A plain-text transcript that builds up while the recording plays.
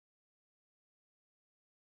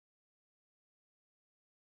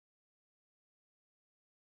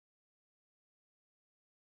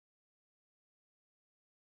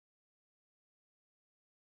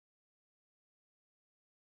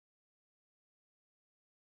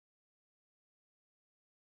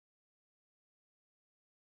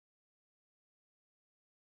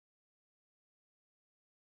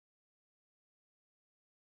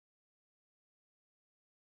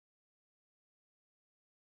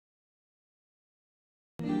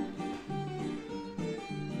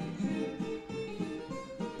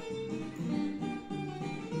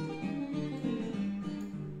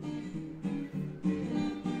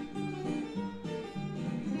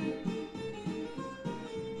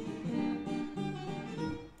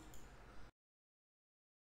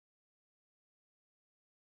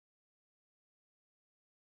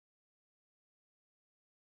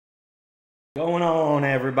Going on,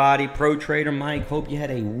 everybody? Pro Trader Mike. Hope you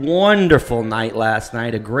had a wonderful night last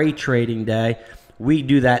night, a great trading day. We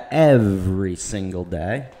do that every single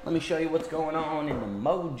day. Let me show you what's going on in the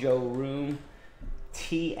Mojo room.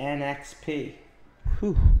 TNXP.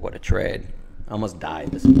 Whew, what a trade. Almost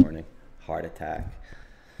died this morning. Heart attack.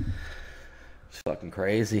 It's fucking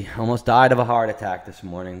crazy. Almost died of a heart attack this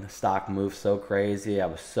morning. The stock moved so crazy. I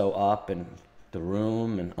was so up in the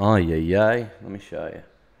room and oh yeah. Let me show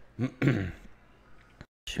you.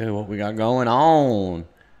 Show you what we got going on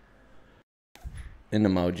in the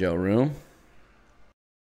Mojo room.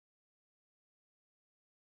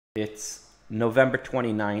 It's November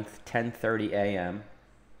 29th, 10:30 a.m.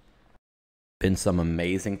 Been some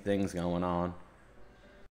amazing things going on.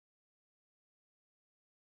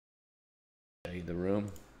 Show you the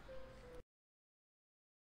room.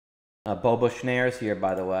 Bobo Schneer's here,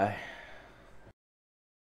 by the way.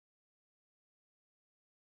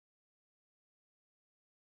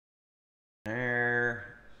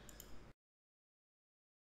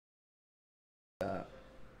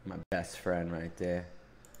 My best friend right there.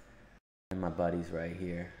 And my buddies right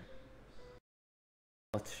here.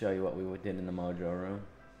 Let's show you what we did in the Mojo room.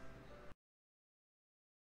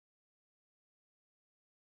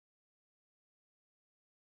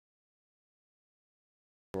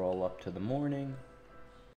 Roll up to the morning.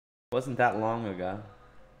 Wasn't that long ago.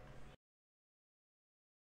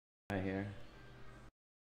 Right here.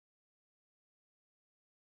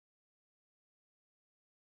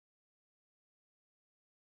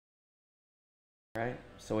 Right,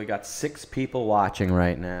 so we got 6 people watching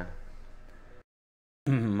right now.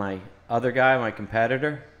 My other guy, my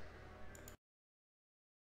competitor,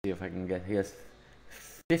 see if I can get, he has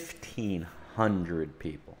 1,500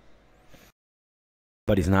 people.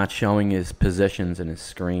 But he's not showing his positions in his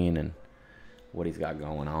screen and what he's got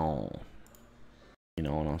going on. You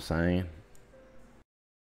know what I'm saying?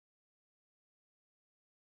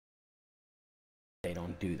 They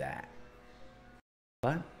don't do that.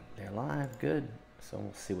 But they're live, good. So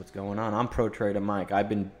we'll see what's going on. I'm Pro Trader Mike. I've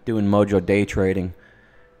been doing Mojo Day Trading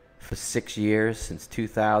for 6 years, since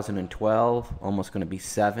 2012, almost going to be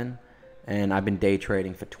 7. And I've been day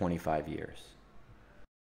trading for 25 years.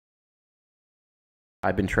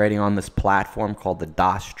 I've been trading on this platform called the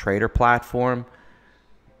DOS Trader platform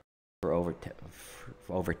for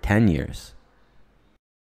over 10 years.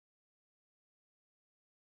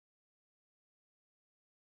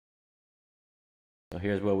 So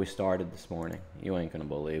here's where we started this morning. You ain't gonna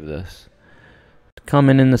believe this.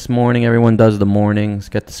 Coming in this morning, everyone does the mornings,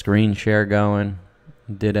 get the screen share going.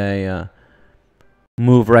 Did a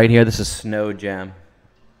move right here. This is Snow Gem.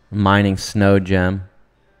 Mining Snow Gem.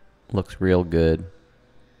 Looks real good.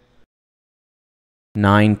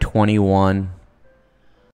 921.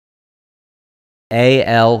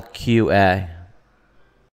 ALQA.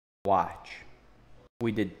 Watch.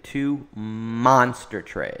 We did 2 monster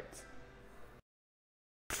trades.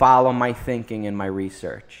 Follow my thinking and my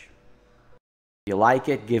research. If you like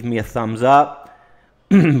it, give me a thumbs up.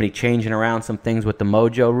 Be changing around some things with the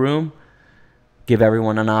Mojo room. Give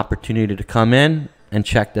everyone an opportunity to come in and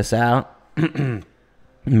check this out.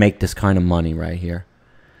 Make this kind of money right here.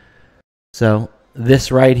 So this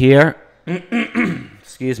right here,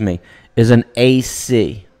 excuse me, is an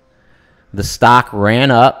AC. The stock ran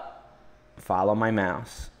up. Follow my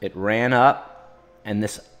mouse. It ran up, and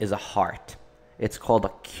this is a heart. It's called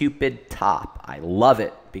a Cupid top. I love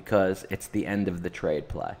it because it's the end of the trade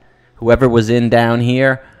play. Whoever was in down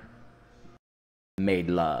here made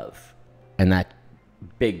love. And that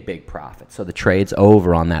big profit. So the trade's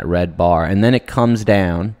over on that red bar. And then it comes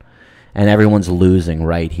down and everyone's losing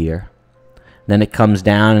right here. Then it comes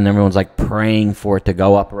down and everyone's like praying for it to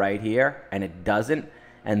go up right here. And it doesn't.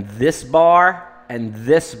 And this bar and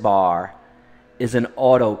this bar is an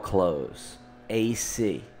auto close.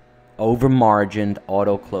 AC. Over-margined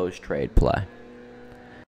auto-close trade play.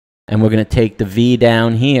 And we're going to take the V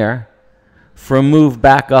down here for a move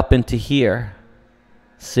back up into here.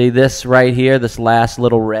 See this right here, this last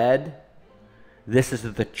little red? This is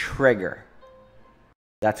the trigger.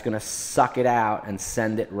 That's going to suck it out and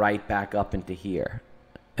send it right back up into here.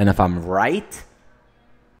 And if I'm right,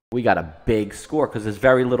 we got a big score because there's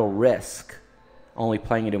very little risk only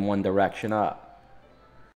playing it in one direction up.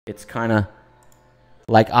 It's kind of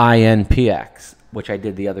like INPX, which I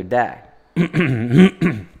did the other day.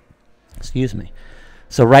 Excuse me.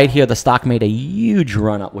 So right here, the stock made a huge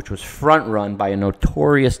run up, which was front run by a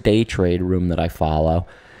notorious day trade room that I follow.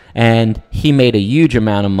 And he made a huge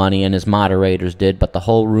amount of money, and his moderators did, but the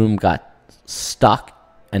whole room got stuck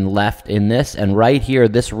and left in this. And right here,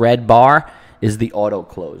 this red bar is the auto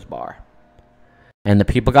close bar. And the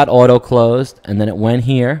people got auto closed, and then it went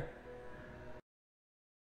here.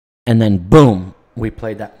 And then boom, we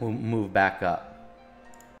played that move back up.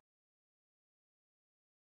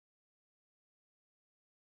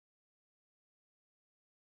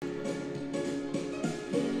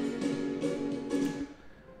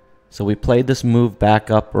 So we played this move back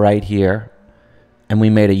up right here, and we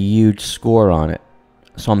made a huge score on it.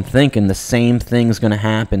 So I'm thinking the same thing's going to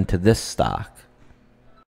happen to this stock.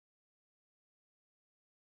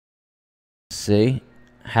 See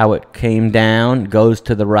how it came down, goes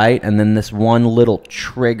to the right, and then this one little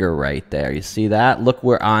trigger right there. You see that? Look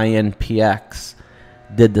where INPX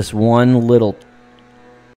did this one little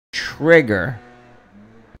trigger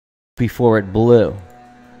before it blew.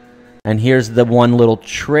 And here's the one little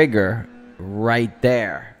trigger right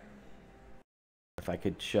there. If I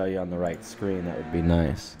could show you on the right screen, that would be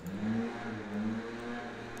nice.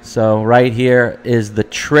 So right here is the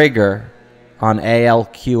trigger on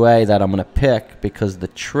ALQA that I'm going to pick, because the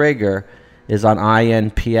trigger is on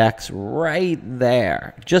INPX right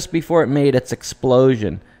there. Just before it made its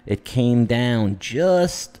explosion, it came down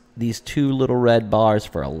just these two little red bars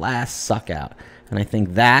for a last suck out. And I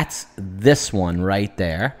think that's this one right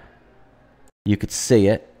there. You could see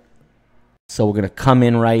it. So we're going to come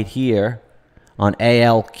in right here on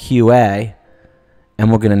ALQA,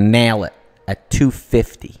 and we're going to nail it at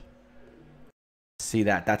 250. See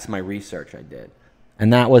that? That's my research I did.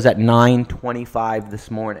 And that was at 9:25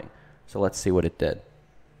 this morning. So let's see what it did.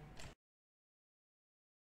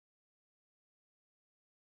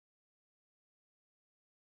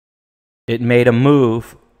 It made a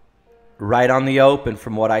move right on the open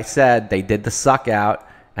from what I said. They did the suck out,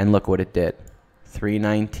 and look what it did.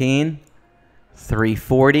 319,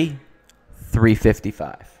 340,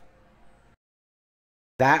 355.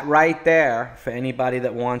 That right there, for anybody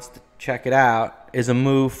that wants to check it out, is a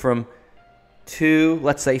move from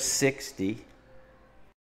let's say 60.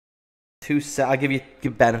 I'll give you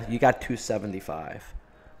benefit. You got 275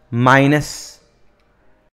 minus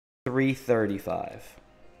 335.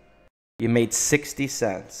 You made 60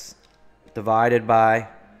 cents divided by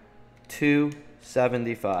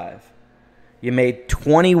 275. You made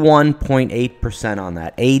 21.8% on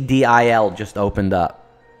that. ADIL just opened up.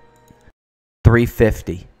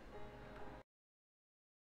 350.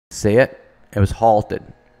 See it? It was halted.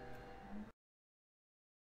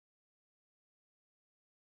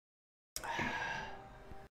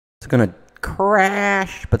 It's going to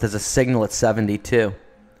crash, but there's a signal at 72.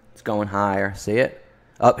 It's going higher. See it?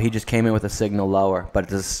 Oh, he just came in with a signal lower, but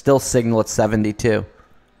there's still signal at 72.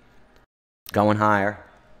 Going higher.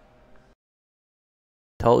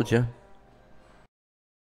 Told you.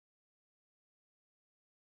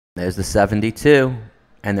 There's the 72,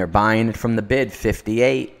 and they're buying it from the bid,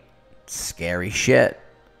 58. Scary shit.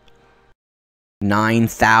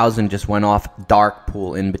 9,000 just went off dark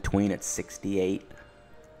pool in between at 68.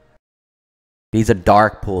 These are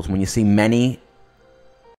dark pools. When you see many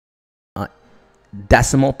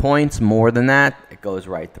decimal points more than that, it goes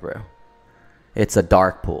right through. It's a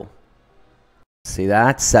dark pool. See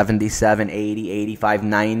that? 77, 80, 85,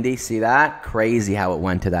 90. See that? Crazy how it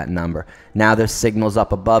went to that number. Now there's signals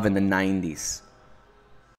up above in the 90s.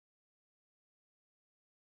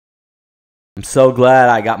 I'm so glad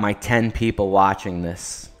I got my 10 people watching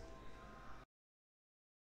this.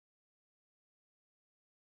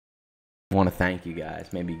 I want to thank you guys.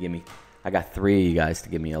 Maybe I got 3 of you guys to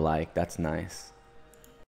give me a like. That's nice.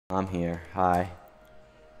 I'm here. Hi.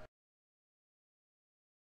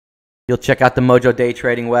 You'll check out the MOJO Day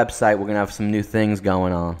Trading website. We're going to have some new things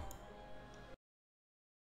going on.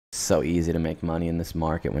 So easy to make money in this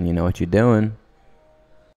market when you know what you're doing.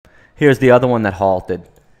 Here's the other one that halted.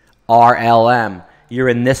 RLM. You're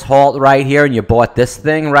in this halt right here, and you bought this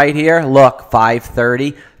thing right here. Look,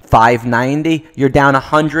 530, 590. You're down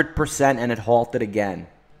 100%, and it halted again.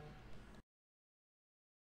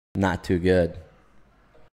 Not too good.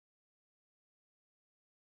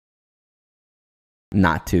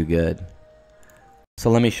 Not too good. So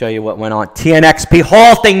let me show you what went on. TNXP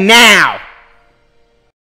halting now.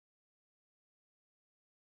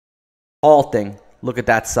 Halting. Look at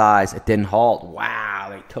that size. It didn't halt. Wow,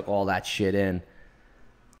 they took all that shit in.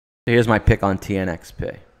 So here's my pick on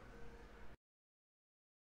TNXP.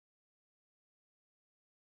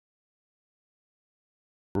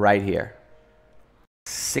 Right here.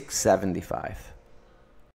 675.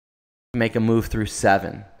 Make a move through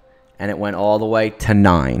 7. And it went all the way to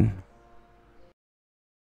 9.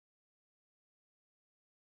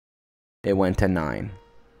 It went to 9.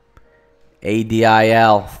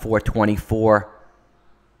 ADIL 424.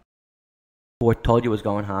 Told you it was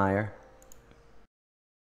going higher.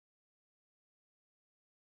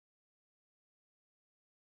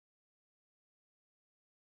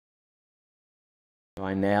 So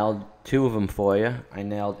I nailed 2 of them for you. I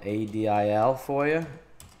nailed ADIL for you.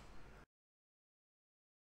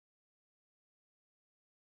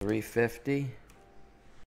 350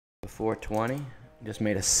 to 420. Just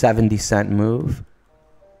made a 70-cent move.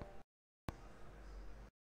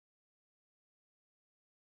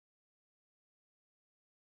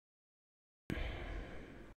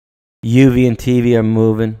 UV and TV are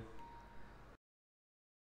moving.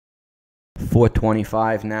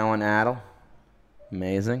 425 now on Adel.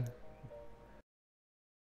 Amazing.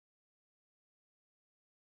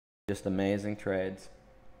 Just amazing trades.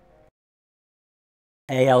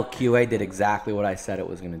 ALQA did exactly what I said it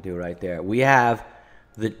was going to do right there. We have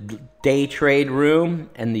the day trade room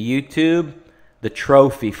and the YouTube, the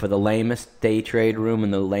trophy for the lamest day trade room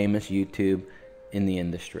and the lamest YouTube in the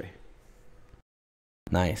industry.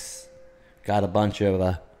 Nice. Got a bunch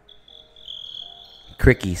of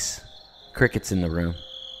crickets in the room.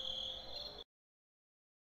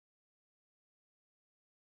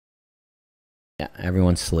 Yeah,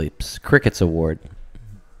 everyone sleeps. Crickets award.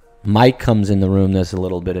 Mike comes in the room, there's a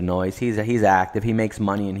little bit of noise. He's active. He makes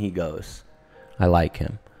money and he goes. I like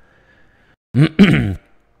him.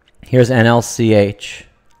 Here's NLCH.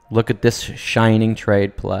 Look at this shining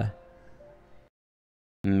trade play.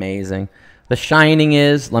 Amazing. The shining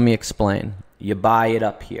is, let me explain. You buy it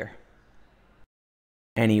up here.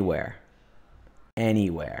 Anywhere.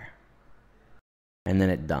 Anywhere. And then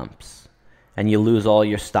it dumps. And you lose all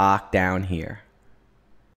your stock down here.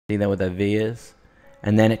 See that what that V is?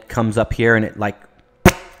 And then it comes up here and it like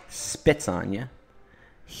spits on you.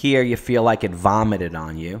 Here you feel like it vomited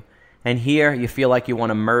on you. And here you feel like you want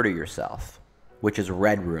to murder yourself, which is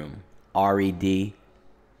Red Room. R-E-D-R-U-M.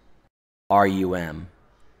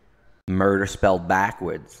 Murder spelled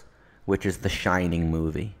backwards, which is The Shining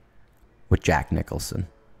movie with Jack Nicholson.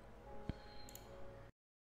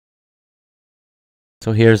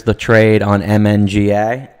 So here's the trade on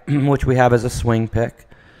MNGA, which we have as a swing pick.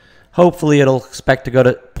 Hopefully it'll expect to go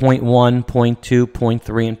to 0.1, 0.2,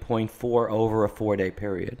 0.3, and 0.4 over a 4-day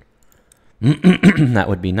period. That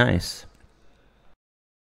would be nice.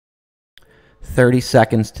 30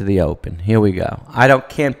 seconds to the open. Here we go. I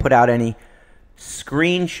can't put out any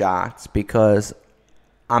screenshots because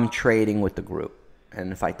I'm trading with the group.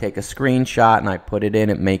 And if I take a screenshot and I put it in,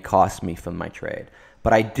 it may cost me from my trade.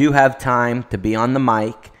 But I do have time to be on the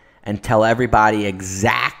mic and tell everybody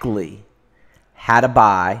exactly how to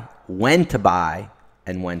buy, when to buy,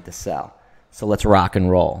 and when to sell. So let's rock and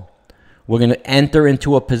roll. We're going to enter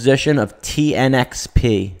into a position of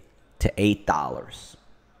TNXP to $8.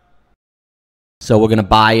 So we're going to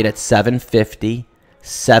buy it at 750,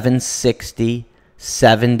 760,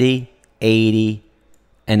 70, 80,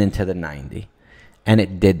 and into the 90. And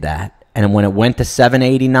it did that. And when it went to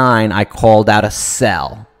 789, I called out a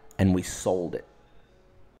sell, and we sold it.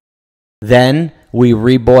 Then we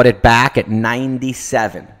rebought it back at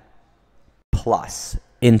 97 plus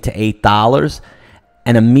into $8,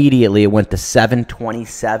 and immediately it went to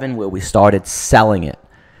 727 where we started selling it.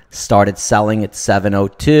 Started selling at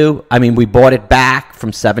 702. I mean, we bought it back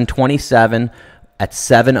from 727 at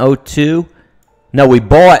 702. No, we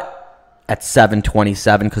bought at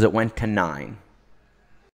 727 because it went to 9.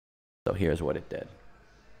 So here's what it did.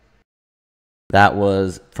 That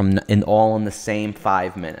was all in the same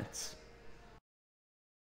 5 minutes.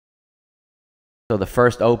 So the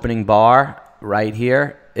first opening bar right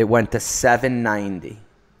here, it went to 790.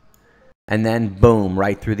 And then boom,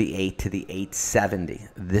 right through the 8 to the 870.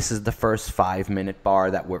 This is the first 5-minute bar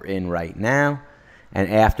that we're in right now.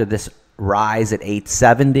 And after this rise at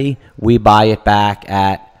 870, we buy it back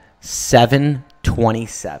at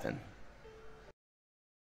 727.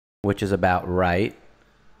 Which is about right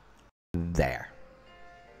there.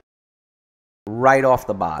 Right off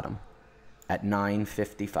the bottom at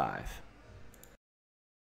 955.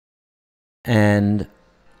 And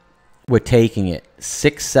we're taking it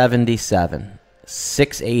 677,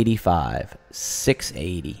 685,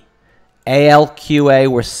 680. ALQA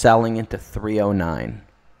we're selling into 309.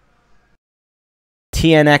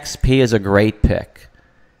 TNXP is a great pick.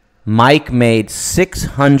 Mike made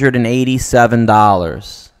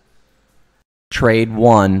 $687. Trade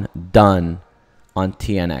 1 done on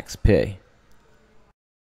TNXP.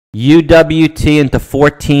 UWT into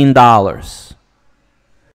 $14.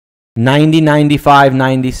 90, 95,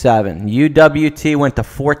 97. UWT went to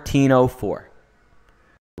 1404.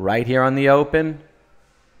 Right here on the open.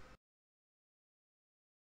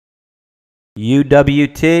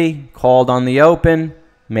 UWT called on the open,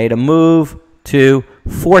 made a move to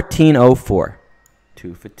 1404.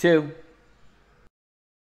 2 for 2.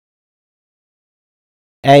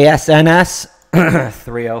 ASNS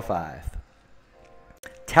 305.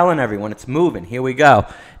 telling everyone it's moving. Here we go.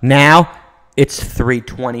 Now it's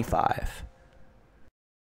 325.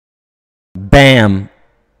 Bam.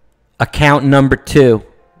 Account number 2.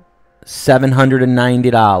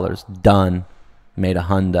 $790. Done. Made a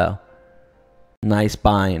hundo. Nice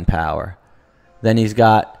buying power. Then he's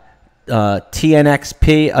got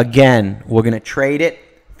TNXP. Again, we're going to trade it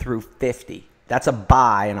through 50. That's a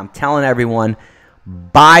buy, and I'm telling everyone,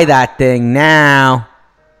 buy that thing now.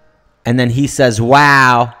 And then he says,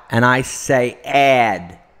 wow, and I say,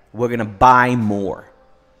 add. We're going to buy more.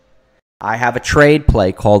 I have a trade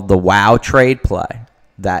play called the wow trade play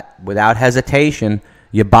that without hesitation,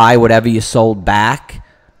 you buy whatever you sold back,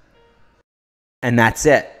 and that's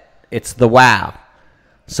it. It's the wow.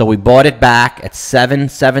 So we bought it back at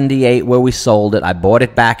 $7.78 where we sold it. I bought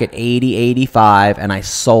it back at $80.85, and I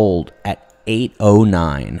sold at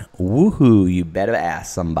 $8.09. Woohoo, you better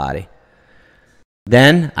ask somebody.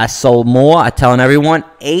 Then I sold more. I'm telling everyone,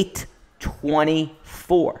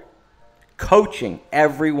 $8.24. Coaching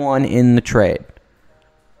everyone in the trade.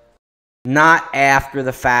 Not after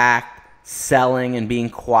the fact, selling and being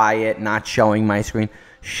quiet, not showing my screen.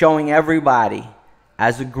 Showing everybody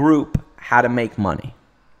as a group how to make money.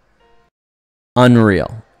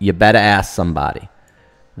 Unreal. You better ask somebody.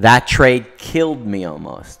 That trade killed me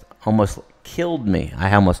almost. Almost killed me.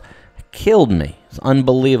 Killed me. It's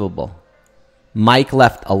unbelievable. Mike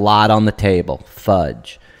left a lot on the table.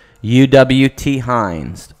 Fudge. UWT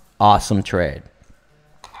Hines. Awesome trade.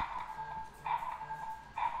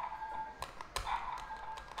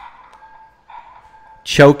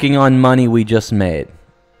 Choking on money we just made.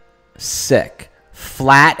 Sick.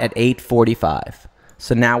 Flat at 845.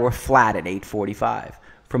 So now we're flat at 845.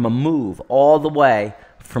 From a move all the way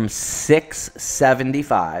from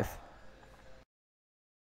 675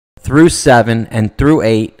 through 7 and through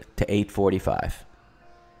 8 to 845.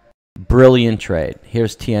 Brilliant trade.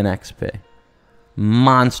 Here's TNXP.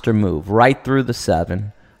 Monster move. Right through the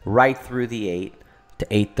 7, right through the 8 to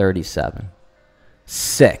 837.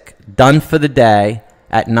 Sick. Done for the day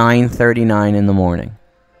at 9:39 in the morning.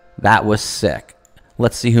 That was sick.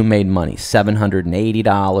 Let's see who made money.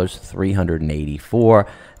 $780, $384.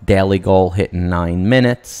 Daily goal hit in 9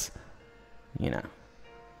 minutes. You know,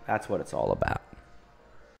 that's what it's all about.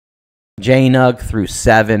 JNUG through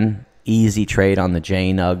 7. Easy trade on the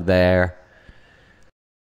JNUG there.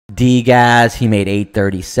 DGAZ, he made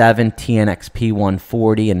 837. TNXP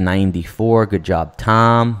 140 and 94. Good job,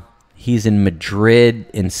 Tom. He's in Madrid,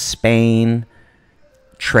 in Spain,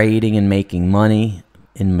 trading and making money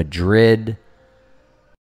in Madrid.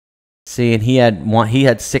 See, and he had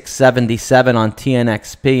 677 on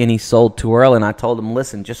TNXP, and he sold too early. And I told him,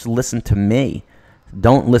 listen, just listen to me.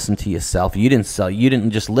 Don't listen to yourself. You didn't sell. You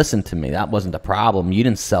didn't just listen to me. That wasn't the problem. You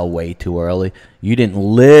didn't sell way too early. You didn't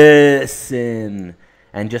listen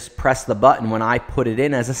and just press the button when I put it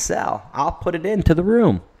in as a sell. I'll put it into the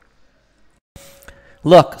room.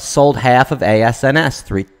 Look, sold half of ASNS,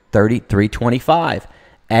 325.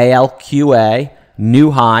 ALQA,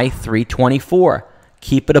 new high, 324.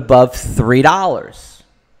 Keep it above $3.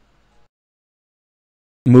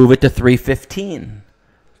 Move it to 315.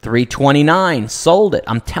 329. Sold it.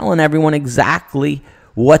 I'm telling everyone exactly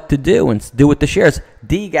what to do and do with the shares.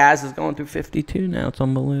 DGAZ is going through 52 now. It's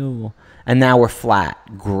unbelievable. And now we're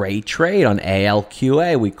flat. Great trade on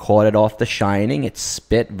ALQA. We caught it off the shining. It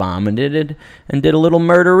spit, vomited, and did a little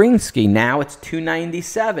murderinsky. Now it's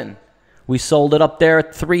 297. We sold it up there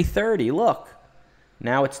at 330. Look.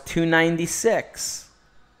 Now it's 296.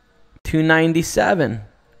 297.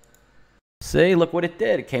 See, look what it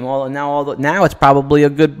did. It came now it's probably a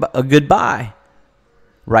good buy.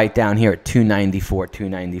 Right down here at 294,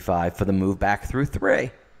 295 for the move back through 3.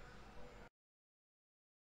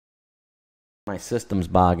 My system's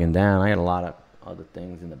bogging down. I got a lot of other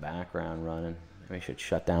things in the background running. Maybe I should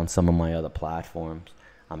shut down some of my other platforms.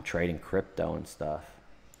 I'm trading crypto and stuff.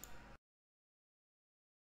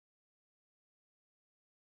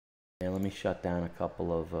 Yeah, let me shut down a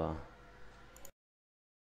couple of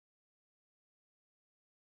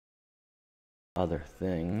other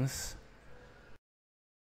things.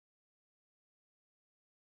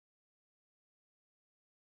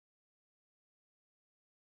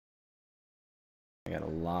 I got a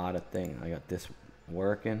lot of things. I got this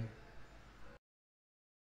working.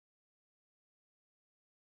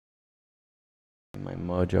 My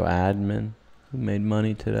Mojo admin who made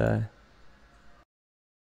money today.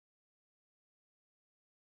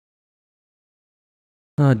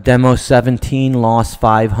 Demo 17 lost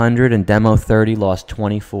 500 and demo 30 lost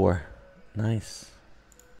 24. Nice.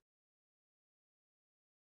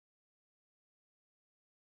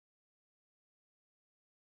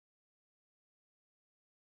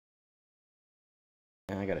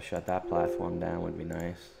 I gotta shut that platform down, would be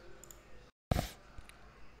nice.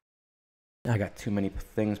 I got too many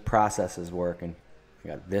things, processes working. I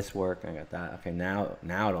got this working, I got that. Okay, now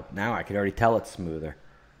I can already tell it's smoother.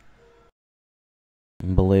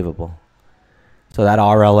 Unbelievable. So that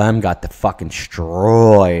RLM got the fucking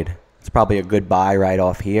destroyed. It's probably a good buy right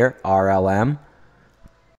off here. RLM.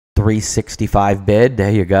 365 bid.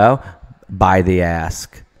 There you go. Buy the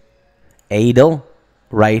ask. Adel.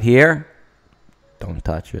 Right here. Don't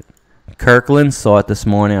touch it. Kirkland. Saw it this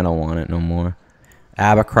morning. I don't want it no more.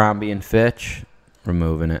 Abercrombie and Fitch.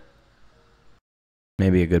 Removing it.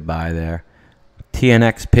 Maybe a good buy there.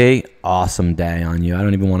 TNXP. Awesome day on you. I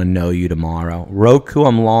don't even want to know you tomorrow. Roku.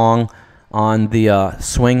 I'm long on the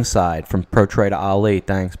swing side from Pro Trader Ali.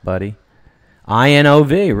 Thanks, buddy.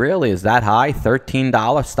 INOV, really? Is that high?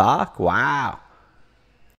 $13 stock? Wow.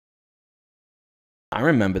 I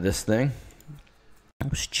remember this thing. It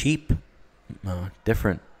was cheap.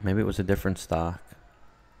 Different. Maybe it was a different stock.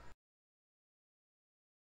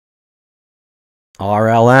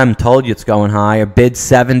 RLM, told you it's going higher. Bid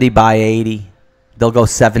 70 by 80. They'll go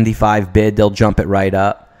 75 bid. They'll jump it right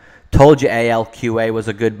up. Told you ALQA was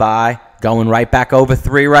a good buy. Going right back over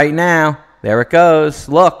 3 right now. There it goes.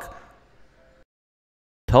 Look.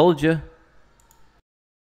 Told you.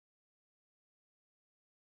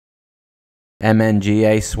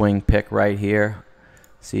 MNGA swing pick right here.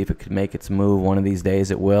 See if it could make its move. One of these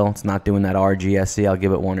days it will. It's not doing that RGSE. I'll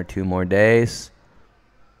give it 1 or 2 more days.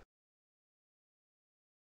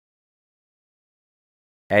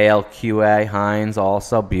 ALQA, Heinz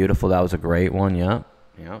also. Beautiful. That was a great one. Yep.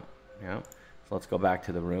 So let's go back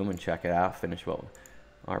to the room and check it out. Finish what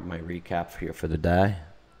are my recap here for the day.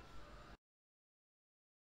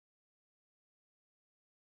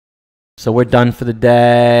 So we're done for the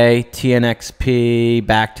day. TNXP,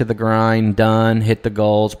 back to the grind, done. Hit the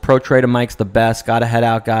goals. Pro Trader Mike's the best. Got to head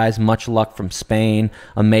out, guys. Much luck from Spain.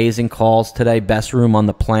 Amazing calls today. Best room on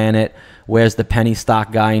the planet. Where's the penny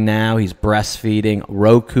stock guy now? He's breastfeeding.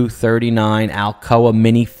 Roku 39, Alcoa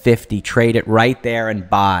Mini 50. Trade it right there and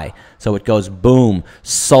buy. So it goes boom,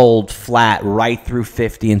 sold flat right through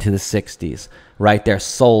 50 into the 60s. Right there,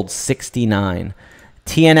 sold 69.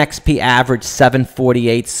 TNXP average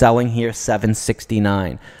 748, selling here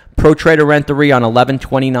 769. Pro Trader Renteria on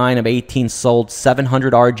 1129 of 18 sold,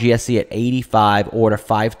 700 RGSE at 85, order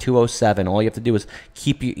 5207. All you have to do is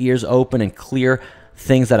keep your ears open and clear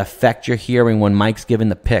things that affect your hearing when Mike's giving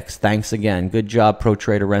the picks. Thanks again. Good job, Pro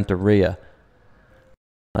Trader Renteria.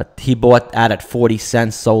 He bought that at 40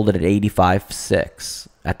 cents, sold it at 85.6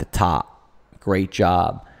 at the top. Great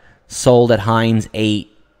job. Sold at Heinz 8.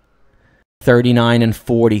 39 and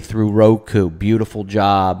 40 through Roku. Beautiful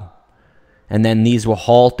job. And then these were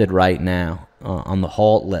halted right now on the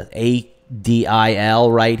halt list.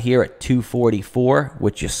 ADIL right here at 244,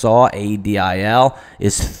 which you saw. ADIL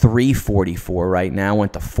is 344 right now.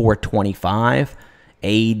 Went to 425.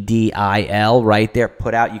 ADIL right there.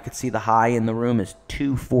 Put out. You can see the high in the room is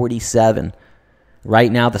 247.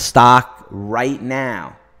 Right now, the stock right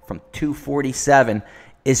now from 247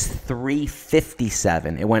 is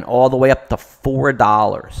 357. It went all the way up to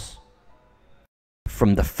 $4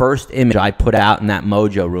 from the first image I put out in that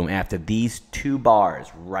Mojo room after these 2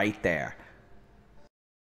 bars right there.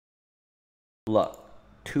 Look,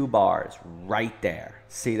 2 bars right there.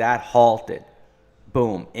 See that? Halted.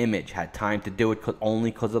 Boom, image. Had time to do it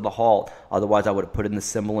only because of the halt. Otherwise, I would have put in the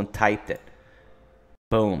symbol and typed it.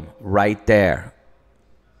 Boom, right there.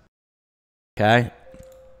 Okay?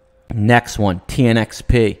 Next one,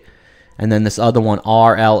 TNXP. And then this other one,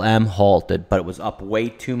 RLM, halted, but it was up way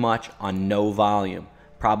too much on no volume.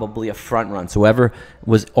 Probably a front run. So whoever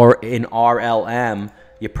was in RLM,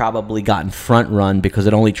 you probably got in front run because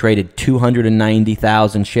it only traded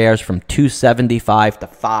 290,000 shares from 275 to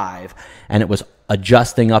 5. And it was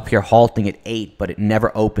adjusting up here, halting at 8, but it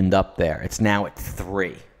never opened up there. It's now at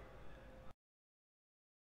 3.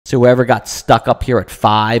 So whoever got stuck up here at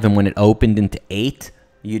 5 and when it opened into 8,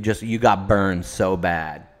 you got burned so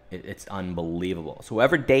bad. It's unbelievable. So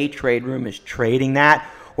whoever day trade room is trading that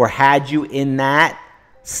or had you in that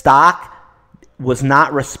stock was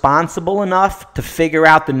not responsible enough to figure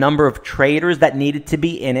out the number of traders that needed to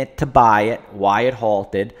be in it to buy it, why it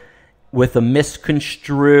halted. With a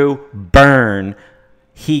misconstrue burn,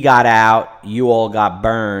 he got out, you all got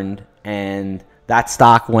burned, and that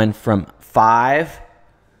stock went from 5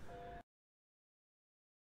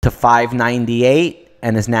 to 598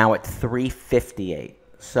 and is now at 358.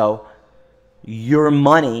 So your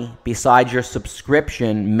money, besides your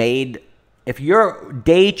subscription, made, if your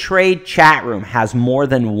day trade chat room has more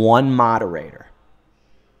than one moderator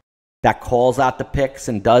that calls out the picks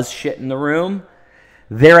and does shit in the room,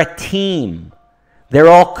 They're a team. They're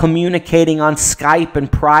all communicating on Skype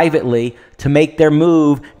and privately to make their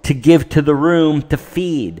move, to give to the room, to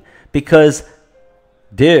feed. Because,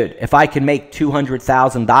 dude, if I can make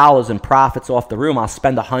 $200,000 in profits off the room, I'll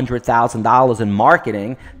spend $100,000 in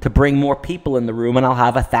marketing to bring more people in the room, and I'll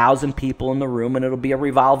have 1,000 people in the room, and it'll be a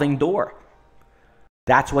revolving door.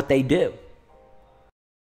 That's what they do.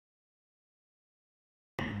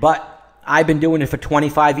 But I've been doing it for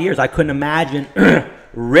 25 years. I couldn't imagine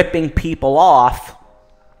ripping people off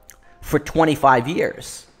for 25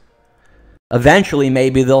 years. Eventually,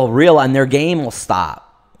 maybe they'll realize, and their game will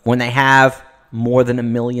stop when they have more than $1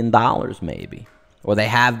 million, maybe. Or they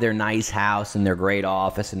have their nice house and their great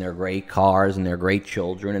office and their great cars and their great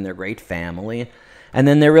children and their great family. And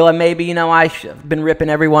then they realize, maybe, you know, I've been ripping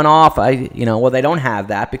everyone off. Well, they don't have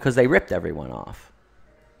that because they ripped everyone off.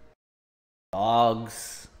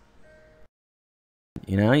 Dogs.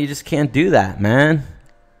 You know, you just can't do that, man.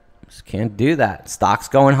 Just can't do that. Stock's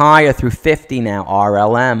going higher through 50 now,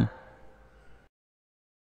 RLM.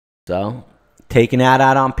 So, taking that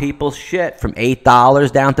out on people's shit from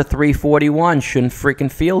 $8 down to $3.41 shouldn't freaking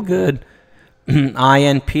feel good.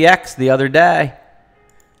 INPX the other day,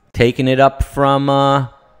 taking it up from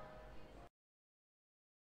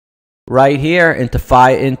right here into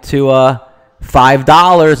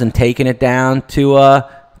 $5 and taking it down to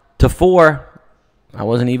 $4. I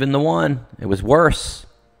wasn't even the one. It was worse.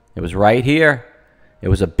 It was right here. It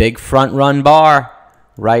was a big front run bar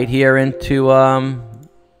right here into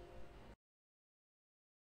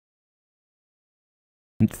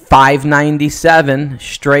 $5.97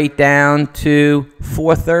 straight down to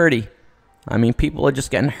 $4.30. I mean, people are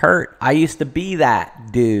just getting hurt. I used to be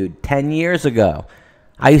that dude 10 years ago.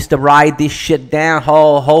 I used to ride this shit down.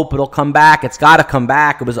 Oh, hope it'll come back. It's got to come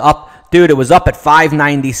back. It was up. Dude, it was up at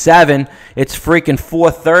 $5.97. It's freaking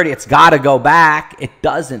 $4.30. It's got to go back. It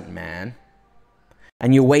doesn't, man.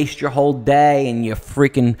 And you waste your whole day and you're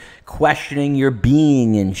freaking questioning your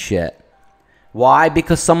being and shit. Why?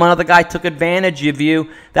 Because some other guy took advantage of you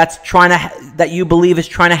that you believe is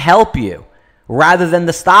trying to help you, rather than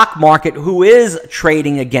the stock market, who is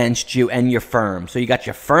trading against you and your firm. So you got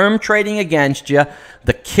your firm trading against you,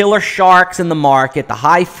 the killer sharks in the market, the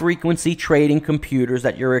high-frequency trading computers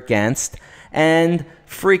that you're against, and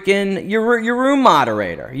freaking your room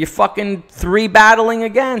moderator. You're fucking three battling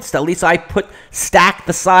against. At least I stack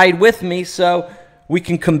the side with me so we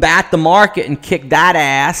can combat the market and kick that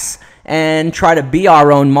ass and try to be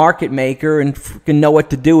our own market maker and freaking know what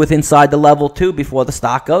to do with inside the level 2 before the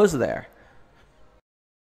stock goes there.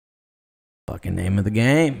 Fucking name of the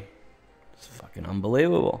game. It's fucking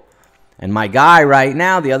unbelievable. And my guy right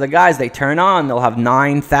now, the other guys, they turn on, they'll have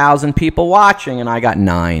 9,000 people watching, and I got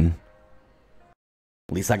 9.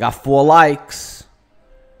 At least I got 4 likes.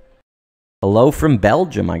 Hello from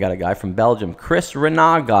Belgium. I got a guy from Belgium. Chris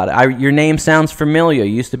Renard got it. Your name sounds familiar.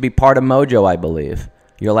 You used to be part of Mojo, I believe.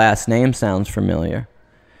 Your last name sounds familiar.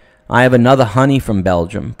 I have another honey from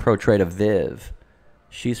Belgium, Pro Trader Viv.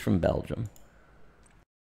 She's from Belgium.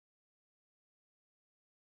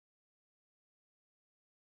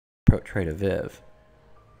 Pro Trader Viv.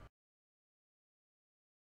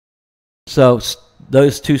 So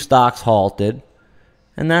those 2 stocks halted,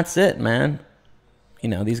 and that's it, man. You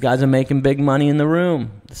know, these guys are making big money in the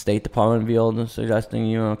room. The State Department revealed suggesting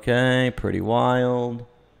you okay, pretty wild.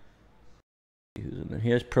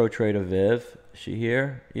 Here's Pro Trader Viv. Is she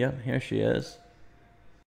here? Yep, here she is.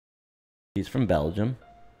 She's from Belgium.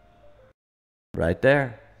 Right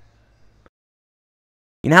there.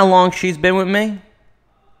 You know how long she's been with me?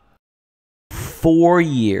 4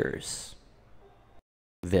 years.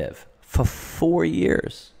 Viv. For 4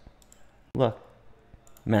 years. Look.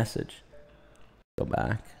 Message. Go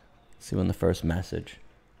back. See when the first message.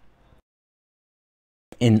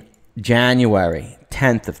 In January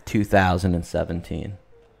 10th of 2017.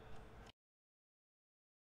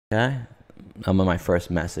 Okay? I'm on my first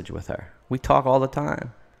message with her. We talk all the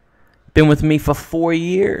time. Been with me for 4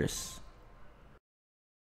 years.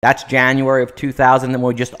 That's January of 2000, and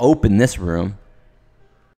we just opened this room.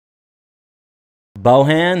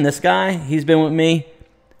 Bohan, this guy, he's been with me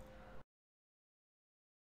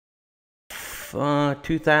for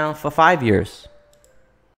 5 years.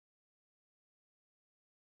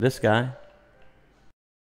 This guy.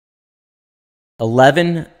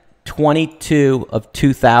 11/22 of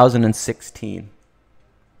 2016.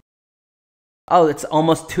 Oh, it's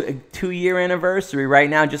almost two-year anniversary right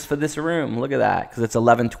now just for this room. Look at that, because it's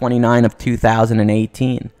 11/29 of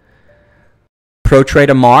 2018. Pro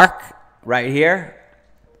Trader Mark, right here,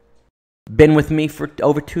 been with me for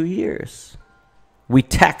over 2 years. We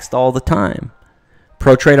text all the time.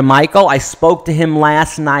 Pro Trader Michael, I spoke to him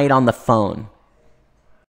last night on the phone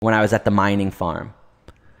when I was at the mining farm.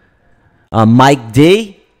 Mike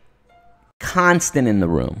D, constant in the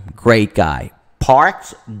room. Great guy.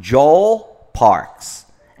 Parks, Joel Parks,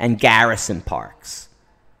 and Garrison Parks.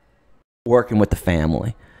 Working with the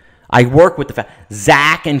family. I work with the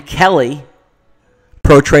Zach and Kelly,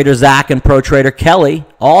 Pro Trader Zach and Pro Trader Kelly,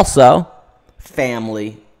 also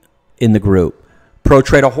family in the group. Pro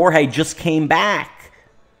Trader Jorge just came back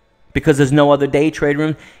because there's no other day trade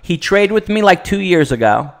room. He traded with me like 2 years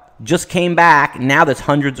ago. Just came back. Now there's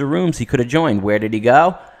hundreds of rooms he could have joined. Where did he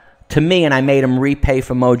go? To me, and I made him repay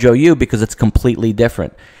for Mojo U because it's completely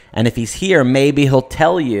different. And if he's here, maybe he'll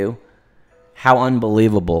tell you how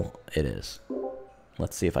unbelievable it is.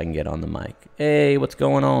 Let's see if I can get on the mic. Hey, what's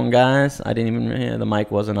going on, guys? I didn't even hear the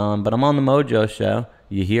mic wasn't on, but I'm on the Mojo show.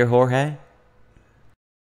 You hear, Jorge?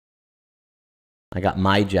 I got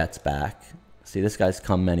my Jets back. See, this guy's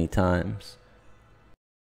come many times.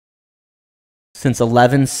 Since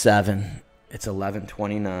 11/7, it's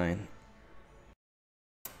 11/29.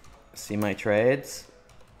 See my trades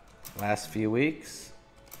last few weeks.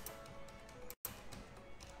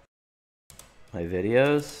 My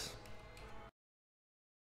videos.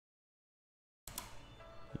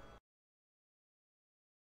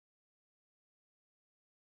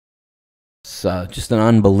 So just an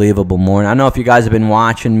unbelievable morning. I don't know if you guys have been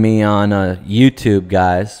watching me on YouTube,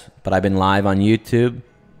 guys, but I've been live on YouTube.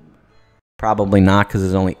 Probably not, because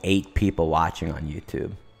there's only 8 people watching on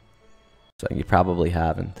YouTube. So you probably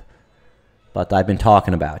haven't. But I've been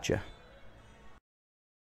talking about you.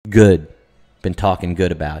 Good. Been talking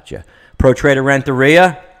good about you. Pro Trader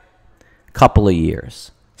Renteria, couple of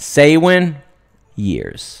years. Saywin,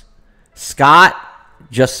 years. Scott,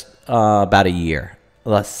 just about a year.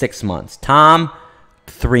 6 months. Tom,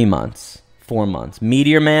 3 months. 4 months.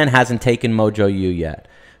 Meteor Man hasn't taken Mojo U yet.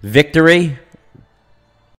 Victory,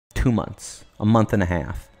 2 months. A month and a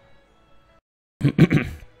half.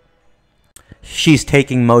 She's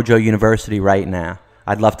taking Mojo University right now.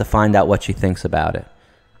 I'd love to find out what she thinks about it.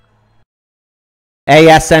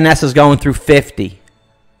 ASNS is going through 50.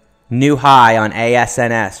 New high on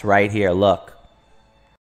ASNS right here. Look.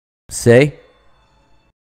 See?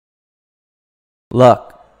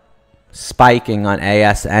 Look. Spiking on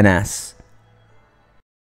ASNS.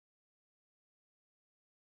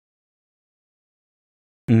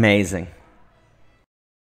 Amazing.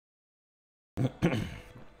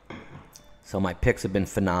 So my picks have been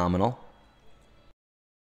phenomenal.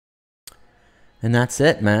 And that's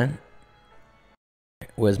it, man.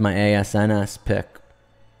 Where's my ASNS pick?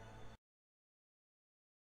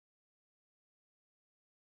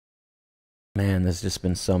 Man, there's just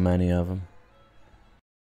been so many of them.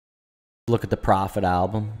 Look at the profit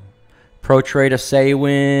album. Pro Trader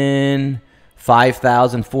Saywin,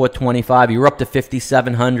 5,425. You're up to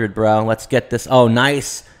 5,700, bro. Let's get this. Oh,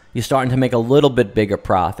 nice. You're starting to make a little bit bigger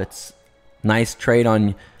profits. Nice trade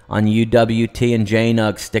on UWT and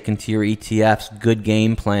JNUG, sticking to your ETFs. Good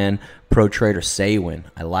game plan. Pro Trader Saywin.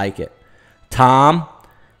 I like it. Tom,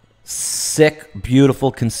 sick,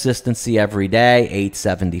 beautiful consistency every day.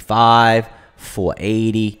 875,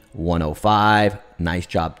 480, 105. Nice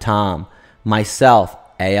job, Tom. Myself,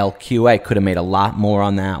 ALQA. Could have made a lot more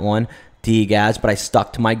on that one. DGAS, but I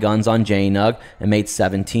stuck to my guns on JNUG and made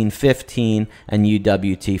 1715 and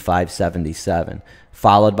UWT 577.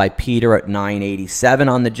 Followed by Peter at 987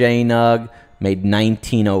 on the JNUG, made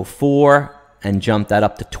 1904 and jumped that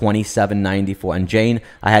up to 2794. And Jane,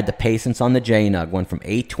 I had the patience on the JNUG, went from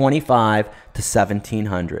 825 to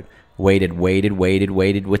 1700. Waited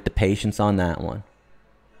with the patience on that one.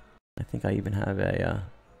 I think I even have a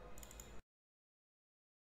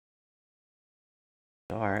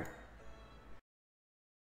start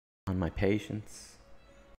on my patience.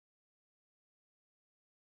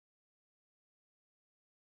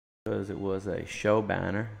 Because it was a show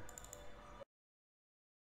banner.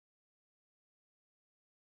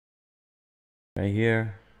 Right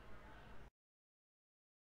here.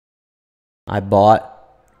 I bought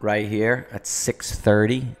right here at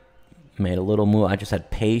 630. Made a little move. I just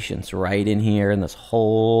had patience right in here and this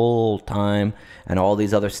whole time, and all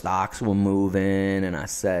these other stocks were moving, and I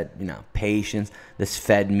said, you know, patience. This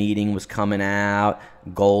Fed meeting was coming out.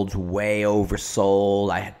 Gold's way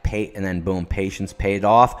oversold. I had and then boom, patience paid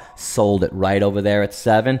off. Sold it right over there at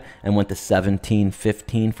 7 and went to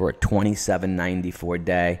 17.15 for a 27.94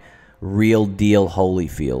 day. Real deal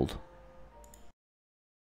Holyfield.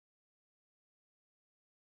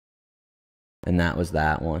 And that was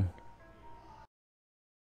that one.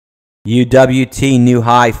 UWT new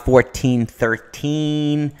high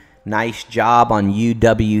 14.13. Nice job on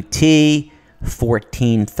UWT.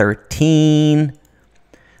 1413.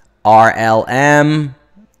 RLM,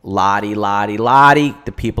 Lottie.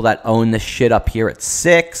 The people that own this shit up here at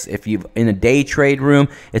 6. If you've in a day trade room,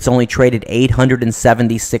 it's only traded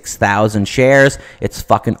 876,000 shares. It's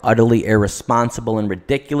fucking utterly irresponsible and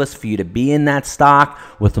ridiculous for you to be in that stock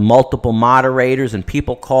with multiple moderators and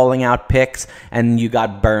people calling out picks, and you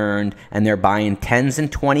got burned, and they're buying 10s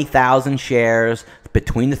and 20,000 shares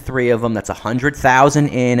between the three of them. That's 100,000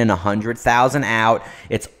 in and 100,000 out.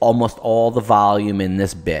 It's almost all the volume in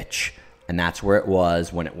this bitch. And that's where it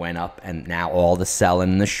was when it went up, and now all the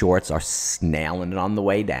selling and the shorts are nailing it on the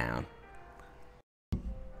way down.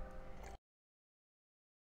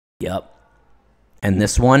 Yep. And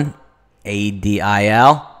this one,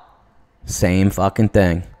 ADIL, same fucking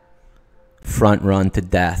thing. Front run to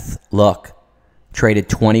death. Look, traded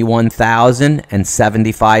 21,000 and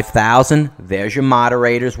 75,000. There's your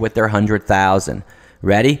moderators with their 100,000.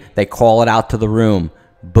 Ready? They call it out to the room.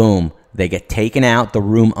 Boom. They get taken out. The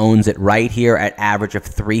room owns it right here at average of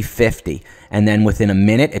 350. And then within a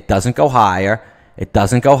minute, it doesn't go higher. It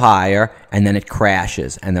doesn't go higher. And then it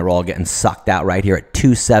crashes. And they're all getting sucked out right here at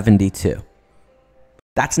 272.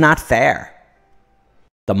 That's not fair.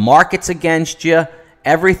 The market's against you.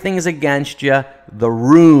 Everything's against you. The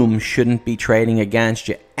room shouldn't be trading against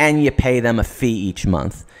you. And you pay them a fee each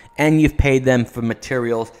month. And you've paid them for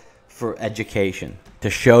materials for education to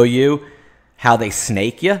show you how they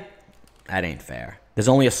snake you. That ain't fair. There's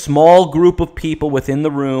only a small group of people within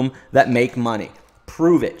the room that make money.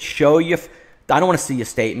 Prove it. Show you. I don't want to see your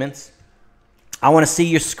statements. I want to see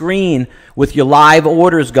your screen with your live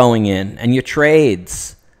orders going in and your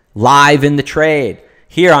trades. Live in the trade.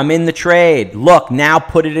 Here, I'm in the trade. Look, now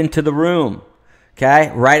put it into the room.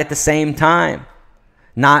 Okay? Right at the same time.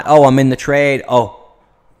 Not, oh, I'm in the trade. Oh,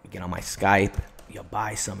 get on my Skype. You'll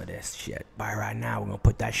buy some of this shit. Buy right now. We're going to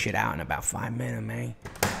put that shit out in about 5 minutes, man.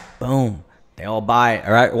 Boom. They all buy it.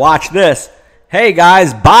 All right, watch this. Hey,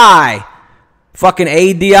 guys, buy. Fucking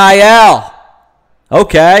ADIL.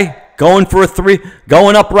 Okay. Going for a 3.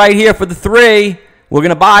 Going up right here for the 3. We're going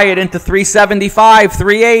to buy it into 375,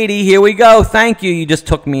 380. Here we go. Thank you. You just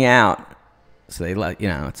took me out. So they let, you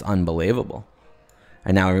know, it's unbelievable.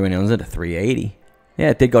 And now everyone owns it at 380.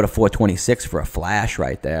 Yeah, it did go to 426 for a flash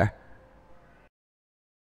right there.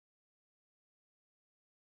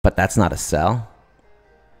 But that's not a sell.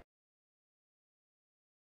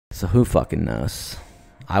 So who fucking knows?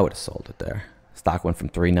 I would have sold it there. Stock went from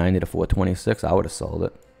 390 to 426. I would have sold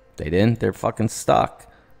it. They didn't. They're fucking stuck.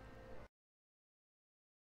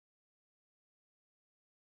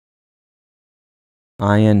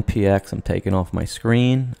 INPX, I'm taking off my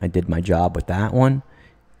screen. I did my job with that one.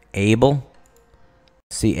 Able.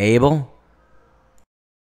 See Able?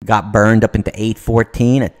 Got burned up into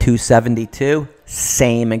 814 at 272.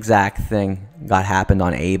 Same exact thing happened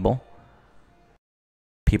on Able.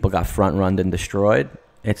 People got front runned and destroyed.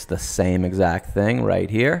 It's the same exact thing right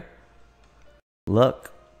here.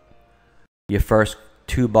 Look. Your first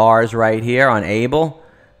 2 bars right here on Able.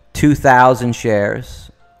 2,000 shares.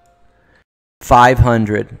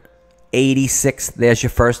 500. 86. There's your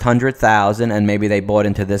first 100,000. And maybe they bought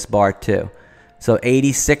into this bar too. So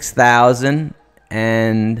 86,000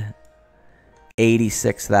 and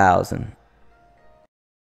 86,000.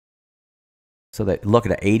 So they look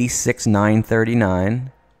at it,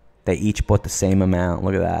 86,939. They each bought the same amount.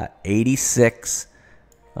 Look at that. 86.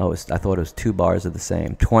 Oh, I thought it was 2 bars of the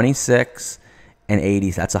same. 26 and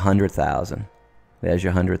 80. That's 100,000. There's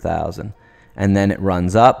your 100,000. And then it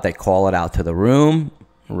runs up. They call it out to the room,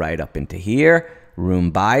 right up into here.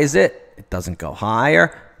 Room buys it. It doesn't go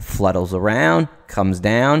higher. Fluttles around, comes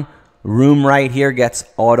down. Room right here gets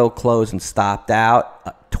auto closed and stopped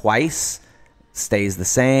out twice. Stays the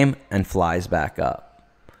same and flies back up.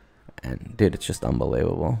 And dude, it's just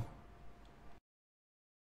unbelievable.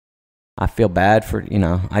 I feel bad for, you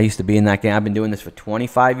know, I used to be in that game. I've been doing this for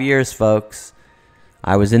 25 years, folks.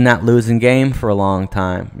 I was in that losing game for a long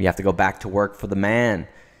time. You have to go back to work for the man.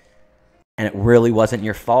 And it really wasn't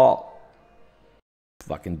your fault.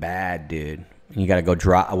 Fucking bad, dude. You got to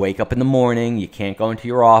go wake up in the morning. You can't go into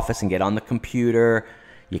your office and get on the computer.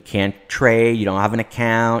 You can't trade. You don't have an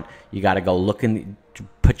account. You got to go look and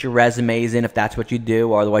put your resumes in if that's what you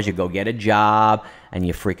do. Or otherwise, you go get a job and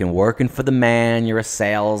you're freaking working for the man. You're a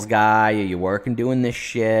sales guy. You're working doing this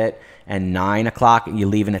shit. And 9 o'clock, you're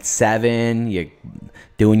leaving at 7. You're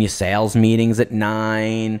doing your sales meetings at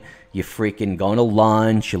 9. You're freaking going to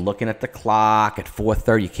lunch. You're looking at the clock at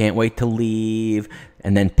 4:30. You can't wait to leave.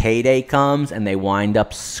 And then payday comes and they wind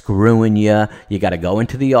up screwing you. You got to go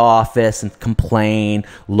into the office and complain.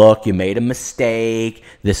 Look, you made a mistake.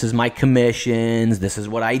 This is my commissions. This is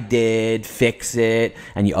what I did. Fix it.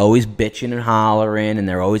 And you're always bitching and hollering, and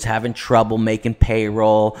they're always having trouble making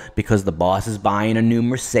payroll because the boss is buying a new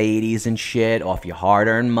Mercedes and shit off your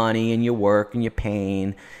hard-earned money and your work and your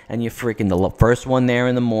pain. And you're freaking the first one there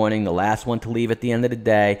in the morning, the last one to leave at the end of the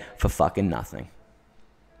day for fucking nothing.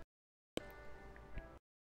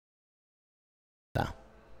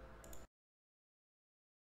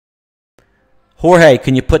 Jorge,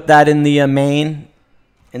 can you put that in the main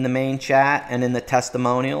chat and in the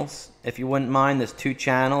testimonials, if you wouldn't mind? There's 2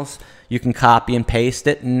 channels. You can copy and paste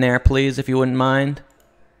it in there, please, if you wouldn't mind.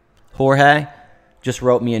 Jorge just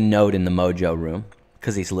wrote me a note in the Mojo room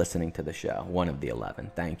because he's listening to the show. One of the 11.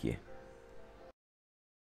 Thank you.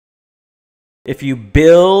 If you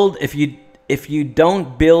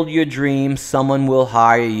don't build your dreams, someone will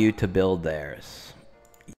hire you to build theirs.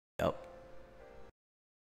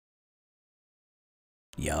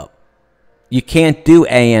 Yup. You can't do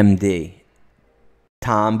AMD,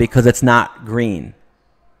 Tom, because it's not green.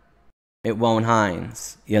 It won't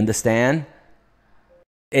Heinz. You understand?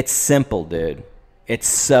 It's simple, dude. It's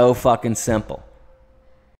so fucking simple.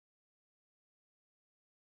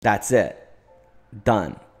 That's it.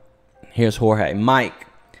 Done. Here's Jorge. Mike,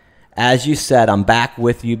 as you said, I'm back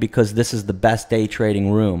with you because this is the best day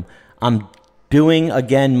trading room. I'm doing,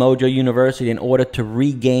 again, Mojo University in order to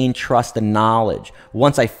regain trust and knowledge.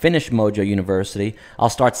 Once I finish Mojo University, I'll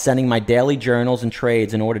start sending my daily journals and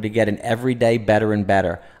trades in order to get an everyday better and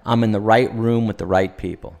better. I'm in the right room with the right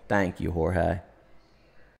people. Thank you, Jorge.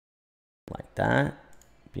 Like that.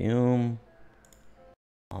 Boom.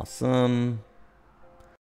 Awesome.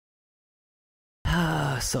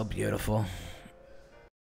 Ah, so beautiful.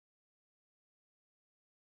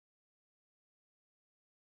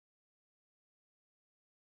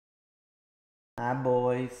 Hi,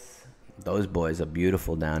 boys. Those boys are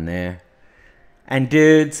beautiful down there. And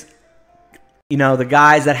dudes, you know, the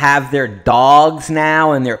guys that have their dogs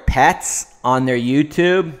now and their pets on their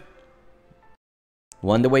YouTube,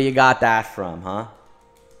 wonder where you got that from, huh?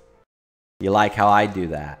 You like how I do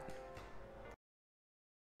that?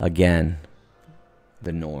 Again,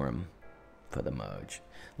 the norm for the Moj.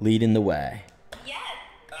 Leading the way. Yes.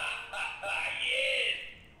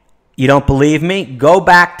 You don't believe me? Go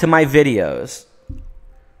back to my videos.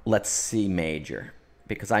 Let's see Major,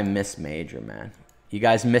 because I miss Major, man. You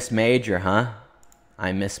guys miss Major, huh?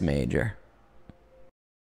 I miss Major.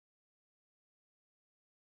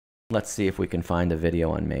 Let's see if we can find a video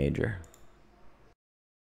on Major.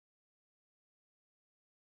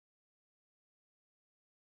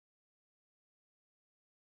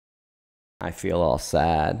 I feel all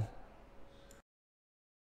sad.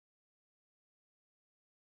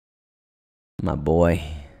 My boy.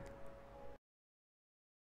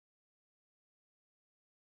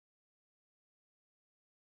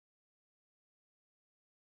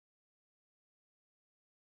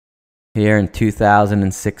 Here in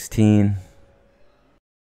 2016.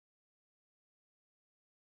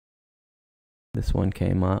 This one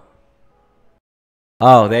came up.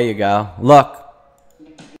 Oh, there you go. Look.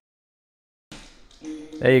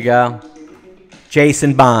 There you go.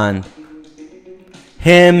 Jason Bond.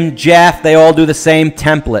 Him, Jeff, they all do the same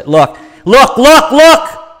template. Look. Look, look, look.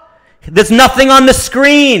 There's nothing on the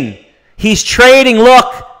screen. He's trading.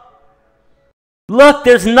 Look. Look,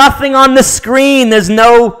 there's nothing on the screen. There's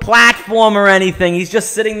no platform or anything. He's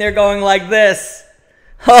just sitting there going like this.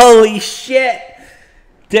 Holy shit.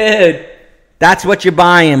 Dude, that's what you're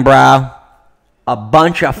buying, bro. A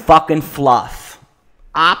bunch of fucking fluff.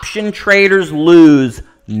 Option traders lose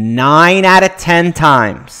 9 out of 10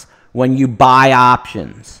 times when you buy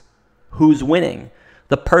options. Who's winning?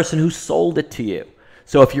 The person who sold it to you.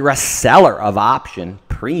 So if you're a seller of option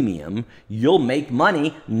premium, you'll make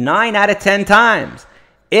money 9 out of 10 times.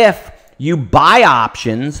 If you buy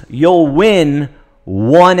options, you'll win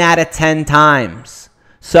 1 out of 10 times.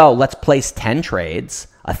 So let's place 10 trades,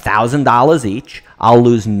 $1,000 each. I'll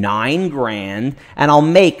lose 9 grand, and I'll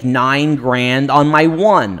make 9 grand on my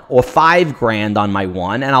one, or 5 grand on my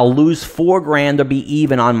one, and I'll lose 4 grand or be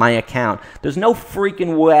even on my account. There's no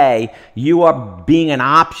freaking way you are being an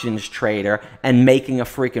options trader and making a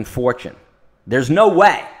freaking fortune. There's no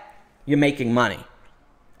way you're making money.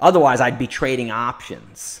 Otherwise, I'd be trading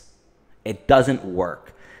options. It doesn't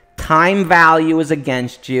work. Time value is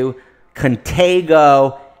against you.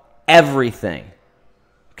 Contago, everything.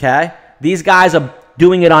 Okay? These guys are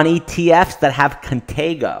doing it on ETFs that have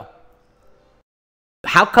Contago.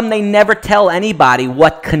 How come they never tell anybody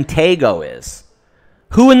what Contago is?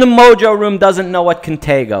 Who in the Mojo room doesn't know what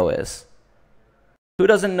Contago is? Who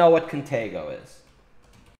doesn't know what Contago is?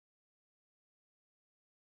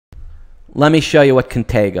 Let me show you what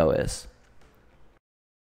Contago is.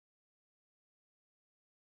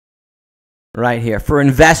 Right here. For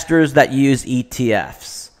investors that use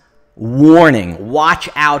ETFs, warning, watch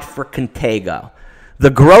out for Contago. The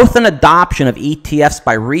growth and adoption of ETFs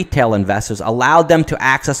by retail investors allowed them to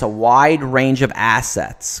access a wide range of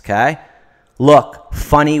assets, okay? Look,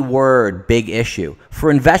 funny word, big issue.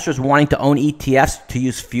 For investors wanting to own ETFs to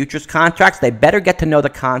use futures contracts, they better get to know the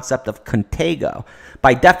concept of Contago.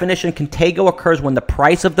 By definition, Contago occurs when the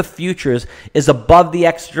price of the futures is above the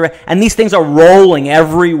extra, and these things are rolling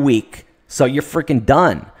every week. So you're freaking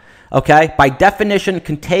done. Okay? By definition,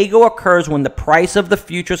 Contago occurs when the price of the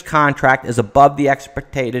futures contract is above the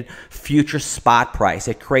expected future spot price.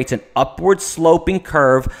 It creates an upward sloping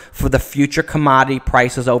curve for the future commodity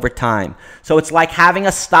prices over time. So it's like having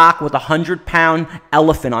a stock with a 100-pound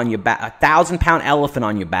elephant on your back, a 1,000-pound elephant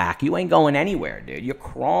on your back. You ain't going anywhere, dude. You're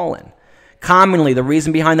crawling. Commonly, the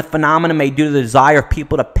reason behind the phenomenon may be due to the desire of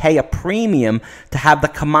people to pay a premium to have the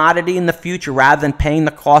commodity in the future rather than paying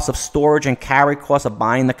the cost of storage and carry costs of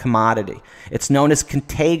buying the commodity. It's known as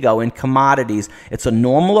Contago in commodities. It's a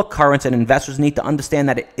normal occurrence, and investors need to understand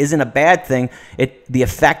that it isn't a bad thing. The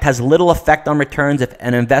effect has little effect on returns if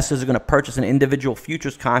an investor is going to purchase an individual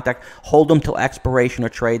futures contract, hold them till expiration, or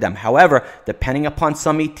trade them. However, depending upon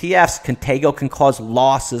some ETFs, Contago can cause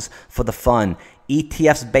losses for the fund.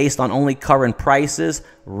 ETFs based on only current prices,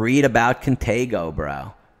 read about Contago,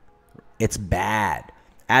 bro. It's bad.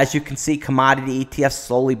 As you can see, commodity ETFs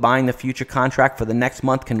slowly buying the future contract for the next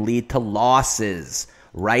month can lead to losses.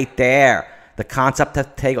 Right there. The concept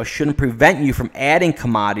of Contago shouldn't prevent you from adding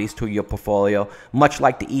commodities to your portfolio. Much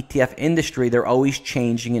like the ETF industry, they're always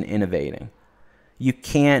changing and innovating. You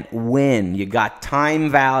can't win. You got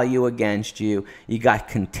time value against you. You got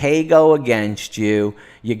Contago against you.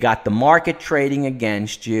 You got the market trading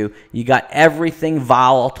against you. You got everything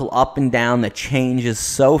volatile up and down that changes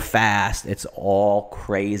so fast. It's all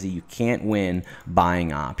crazy. You can't win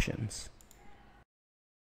buying options.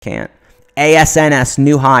 Can't. ASNS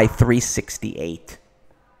new high 368.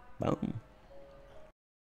 Boom.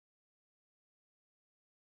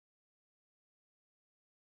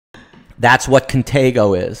 That's what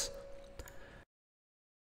Contago is.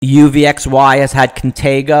 UVXY has had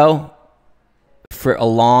Contago for a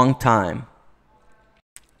long time.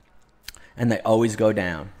 And they always go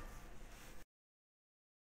down.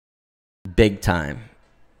 Big time.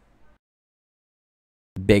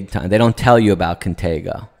 Big time. They don't tell you about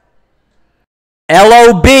Contago.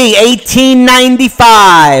 LOB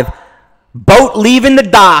 1895. Boat leaving the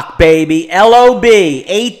dock, baby. LOB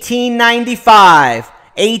 1895.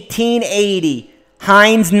 1880,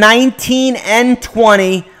 Heinz 19 and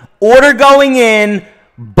 20, order going in,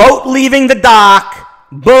 boat leaving the dock,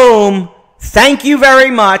 boom, thank you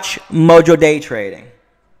very much, Mojo Day Trading.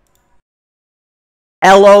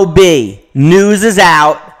 LOB, news is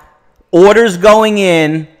out, orders going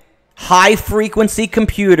in, high frequency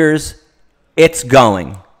computers, it's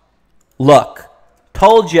going. Look,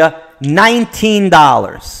 told you,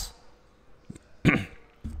 $19.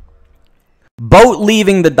 Boat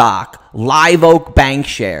leaving the dock, Live Oak Bank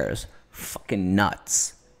shares. Fucking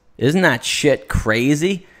nuts. Isn't that shit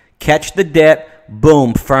crazy? Catch the dip,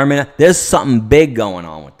 boom, firming. There's something big going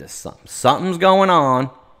on with this. Something's going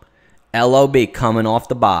on. LOB coming off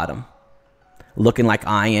the bottom. Looking like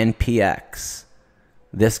INPX.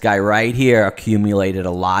 This guy right here accumulated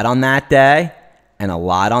a lot on that day and a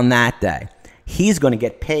lot on that day. He's going to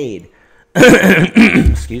get paid.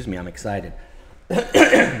 Excuse me, I'm excited.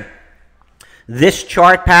 This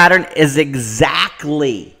chart pattern is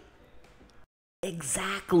exactly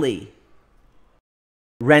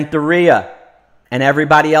Renteria and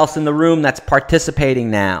everybody else in the room that's participating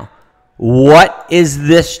now. What is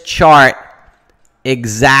this chart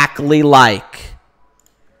exactly like?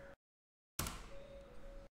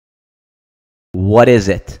 What is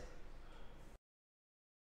it?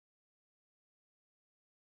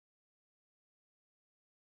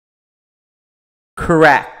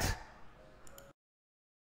 Correct.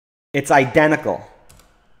 It's identical.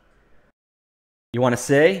 You want to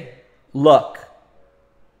see? Look.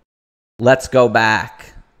 Let's go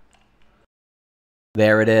back.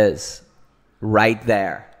 There it is. Right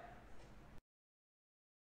there.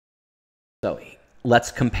 So let's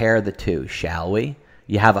compare the two, shall we?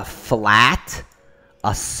 You have a flat,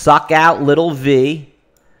 a suck out little V,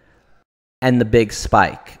 and the big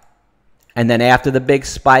spike. And then after the big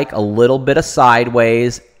spike, a little bit of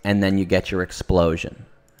sideways, and then you get your explosion.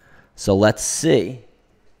 So let's see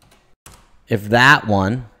if that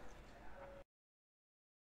one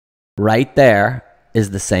right there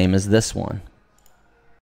is the same as this one.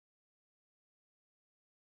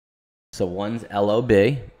 So one's LOB.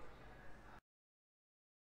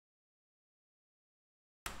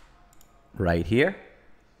 Right here.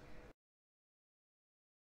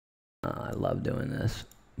 I love doing this.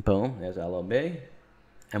 Boom, there's LOB.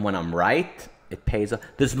 And when I'm right, it pays off.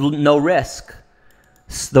 There's no risk.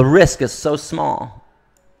 The risk is so small.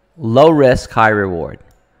 Low risk, high reward.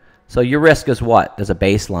 So your risk is what? There's a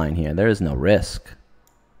baseline here. There is no risk.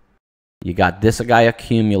 You got this guy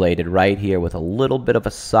accumulated right here with a little bit of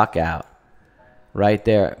a suck out right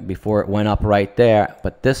there before it went up right there.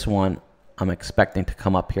 But this one, I'm expecting to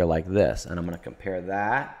come up here like this. And I'm going to compare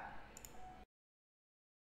that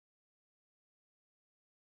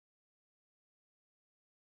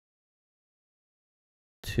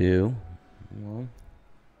to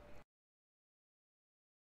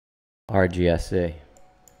RGSE.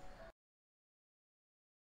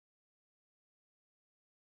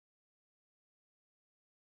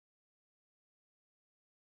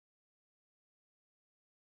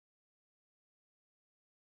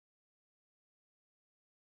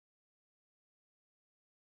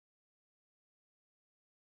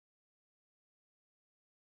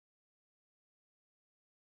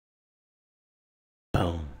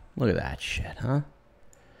 Boom. Look at that shit, huh?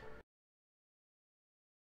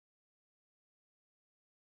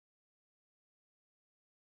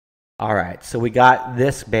 All right, so we got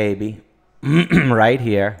this baby right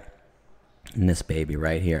here and this baby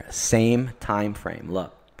right here. Same time frame.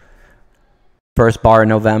 Look. First bar in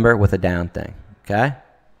November with a down thing, okay?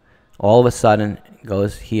 All of a sudden, it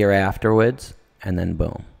goes here afterwards, and then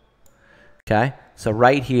boom. Okay? So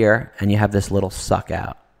right here, and you have this little suck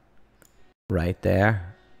out right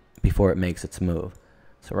there before it makes its move.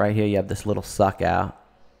 So right here, you have this little suck out,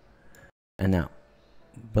 and now,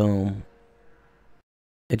 boom.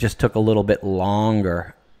 It just took a little bit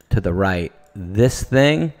longer to the right. This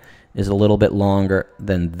thing is a little bit longer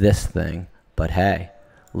than this thing, but hey,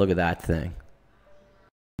 look at that thing.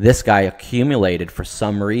 This guy accumulated for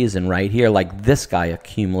some reason right here, like this guy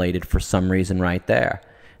accumulated for some reason right there.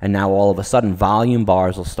 And now all of a sudden, volume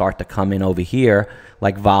bars will start to come in over here,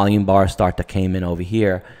 like volume bars start to come in over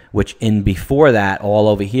here, which in before that, all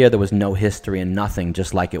over here, there was no history and nothing,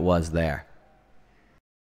 just like it was there.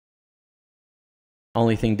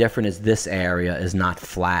 Only thing different is this area is not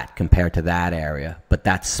flat compared to that area, but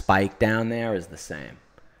that spike down there is the same.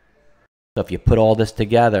 So if you put all this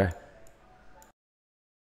together,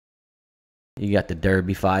 you got the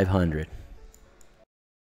Derby 500.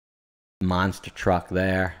 Monster truck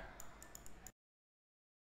there.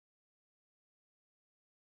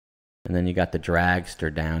 And then you got the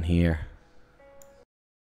dragster down here.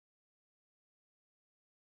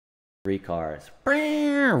 3 cars.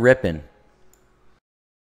 Ripping.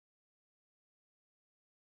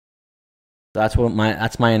 That's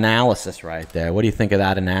my analysis right there. What do you think of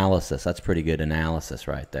that analysis? That's pretty good analysis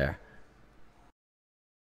right there.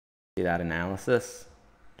 See that analysis?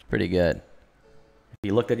 It's pretty good. If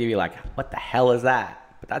you looked at it, you'd be like, what the hell is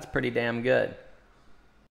that? But that's pretty damn good.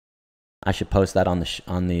 I should post that on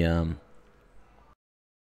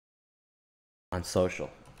social.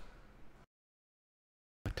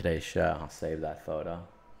 For today's show, I'll save that photo.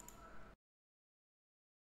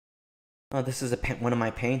 Oh, this is one of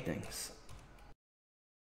my paintings.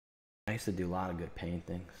 I used to do a lot of good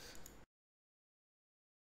paintings.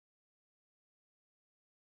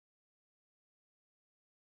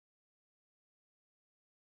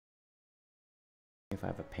 If I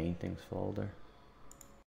have a paintings folder.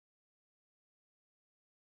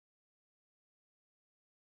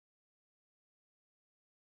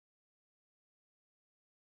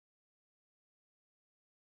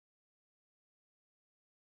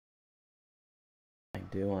 I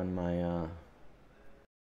do on my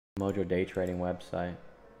MOJO Day Trading website.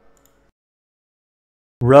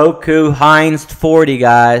 Roku Heinz 40,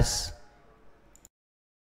 guys.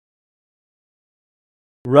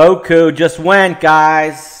 Roku just went,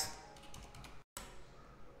 guys.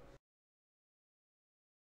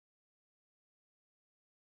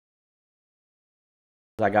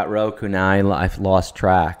 I got Roku now. I've lost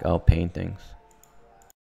track. Oh, paintings.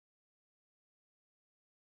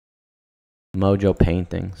 MOJO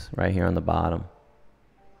paintings right here on the bottom.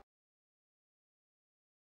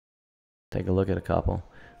 Take a look at a couple.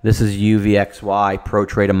 This is UVXY Pro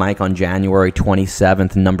Trader Mike on January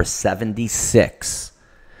 27th, number 76.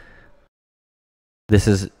 This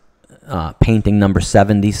is painting number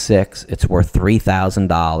 76. It's worth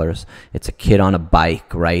 $3,000. It's a kid on a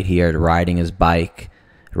bike right here, riding his bike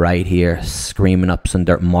right here, screaming up some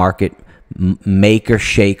dirt. Market Maker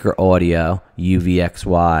Shaker Audio,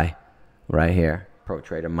 UVXY, right here. Pro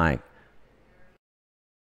Trader Mike.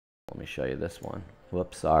 Let me show you this one.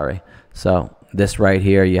 Whoops, sorry. So this right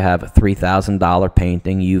here, you have a $3,000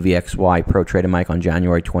 painting, UVXY Pro Trader Mike on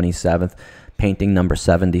January 27th. Painting number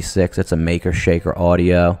 76. It's a Maker Shaker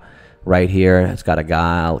Audio. Right here, it's got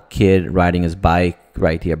a kid riding his bike.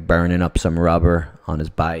 Right here, burning up some rubber on his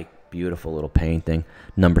bike. Beautiful little painting.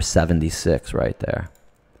 Number 76 right there.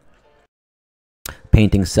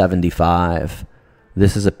 Painting 75.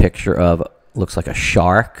 This is a picture of, looks like a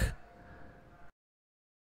shark.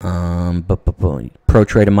 Pro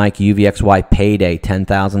Trader Mike UVXY Payday,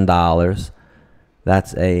 $10,000.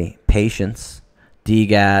 That's a Patience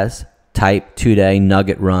Degaz Type 2-day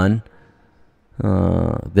Nugget Run.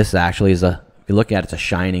 This actually is a, if you look at it, it's a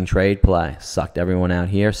shining trade play. Sucked everyone out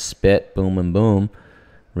here. Spit, boom and boom.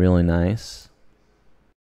 Really nice.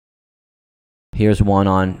 Here's one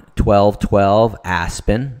on 1212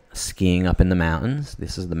 Aspen, skiing up in the mountains.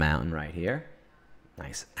 This is the mountain right here.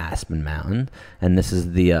 Nice Aspen Mountain. And this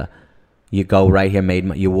is the, you go right here,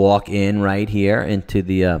 you walk in right here into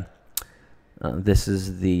the, this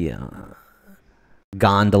is the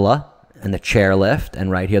gondola and the chairlift. And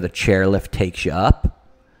right here, the chairlift takes you up.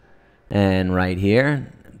 And right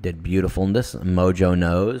here, did beautifulness. Mojo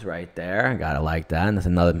nose right there. Gotta like that. And that's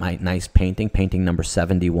another nice painting. Painting number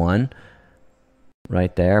 71.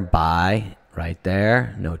 Right there. Buy. Right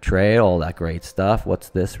there. No trade. All that great stuff. What's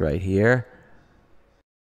this right here?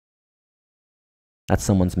 That's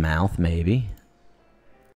someone's mouth, maybe.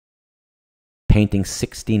 Painting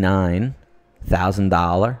 69.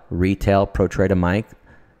 $1,000. Retail Pro Trader Mike.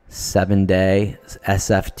 7-day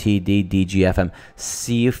SFTD DGFM.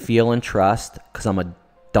 See, you, feel, and trust. Because I'm a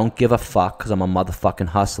don't give a fuck. Because I'm a motherfucking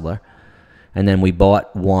hustler. And then we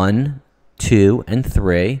bought 1, 2, and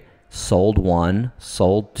 3. Sold 1,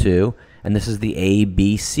 sold 2. And this is the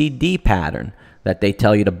ABCD pattern that they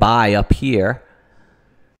tell you to buy up here.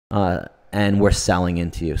 And we're selling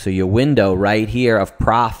into you. So your window right here of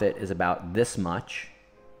profit is about this much.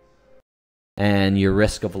 And your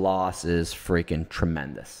risk of loss is freaking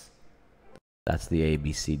tremendous. That's the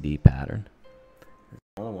ABCD pattern.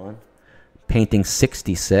 Another one. Painting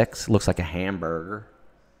 66. Looks like a hamburger.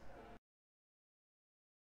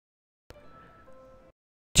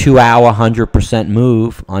 2-hour 100%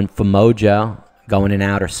 move on for Mojo. Going in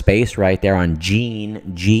outer space right there on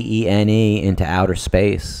Gene, Gene, into outer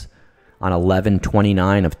space. On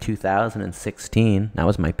 11/29 of 2016. That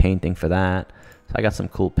was my painting for that. So I got some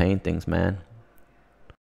cool paintings, man.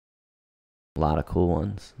 A lot of cool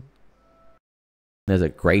ones. There's a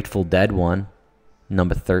Grateful Dead one.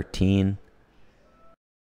 Number 13.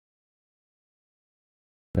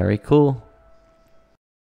 Very cool.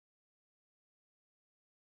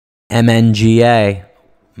 MNGA.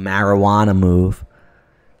 Marijuana move.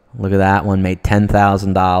 Look at that one. Made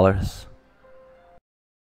 $10,000.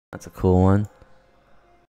 That's a cool one.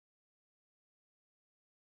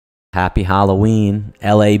 Happy Halloween.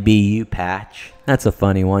 LABU patch. That's a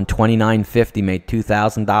funny one. $29.50 made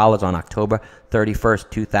 $2,000 on October 31st,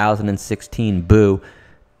 2016. Boo.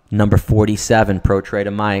 Number 47, Pro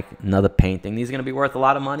Trader Mike. Another painting. These are going to be worth a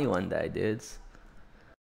lot of money one day, dudes.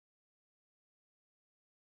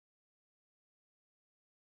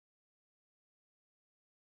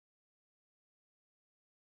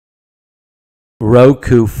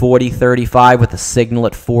 Roku 4035 with a signal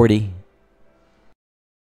at 40.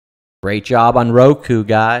 Great job on Roku,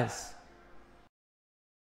 guys.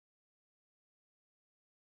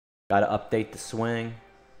 Got to update the swing.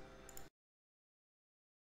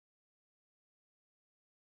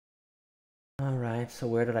 All right, so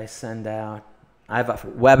where did I send out? I have a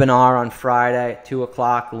webinar on Friday at 2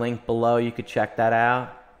 o'clock. Link below. You could check that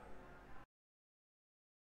out.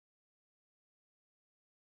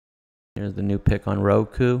 Here's the new pick on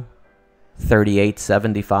Roku.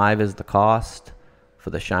 $38.75 is the cost for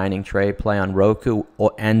the Shining Trade play on Roku,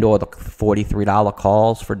 or the $43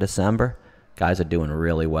 calls for December. Guys are doing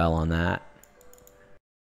really well on that.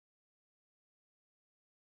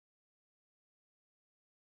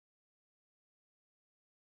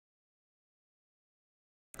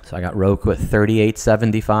 So I got Roku at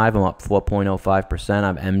 $38.75. I'm up 4.05%. I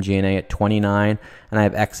have MGNA at 29, and I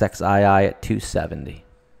have XXII at 270.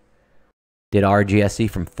 Did RGSE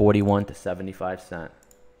from 41 to 75 cents.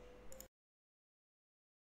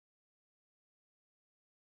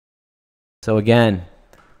 So again,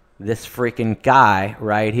 this freaking guy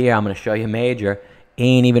right here, I'm going to show you major,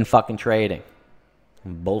 ain't even fucking trading.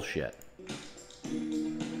 Bullshit.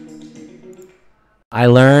 I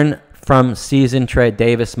learned from seasoned trade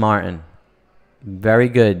Davis Martin. Very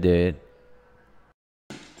good, dude.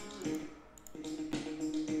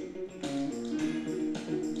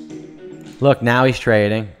 Look, now he's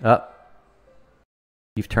trading. Up.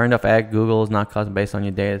 You've turned off ad. Google is not custom based on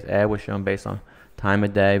your data. Ad was shown based on time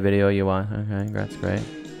of day, video you want. Okay, that's great.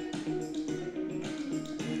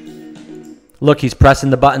 Look, he's pressing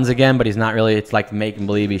the buttons again, but he's not really. It's like making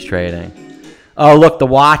believe he's trading. Oh, look, the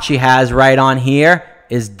watch he has right on here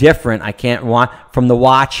is different. I can't want from the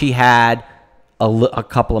watch he had a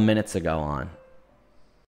couple of minutes ago on.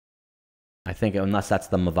 I think unless that's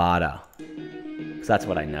the Movado. Because that's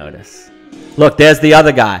what I notice. Look, there's the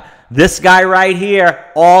other guy. This guy right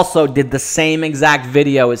here also did the same exact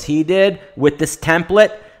video as he did with this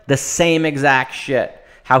template. The same exact shit.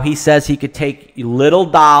 How he says he could take little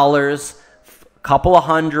dollars, couple of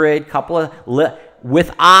hundred,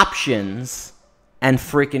 with options and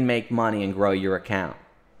freaking make money and grow your account.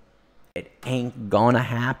 It ain't gonna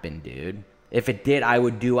happen, dude. If it did, I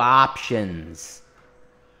would do options.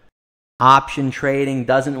 Option trading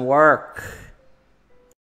doesn't work.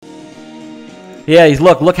 Yeah,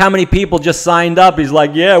 look how many people just signed up. He's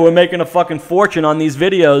like, yeah, we're making a fucking fortune on these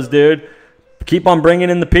videos, dude. Keep on bringing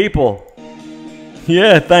in the people.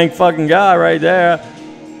 Yeah, thank fucking God right there.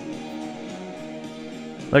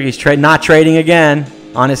 Look, he's not trading again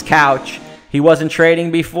on his couch. He wasn't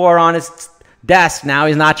trading before on his desk. Now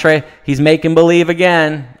he's not trading. He's making believe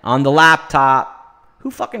again on the laptop. Who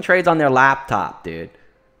fucking trades on their laptop, dude?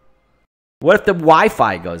 What if the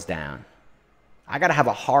Wi-Fi goes down? I gotta have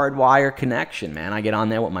a hardwire connection, man. I get on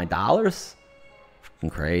there with my dollars. Fucking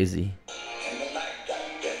crazy.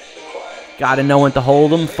 Gotta know when to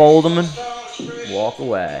hold them, fold them, and walk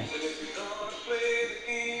away.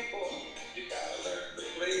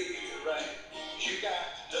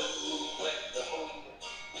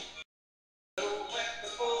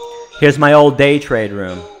 Here's my old day trade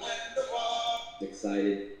room.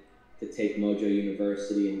 Excited to take Mojo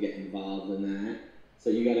University and get involved in that. So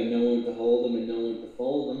you got to know when to hold them and know when to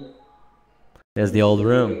fold them. There's the old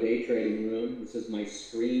room. Day trading room. This is my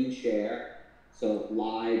screen share. So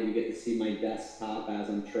live, you get to see my desktop as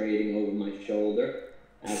I'm trading over my shoulder.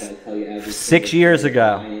 As I tell you, every 6 years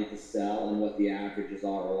ago, buying to sell and what the averages are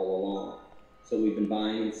all along. So we've been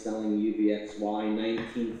buying and selling UVXY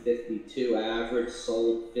 1952 average,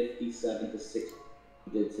 sold 57 to 60.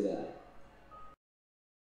 Did today.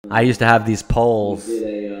 I used to have these polls.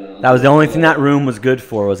 That was the only thing that room was good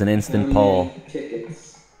for, was an instant poll.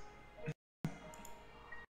 Tickets.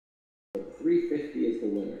 350 is the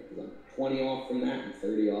winner, because I'm 20 off from that and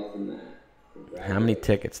 30 off from that. How many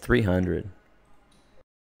tickets? 300.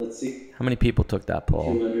 Let's see. How many people took that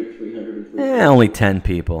poll? 200, 300, only 10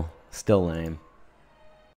 people. Still lame.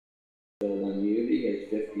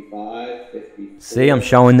 See, I'm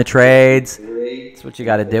showing the trades. That's what you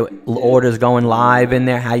got to do. Orders going live in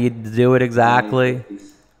there. How you do it exactly.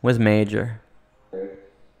 Where's Major?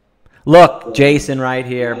 Look, Jason right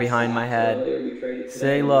here behind my head.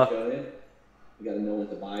 See, look.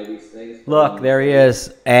 Look, there he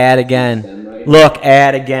is. Add again. Look,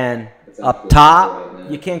 add again. Up top,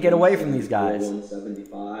 you can't get away from these guys. Look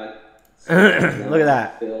at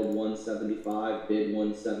that. Filled 175, bid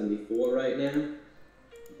 174 right now.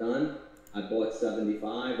 Done. I bought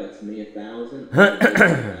 75. That's me 1,000.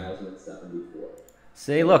 1,074.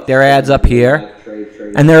 See, look, their ads up here,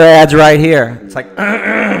 and their ads right here. It's like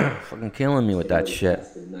fucking killing me with that shit.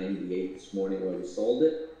 98 this morning where we sold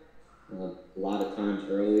it. A lot of times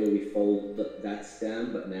earlier we folded that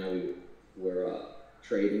stem, but now we're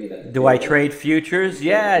trading it. Do I trade futures?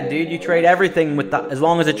 Yeah, dude, you trade everything with as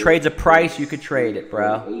long as it trades a price, you could trade it,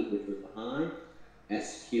 bro.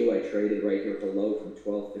 SQ, I traded right here at the low from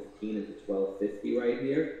 12.15 into 12.50 right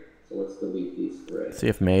here. So let's delete these three. Let's see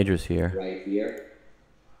if Major's here. Right here.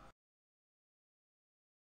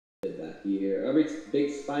 Did that here. Every big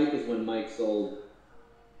spike is when Mike sold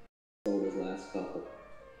his last couple.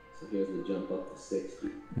 So here's the jump up to 60.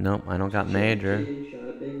 Nope, I don't got Major.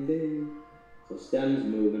 Shot bing bing. So stems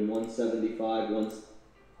moving 175,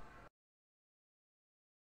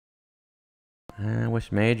 I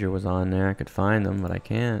wish Major was on there. I could find them, but I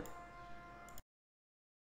can't.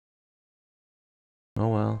 Oh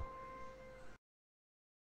well.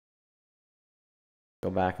 Go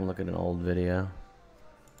back and look at an old video.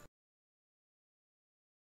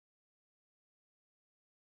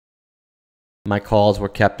 My calls were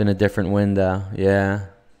kept in a different window. Yeah.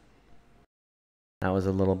 That was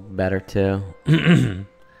a little better too.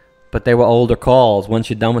 But they were older calls. Once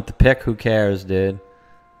you're done with the pick, who cares, dude?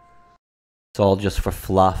 It's all just for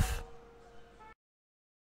fluff.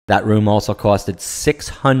 That room also costed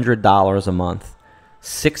 $600 a month.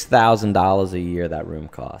 $6,000 a year that room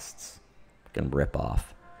costs. Fucking rip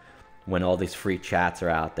off. when all these free chats are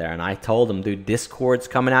out there. And I told them, dude, Discord's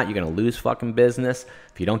coming out. You're going to lose fucking business.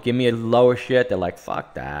 If you don't give me a lower shit, they're like,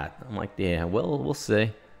 fuck that. I'm like, yeah, we'll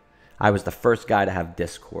see. I was the first guy to have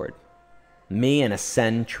Discord. Me and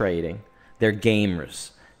Ascend Trading. They're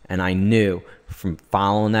gamers. And I knew from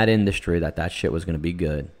following that industry that that shit was going to be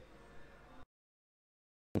good.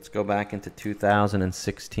 Let's go back into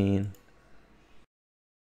 2016.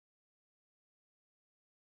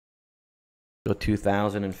 Go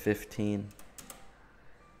 2015.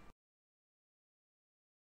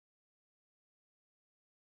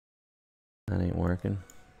 That ain't working.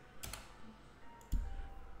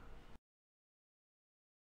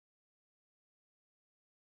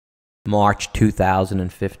 March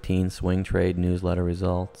 2015 swing trade newsletter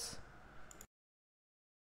results.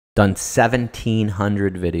 Done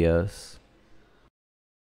 1,700 videos.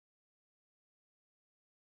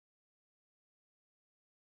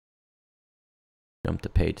 Jump to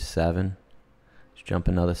page 7. Let's jump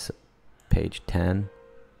another page 10.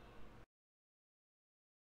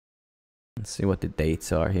 Let's see what the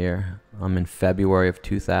dates are here. I'm in February of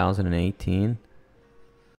 2018.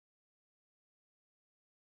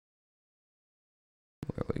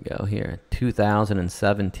 Where we go here?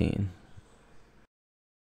 2017.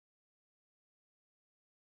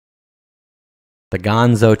 The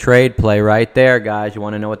Gonzo trade play right there, guys. You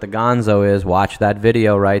want to know what the Gonzo is? Watch that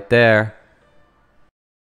video right there.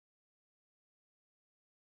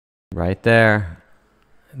 Right there.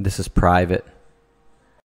 This is private.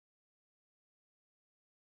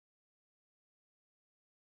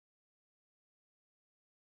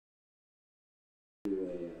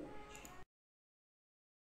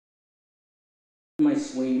 My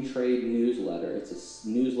swing trade newsletter. It's a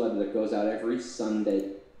newsletter that goes out every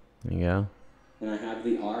Sunday. There you go. And I have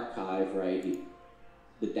the archive right here.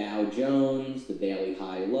 The Dow Jones, the daily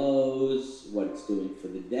high lows, what it's doing for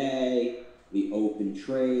the day, the open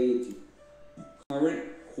trades, current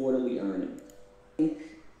quarterly earnings. I think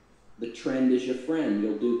the trend is your friend.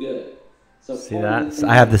 You'll do good. So see that? So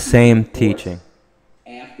I have the same teaching.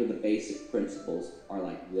 After the basic principles are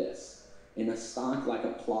like this. In a stock like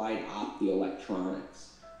Applied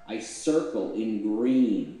Optoelectronics, I circle in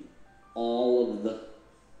green all of the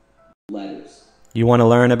letters. You want to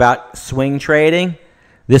learn about swing trading?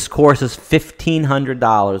 This course is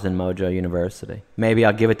 $1,500 in MOJO University. Maybe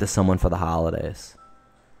I'll give it to someone for the holidays.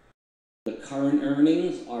 The current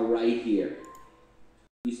earnings are right here.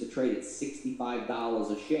 I used to trade at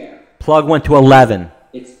 $65 a share. Plug went to 11.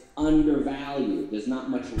 It's undervalued. There's not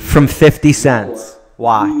much from 50 cents.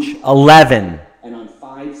 Watch. 11. And on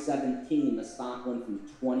 5/17, the stock went from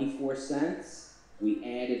 24 cents. We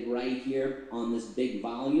added right here on this big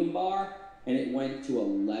volume bar, and it went to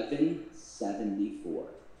 $11.74.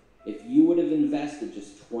 If you would have invested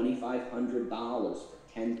just $2,500 for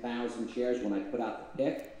 10,000 shares when I put out the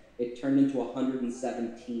pick, it turned into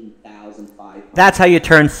 $117,500. That's how you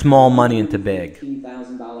turn small money into big.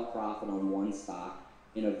 $15,000 profit on one stock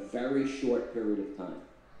in a very short period of time.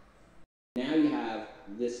 Now you have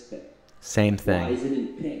this pick. Same thing. Why is it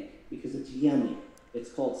in pink? Because it's yummy.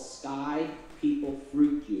 It's called Sky People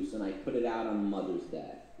Fruit Juice, and I put it out on Mother's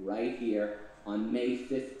Day, right here on May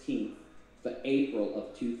 15th for April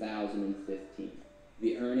of 2015.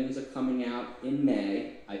 The earnings are coming out in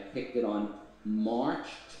May. I picked it on March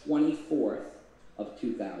 24th of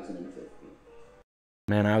 2015.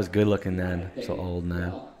 Man, I was good looking then. So old now.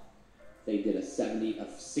 Well, they did a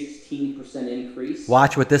 16% increase.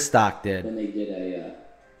 Watch what this stock did. Then they did a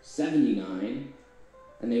 79,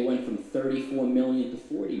 and they went from 34 million to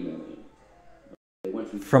 40 million. They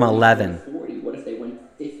went from 11 to 40. What if they went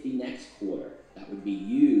 50 next quarter? That would be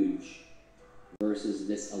huge. Versus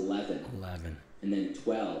this 11. 11. And then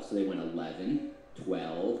 12. So they went 11,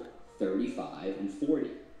 12, 35, and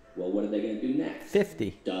 40. Well, what are they going to do next?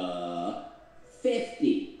 50. Duh.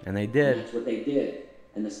 50. And they did. And that's what they did.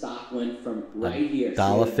 And the stock went from right here,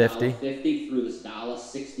 $1.50 through this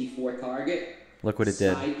 $1.64 target. Look what it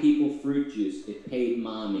did. Sky People Fruit Juice. It paid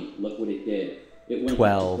mommy. Look what it did. It went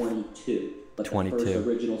 12, to 22. But 22. The first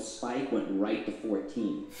original spike went right to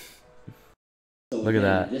 14. So look at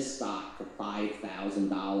that. This stock for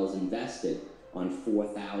 $5,000 invested on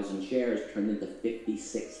 4,000 shares turned into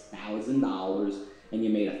 $56,000, and you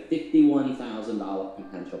made a $51,000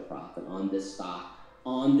 potential profit on this stock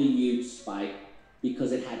on the huge spike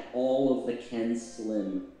because it had all of the Ken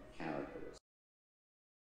Slim characters.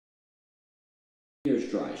 Here's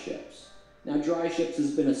Dry Ships. Now, Dry Ships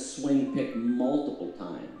has been a swing pick multiple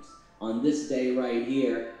times. On this day right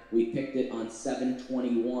here, we picked it on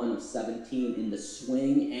 7/21 of 17 in the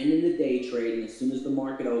swing and in the day trading as soon as the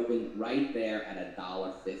market opened, right there at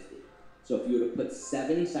 $1.50. So if you were to put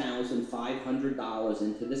 $7,500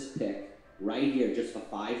 into this pick right here, just for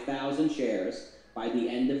 5,000 shares, by the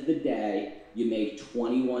end of the day, you made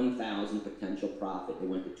 21,000 potential profit. It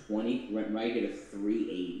went to 20, went right here to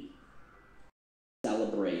 380.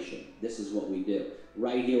 Celebration. This is what we do.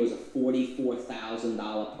 Right here was a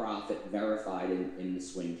 $44,000 profit verified in the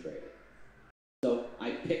swing trader. So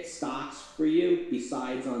I picked stocks for you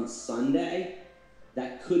besides on Sunday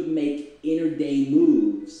that could make interday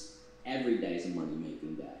moves. Every day is a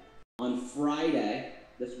money-making day. On Friday,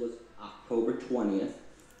 this was October 20th.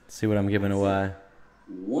 See what I'm giving away.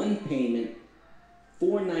 One payment,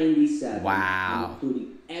 $497. Wow.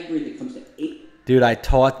 Including everything comes to $8. Dude, I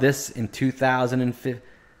taught this in 2015.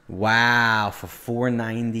 Wow, for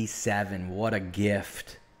 $497. What a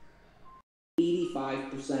gift.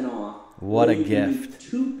 85% off. What a gift.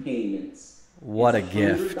 2 payments. What a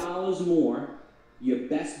gift. $100 more. Your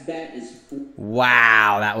best bet is...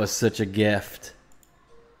 Wow, that was such a gift.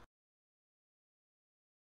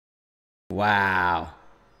 Wow.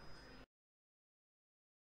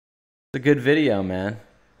 It's a good video, man.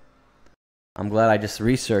 I'm glad I just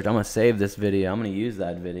researched. I'm going to save this video. I'm going to use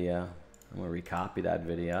that video. I'm going to recopy that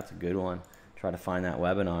video. That's a good one. Try to find that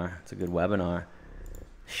webinar. It's a good webinar.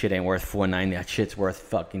 Shit ain't worth $490. That shit's worth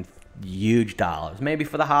fucking huge dollars. Maybe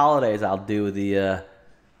for the holidays I'll do the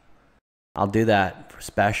I'll do that for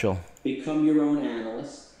special. Become your own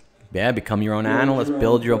analyst. Yeah, become your own analyst.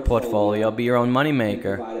 Build your own portfolio. Be your own money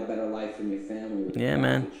maker. Provide a better life from your family. Yeah,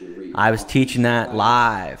 man. I was teaching that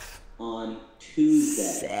live. On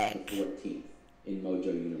Tuesday, Sick. the 14th, in MOJO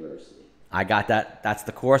University. I got that. That's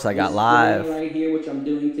the course I got live. Right here, which I'm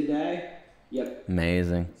doing today. Yep.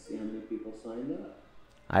 Amazing. Let's see how many people signed up.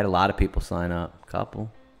 I had a lot of people sign up. A couple.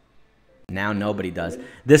 Now nobody does.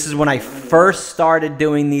 This is when I first started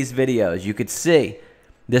doing these videos. You could see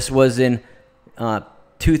this was in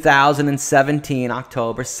 2017,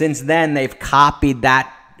 October. Since then, they've copied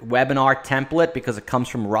that webinar template because it comes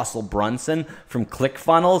from Russell Brunson from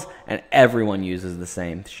ClickFunnels, and everyone uses the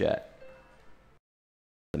same shit.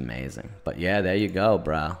 It's amazing. But yeah, there you go,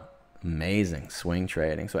 bro. Amazing swing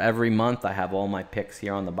trading. So every month I have all my picks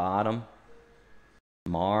here on the bottom.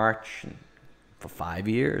 March for 5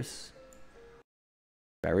 years.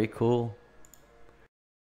 Very cool.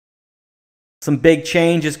 Some big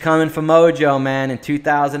changes coming for Mojo, man, in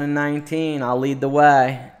 2019. I'll lead the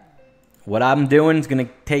way. What I'm doing is going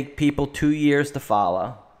to take people 2 years to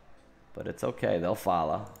follow. But it's okay. They'll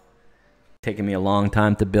follow. Taking me a long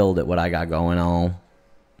time to build it, what I got going on.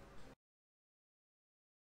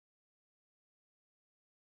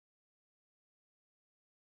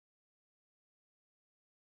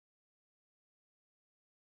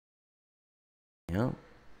 Yep.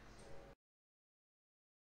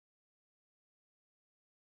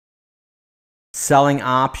 Selling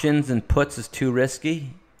options and puts is too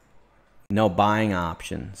risky. No, buying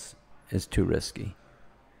options is too risky.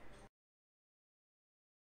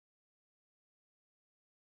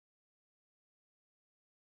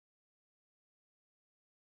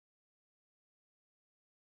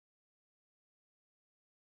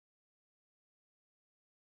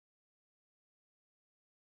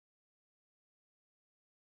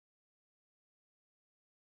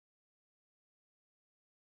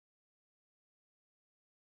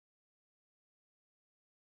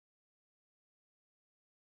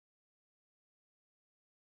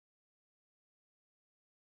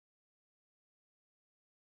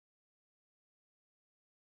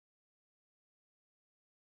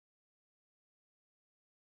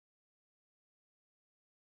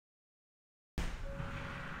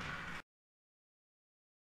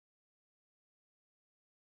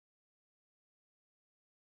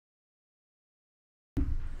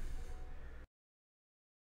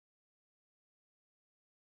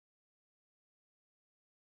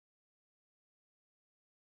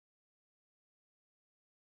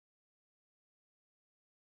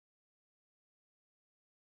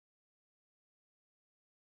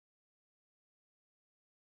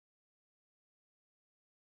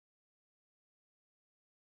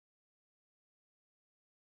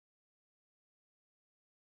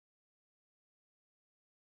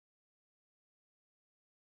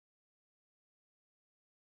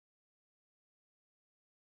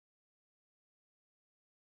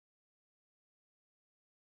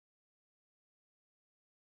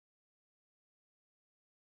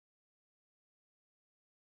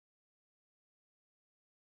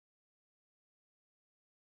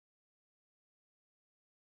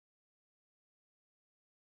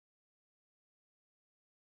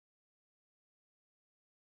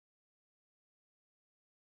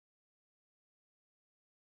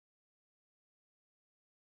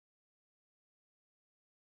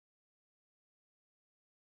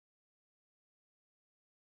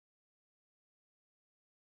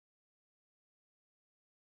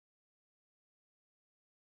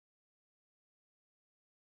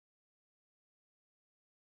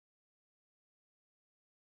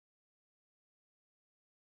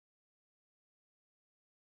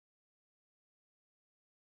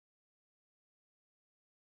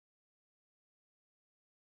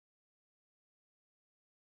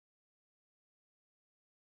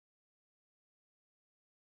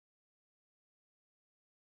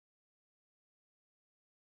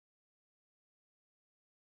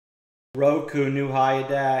 Roku, new high a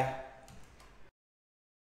day.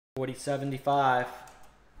 40.75.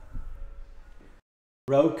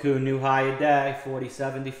 Roku, new high a day.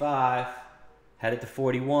 40.75. Headed to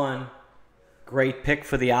 41. Great pick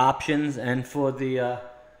for the options and for the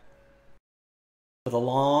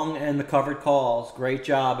long and the covered calls. Great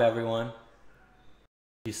job, everyone.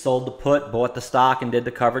 You sold the put, bought the stock, and did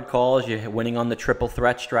the covered calls. You're winning on the triple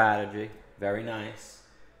threat strategy. Very nice.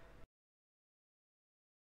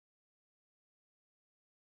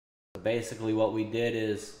 So basically what we did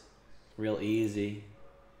is real easy.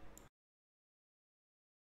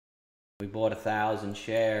 We bought 1,000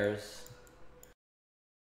 shares.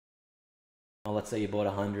 Well, let's say you bought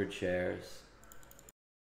 100 shares.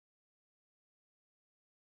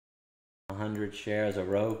 100 shares of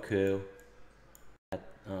Roku at,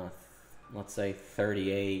 let's say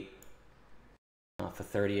 38 for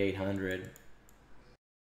 3,800.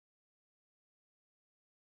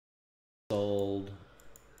 Sold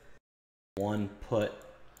one put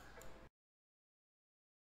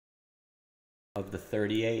of the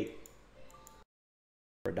 38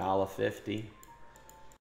 for $1.50,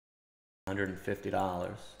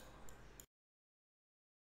 $150.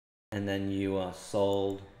 And then you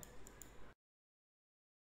sold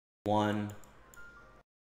one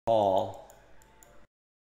call,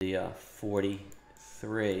 the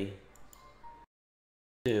 43.2,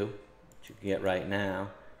 which you can get right now,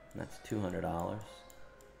 and that's $200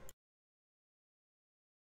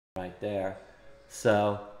 right there.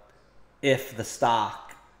 So if the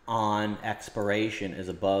stock on expiration is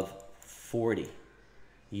above 40,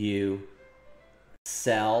 you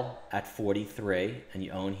sell at 43 and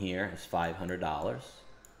you own here is $500.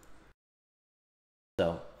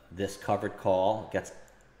 So this covered call gets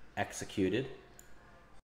executed.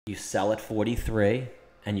 You sell at 43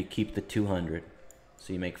 and you keep the 200.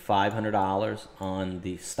 So you make $500 on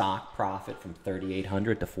the stock profit from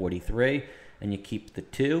 3,800 to 43, and you keep the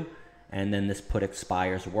 2, and then this put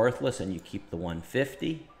expires worthless and you keep the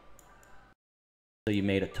 150. So you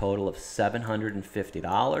made a total of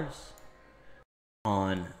 $750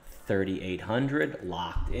 on 3,800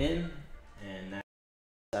 locked in, and that's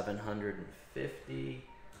 750.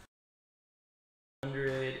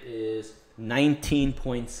 100 is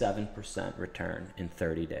 19.7% return in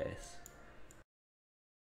 30 days.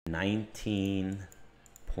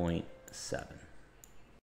 19.7.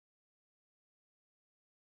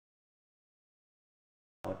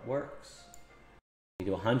 How it works. You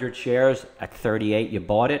do 100 shares at 38, you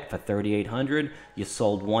bought it for 3,800. You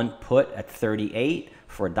sold one put at 38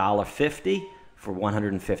 for $1.50 for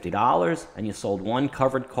 $150, and you sold one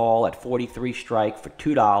covered call at 43 strike for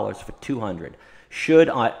 $2 for $200. Should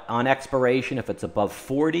on expiration, if it's above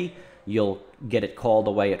 40, you'll get it called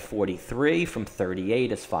away at 43 from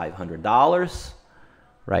 38 is $500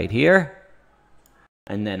 right here.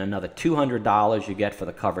 And then another $200 you get for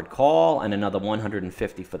the covered call, and another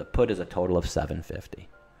 $150 for the put is a total of $750.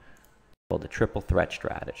 Called the triple threat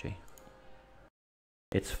strategy.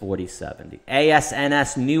 It's 40.70.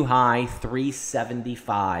 ASNS new high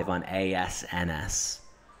 375 on ASNS.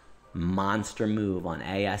 Monster move on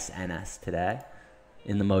ASNS today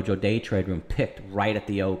in the MOJO Day Trade Room, picked right at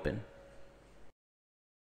the open.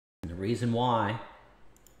 And the reason why,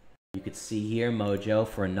 you could see here MOJO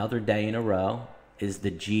for another day in a row, is the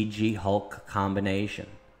GG Hulk combination.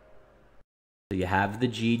 So you have the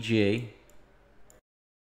GG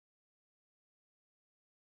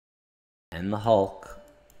and the Hulk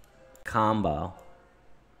combo,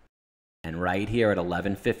 and right here at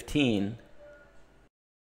 11:15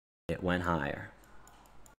 it went higher.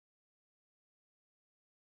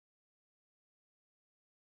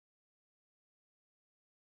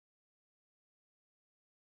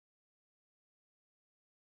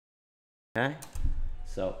 Okay,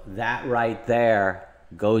 so that right there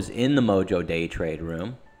goes in the MOJO Day Trade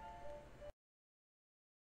Room.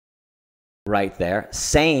 Right there,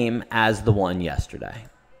 same as the one yesterday.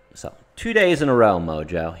 So 2 days in a row,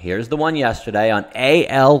 MOJO. Here's the one yesterday on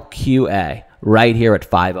ALQA, right here at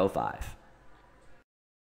 505.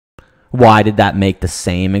 Why did that make the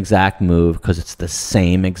same exact move? Because it's the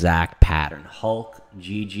same exact pattern. Hulk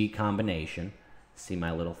GG combination. See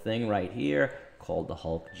my little thing right here, called the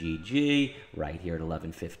Hulk GG, right here at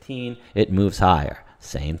 11:15. It moves higher.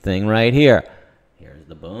 Same thing right here. Here's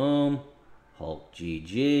the boom. Hulk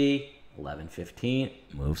GG, 11:15,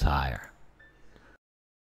 moves higher.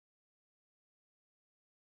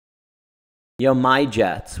 Yo, my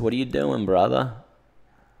Jets, what are you doing, brother?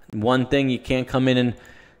 One thing, you can't come in and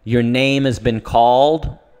your name has been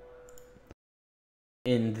called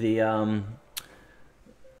in the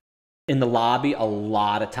lobby a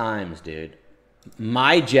lot of times, dude.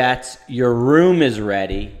 My Jets, your room is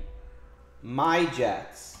ready. My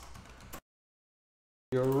Jets,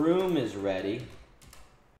 your room is ready.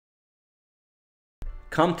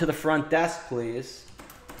 Come to the front desk, please.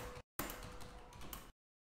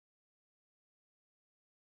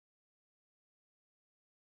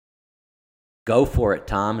 Go for it,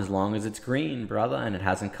 Tom, as long as it's green, brother, and it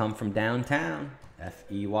hasn't come from downtown.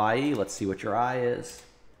 F-E-Y-E. Let's see what your I is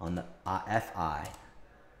on the F-I.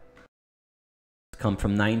 It's come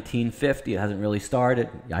from 1950. It hasn't really started.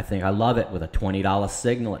 I think I love it with a $20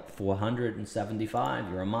 signal at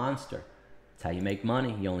 475. You're a monster. That's how you make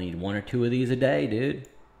money. You only need 1 or 2 of these a day, dude.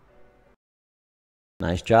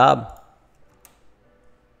 Nice job.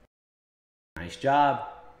 Nice job.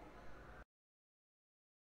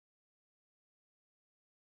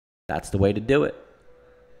 That's the way to do it.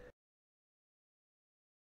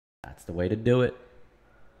 That's the way to do it.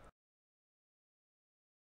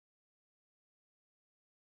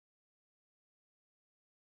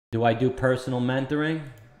 Do I do personal mentoring?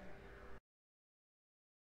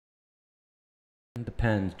 It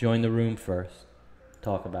depends. Join the room first.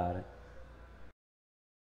 Talk about it.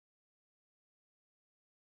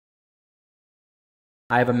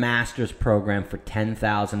 I have a master's program for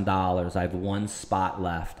 $10,000. I have 1 spot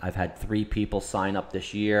left. I've had 3 people sign up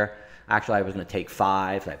this year. Actually, I was going to take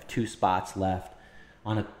 5. I have 2 spots left.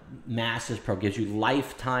 On a master's program, gives you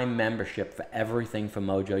lifetime membership for everything from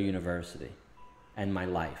MOJO University and my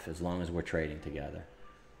life, as long as we're trading together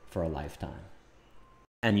for a lifetime.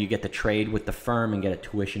 And you get to trade with the firm and get a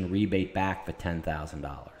tuition rebate back for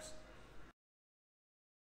 $10,000.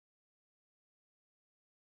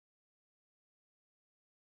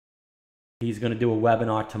 He's going to do a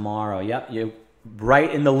webinar tomorrow. Yep,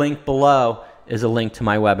 right in the link below is a link to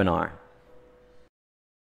my webinar.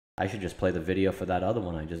 I should just play the video for that other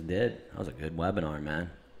one I just did. That was a good webinar, man.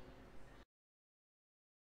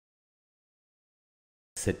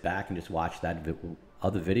 Sit back and just watch that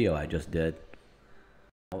other video I just did.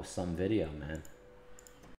 That was some video, man.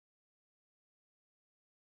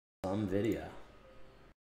 Some video.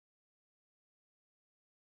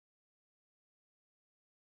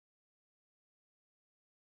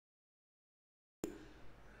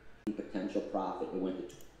 Potential profit. It went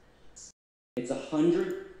to. It's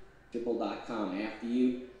 100 triple.com. After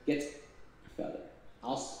you get together,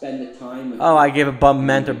 I'll spend the time. Oh, I give a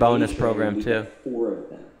mentor bonus program too. 4 of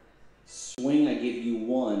them. Swing, I give you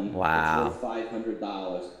 1. Wow. It's worth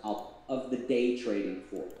 $500 of the day trading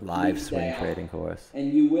course. Live swing trading course.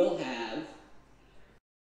 And you will have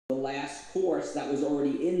the last course that was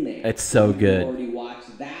already in there. It's so good. You already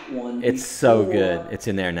watched that one. It's so good. It's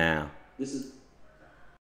in there now. This is.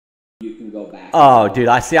 You can go back. Oh, dude,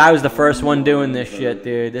 I was the first one doing this shit,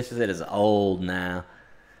 dude. This is it is old now.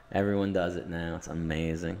 Everyone does it now. It's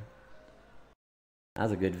amazing. That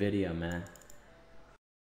was a good video, man.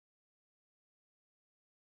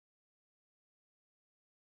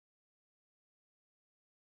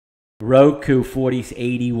 Roku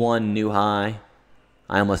 4081 new high.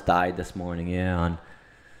 I almost died this morning, yeah, on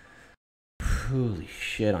holy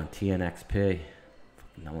shit on TNXP.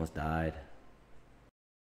 Fucking almost died.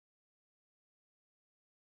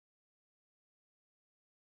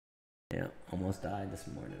 Yeah, almost died this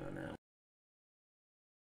morning on that.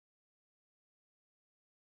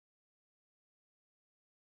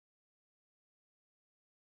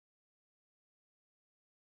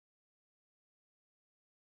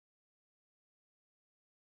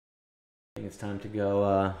 I think it's time to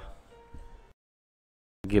go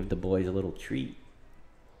give the boys a little treat.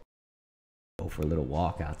 Go for a little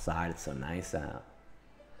walk outside. It's so nice out.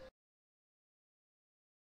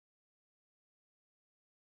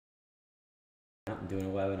 I'm doing a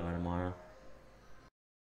webinar tomorrow.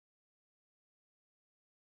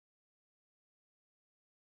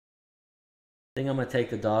 I think I'm gonna take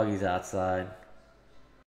the doggies outside.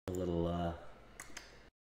 A little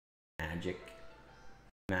magic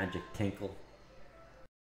tinkle.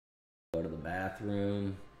 Go to the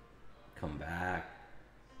bathroom, come back,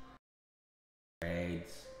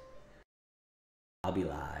 trades. I'll be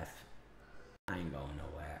live. I ain't going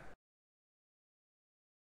nowhere.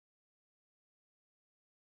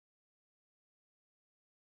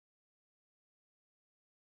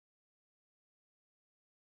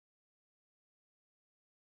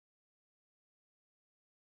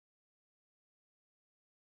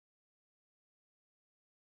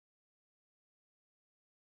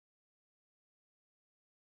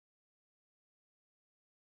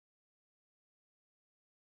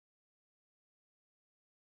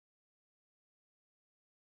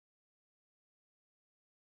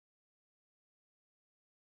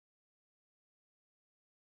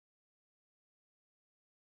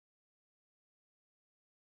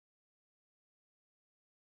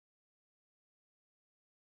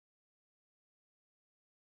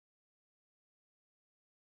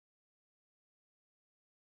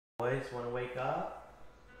 Boys, want to wake up?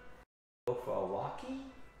 Go for a walkie?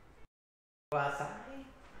 Go outside?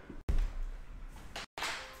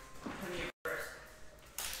 Come here first.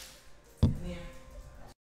 Come here.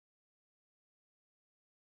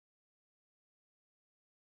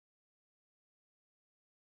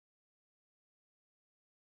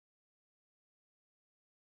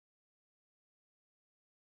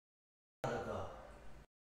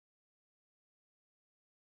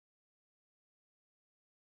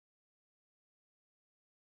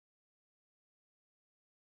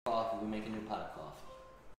 Coffee, we make a new pot of coffee.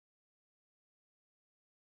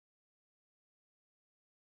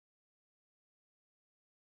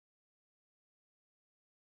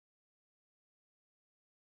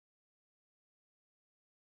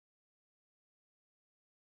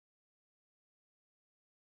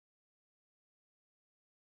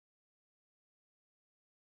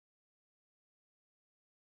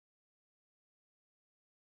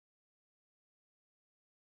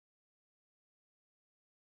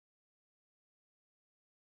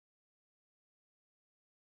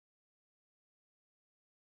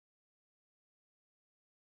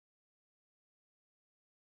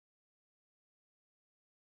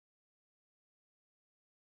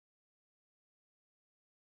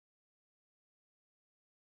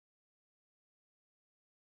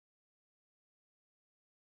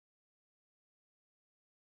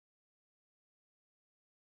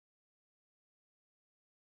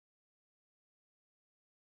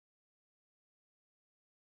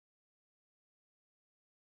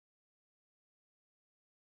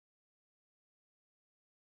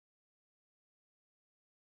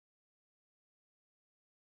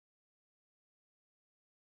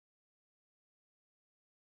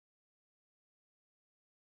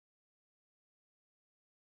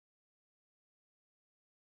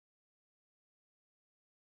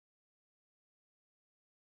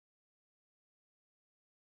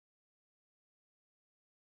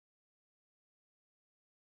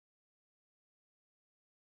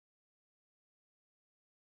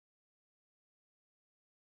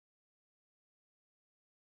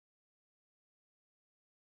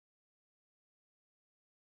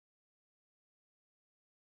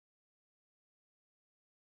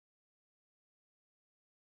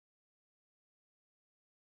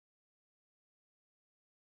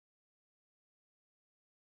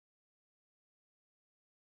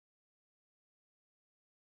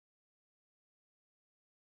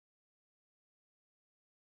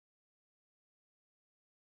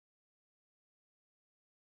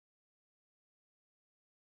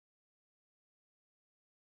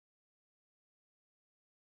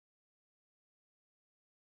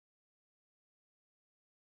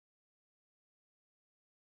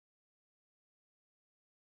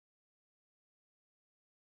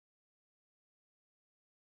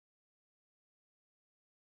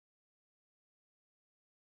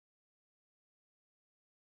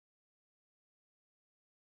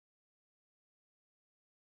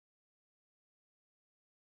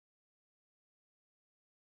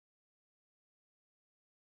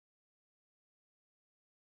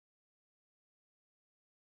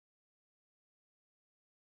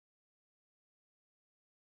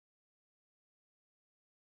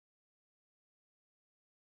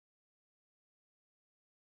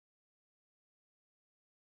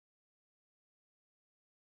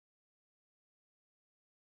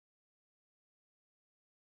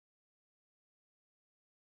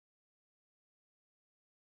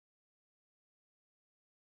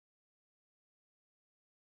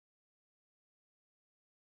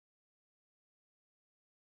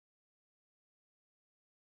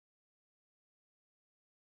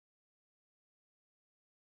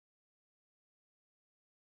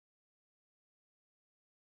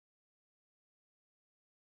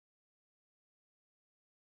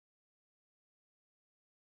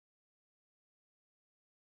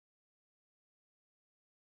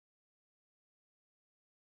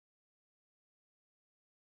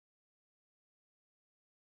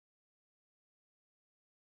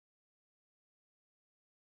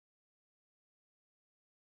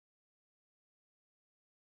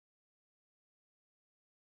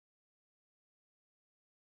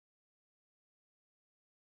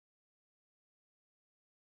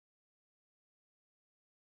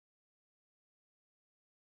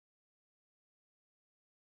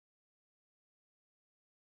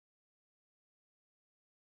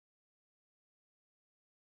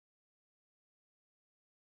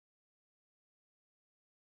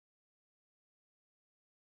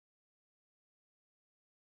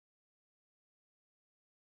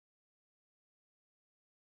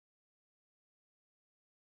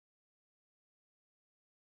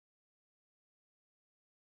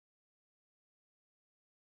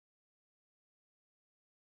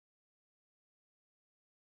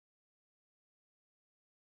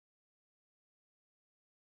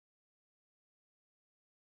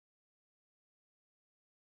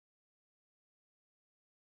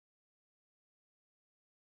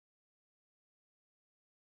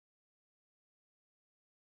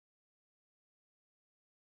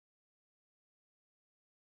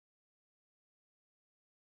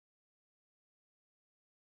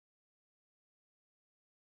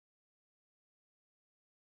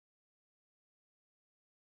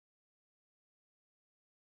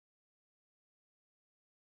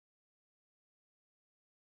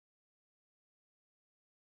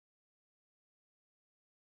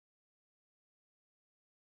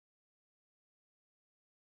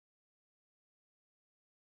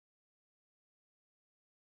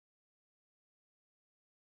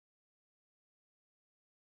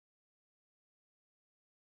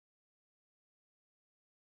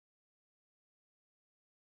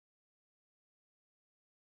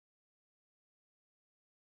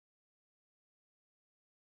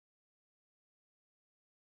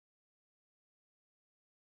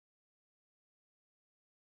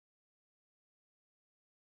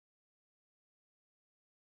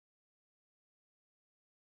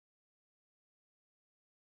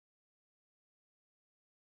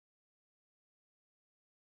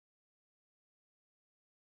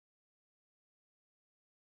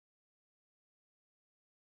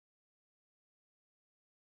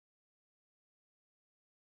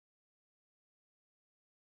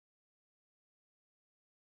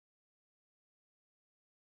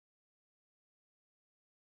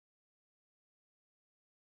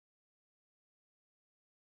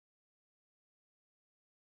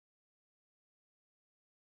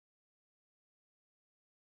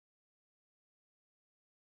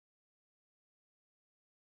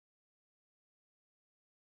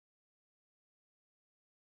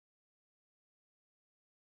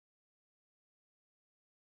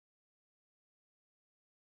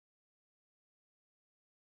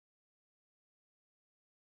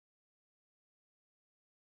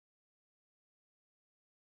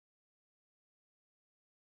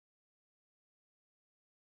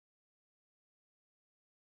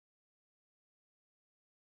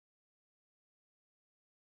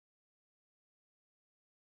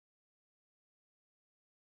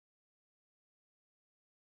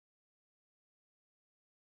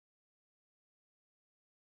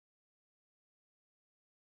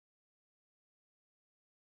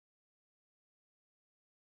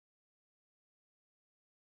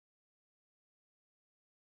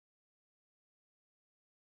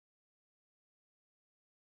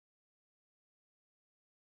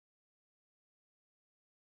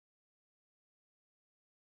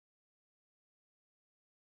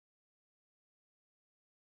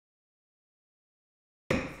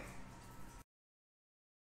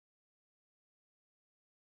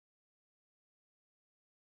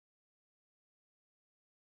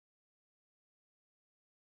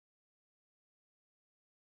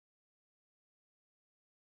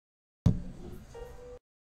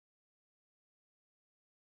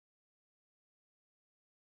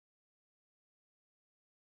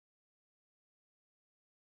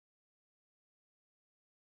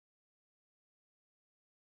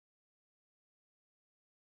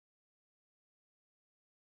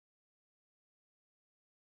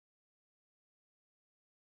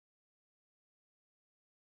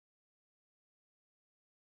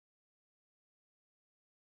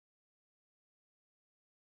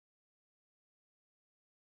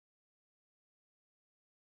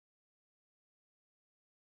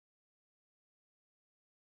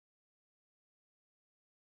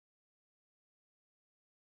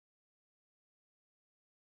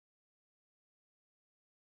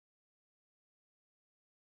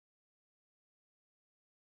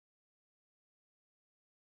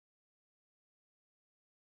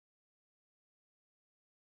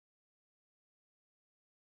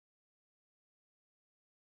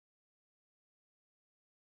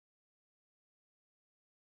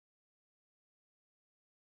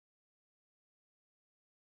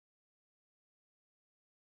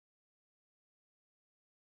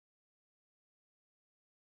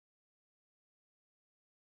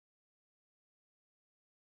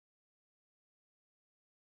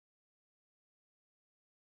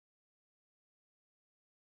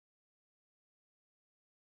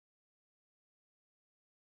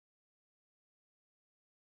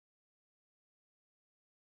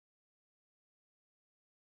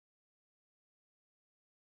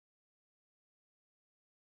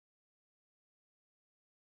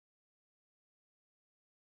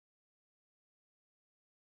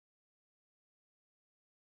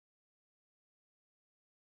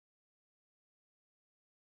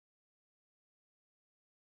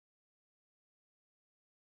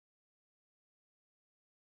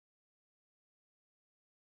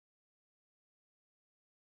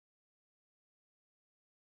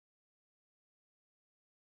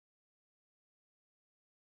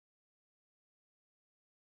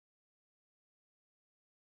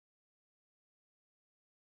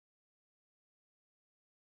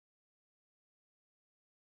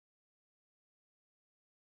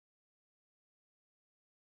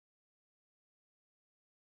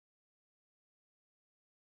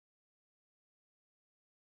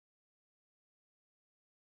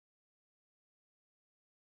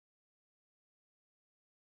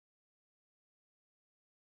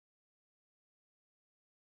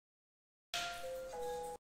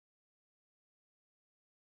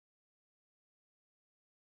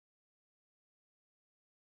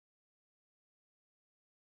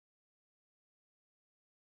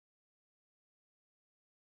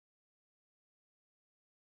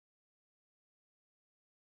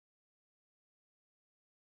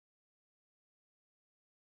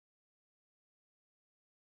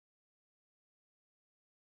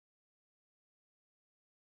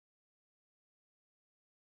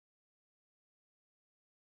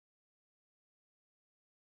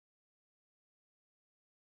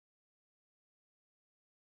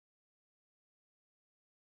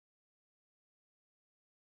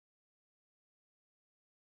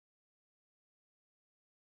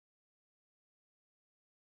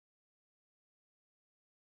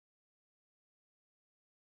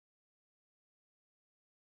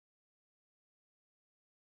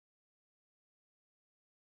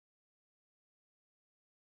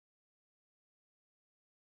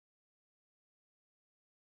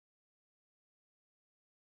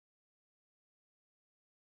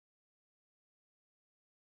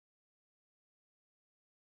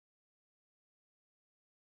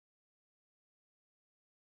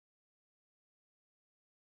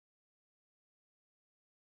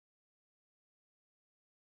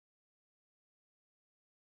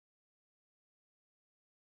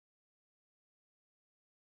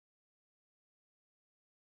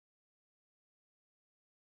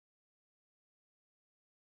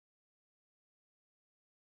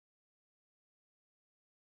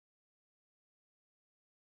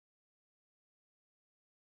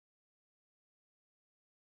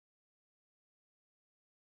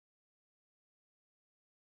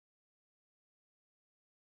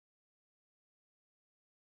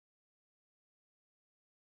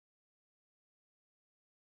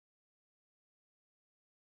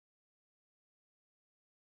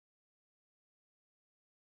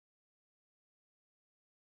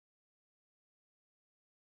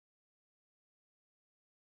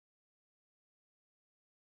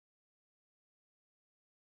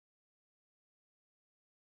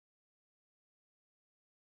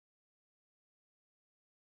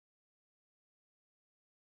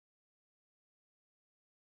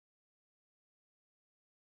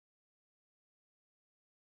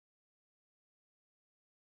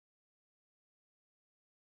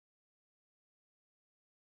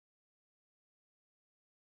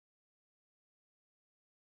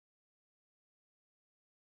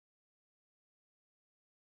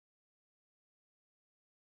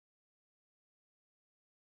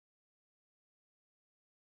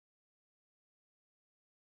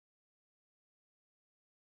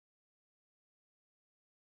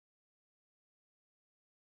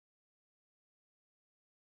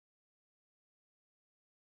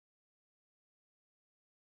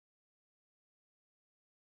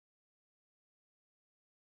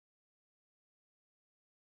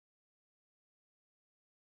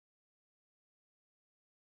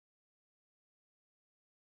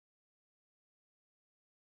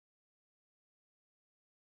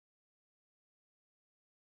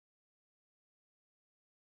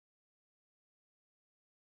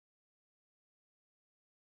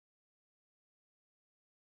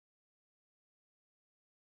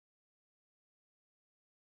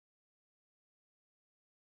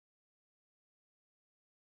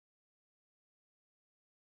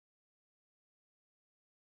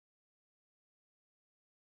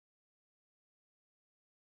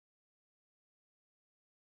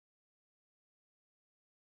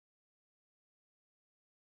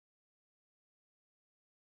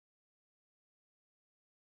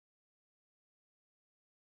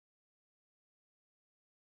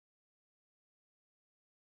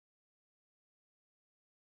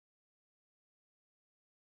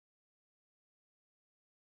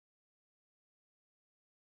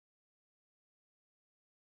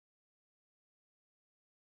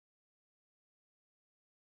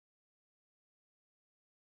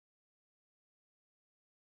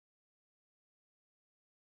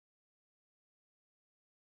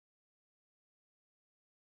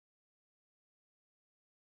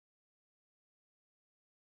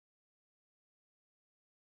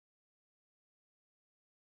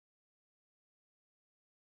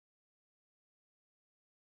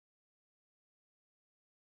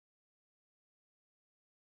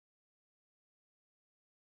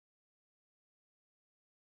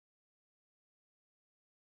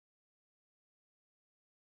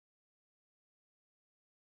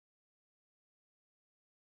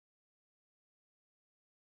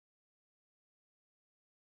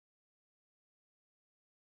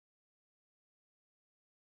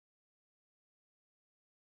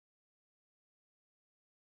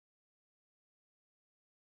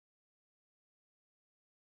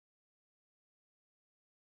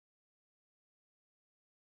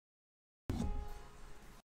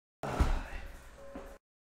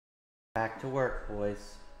 Back to work,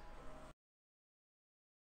 boys.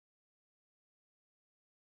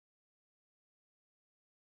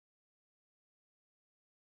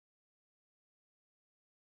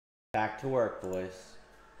 Back to work, boys.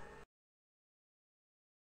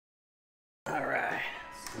 All right,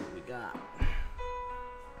 let's see what we got.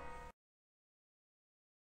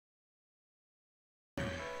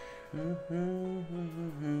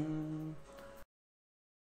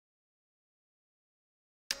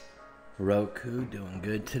 Roku doing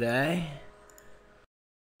good today.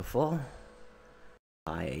 Beautiful.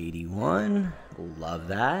 I-81, love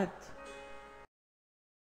that.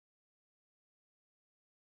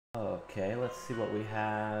 Okay, let's see what we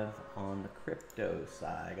have on the crypto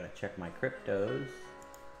side. I gotta check my cryptos.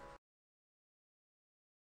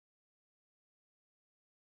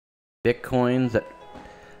 Bitcoin's at,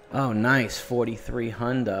 oh nice, 43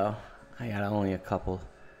 hundo. I got only a couple.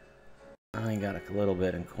 I only got a little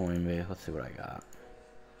bit in Coinbase. Let's see what I got.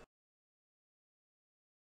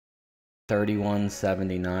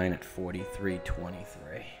 31.79 at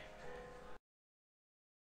 43.23.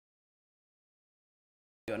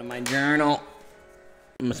 Go to my journal.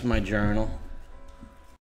 Miss my journal.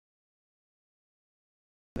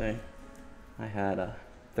 See, I had a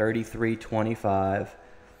 33.25,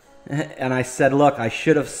 and I said, look, I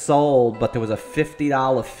should have sold, but there was a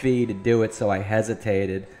 $50 fee to do it, so I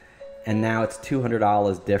hesitated, and now it's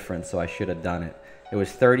 $200 different, so I should have done it. It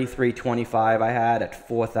was 33.25 I had at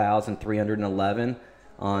 4,311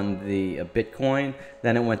 on the Bitcoin.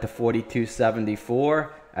 Then it went to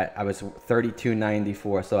 42.74. I was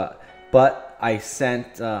 32.94. So, but I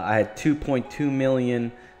sent. I had 2.2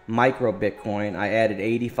 million micro Bitcoin. I added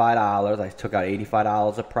 $85. I took out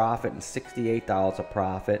 $85 of profit and $68 of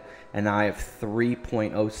profit, and now I have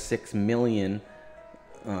 3.06 million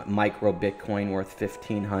micro Bitcoin worth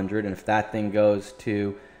 1,500. And if that thing goes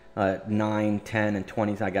to 9, 10, and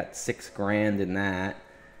 20, I got $6 grand in that.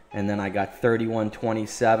 And then I got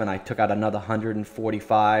 31.27. I took out another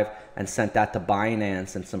 145 and sent that to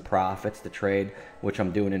Binance and some profits to trade, which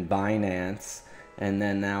I'm doing in Binance. And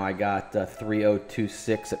then now I got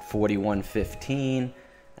 3026 at 41.15,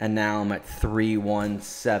 and now I'm at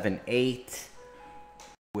 3178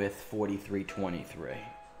 with 43.23.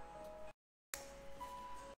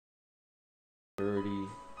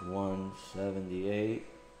 3178.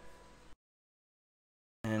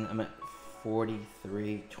 And I'm at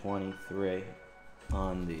 43.23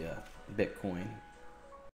 on the Bitcoin.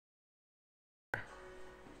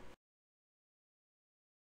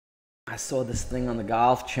 I saw this thing on the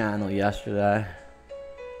Golf Channel yesterday.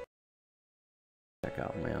 Check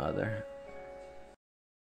out my other.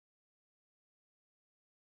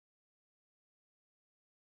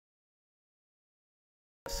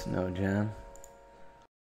 Snow Jam.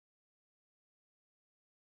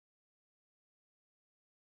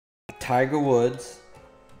 Tiger Woods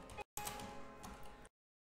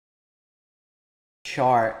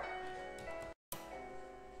chart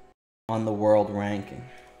on the world ranking.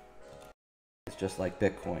 It's just like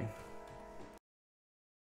Bitcoin.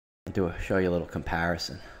 I'll show you a little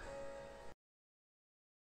comparison.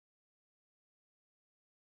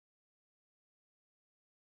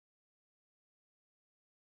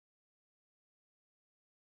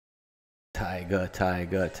 Tiger,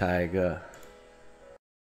 Tiger, Tiger.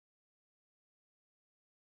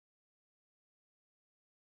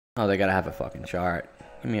 Oh, they gotta have a fucking chart.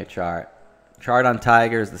 Give me a chart. Chart on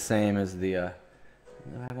Tiger is the same as the. Do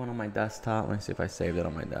I have one on my desktop? Let me see if I saved it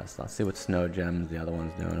on my desktop. See what Snow Gems the other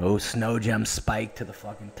one's doing. Oh, Snow Gem spiked to the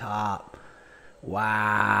fucking top.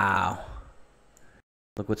 Wow.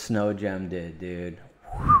 Look what Snow Gem did, dude.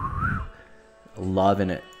 Loving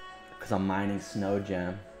it. Because I'm mining Snow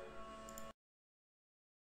Gem.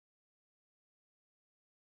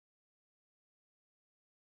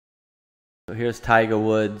 So here's Tiger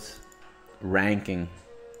Woods ranking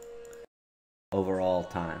overall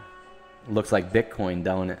time. Looks like Bitcoin,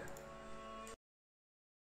 don't it?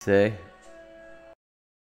 See?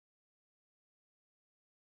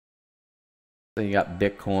 So you got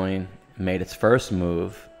Bitcoin, made its first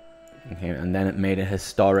move, okay, and then it made a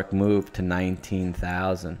historic move to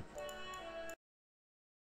 19,000.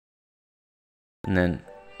 And then,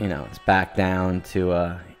 you know, it's back down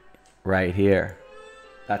to right here.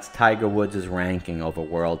 That's Tiger Woods' ranking over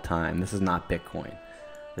world time. This is not Bitcoin.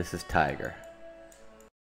 This is Tiger.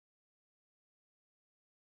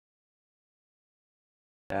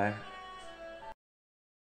 Okay.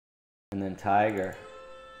 And then Tiger.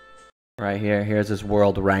 Right here. Here's his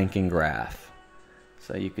world ranking graph.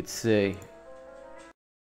 So you could see.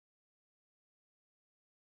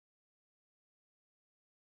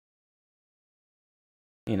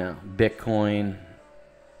 you know, Bitcoin,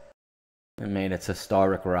 it made its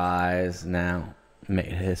historic rise, now made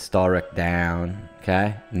historic down,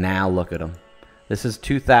 okay? Now look at them. This is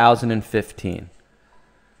 2015,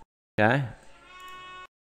 okay?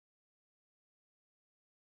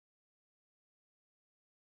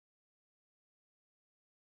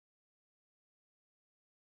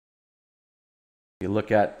 You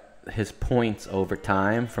look at his points over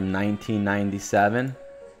time from 1997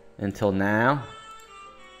 until now.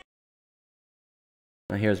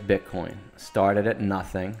 Now here's Bitcoin. Started at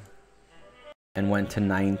nothing and went to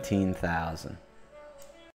 19,000.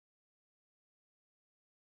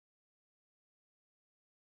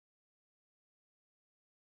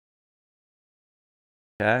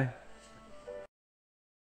 Okay?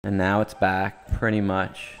 And now it's back pretty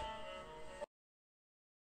much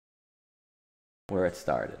where it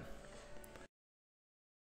started.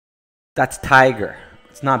 That's Tiger.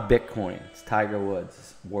 It's not Bitcoin. It's Tiger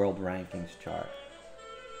Woods' world rankings chart.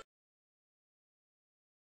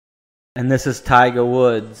 And this is Tiger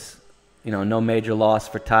Woods. You know, no major loss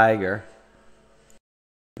for Tiger.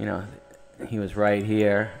 You know, he was right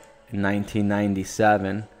here in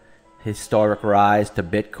 1997. Historic rise to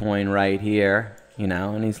Bitcoin right here. You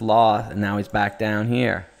know, and he's lost, and now he's back down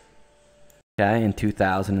here. Okay, in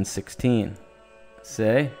 2016.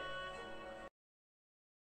 See?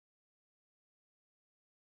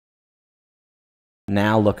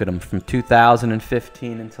 Now look at him from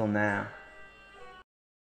 2015 until now.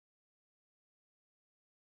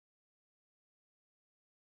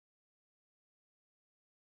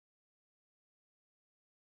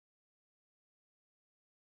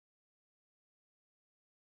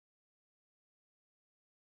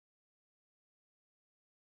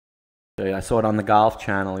 So yeah, I saw it on the Golf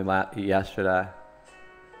Channel yesterday.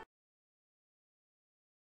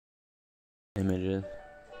 Images.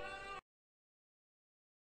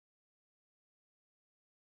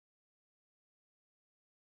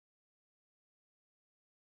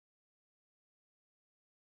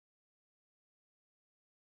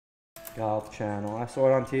 Golf Channel. I saw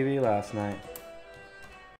it on TV last night.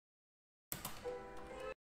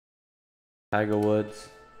 Tiger Woods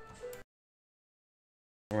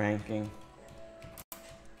ranking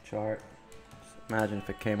chart. Just imagine if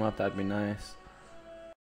it came up, that'd be nice.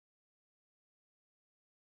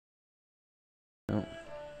 Nope.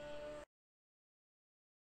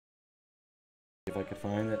 See if I could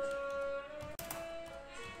find it.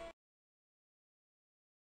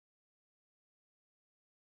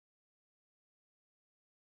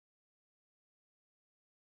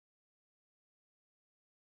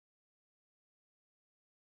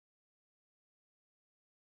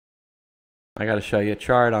 I gotta show you a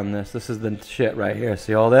chart on this. This is the shit right here.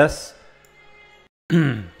 See all this?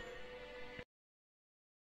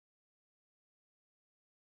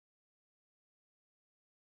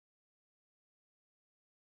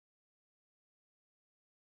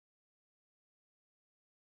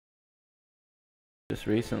 Just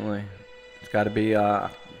recently. It's got to be,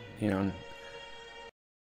 you know,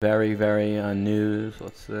 very, very news.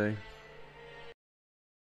 Let's see.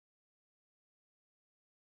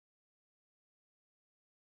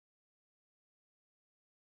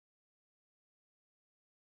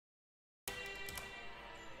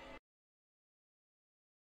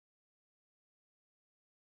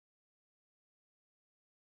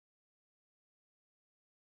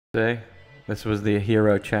 See? This was the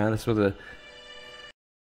hero channel. This was a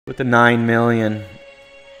with the 9 million.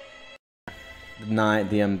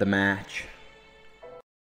 The match.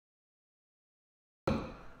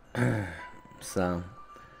 So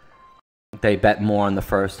they bet more on the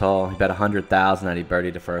first hole. He bet 100,000 that he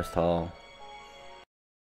birdied the first hole.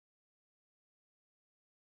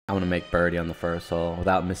 I want to make birdie on the first hole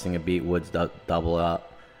without missing a beat. Woods double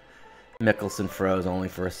up. Mickelson froze only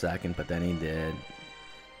for a second, but then he did.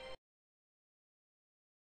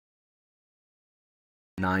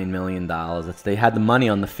 $9 million. They had the money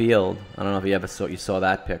on the field. I don't know if you ever saw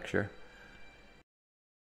that picture.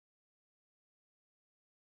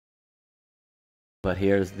 But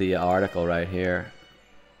here's the article right here.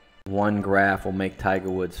 One graph will make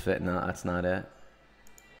Tiger Woods fit. No, that's not it.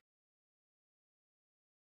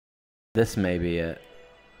 This may be it.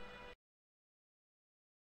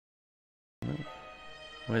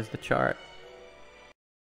 Where's the chart?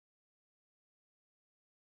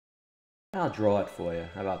 I'll draw it for you.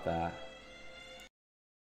 How about that?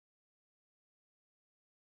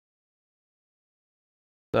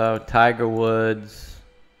 So, Tiger Woods.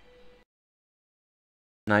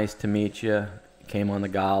 Nice to meet you. Came on the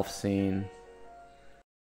golf scene.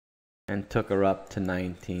 And took her up to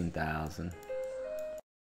 19,000.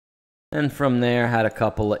 And from there, had a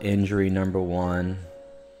couple of injury number 1,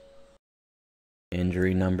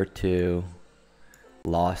 injury number 2,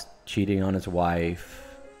 lost cheating on his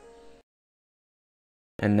wife.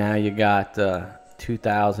 And now you got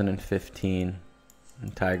 2015,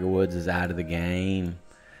 and Tiger Woods is out of the game.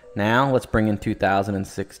 Now let's bring in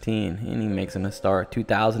 2016, and he makes an historic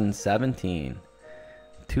 2017.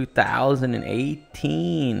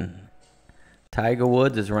 2018, Tiger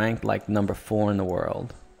Woods is ranked like number 4 in the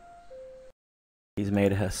world. He's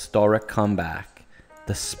made a historic comeback.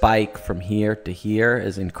 The spike from here to here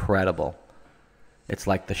is incredible. It's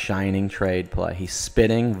like the Shining trade play. He's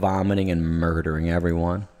spitting, vomiting, and murdering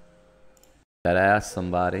everyone. Gotta ask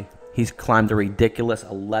somebody. He's climbed a ridiculous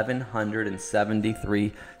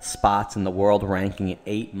 1,173 spots in the world ranking in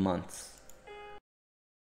 8 months.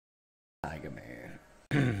 Tiger, man.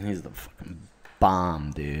 He's the fucking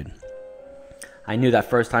bomb, dude. I knew that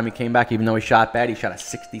first time he came back, even though he shot bad, he shot a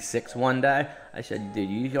 66 one day. I said, dude,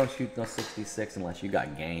 you don't shoot no 66 unless you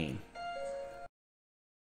got game.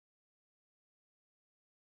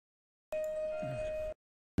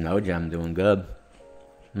 Snow Gem doing good.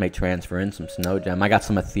 May transfer in some Snow Gem. I got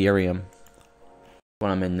some Ethereum. That's what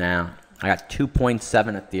I'm in now. I got 2.7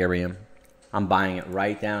 Ethereum. I'm buying it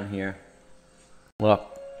right down here.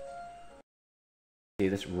 Look. See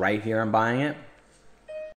this right here? I'm buying it.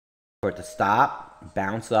 For it to stop,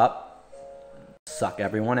 bounce up, suck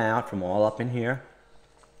everyone out from all up in here,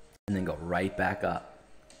 and then go right back up.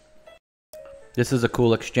 This is a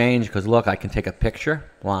cool exchange because look, I can take a picture.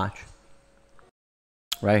 Watch.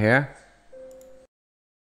 Right here.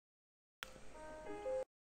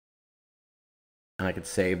 And I could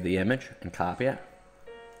save the image and copy it.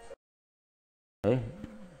 Okay.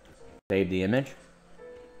 Save the image.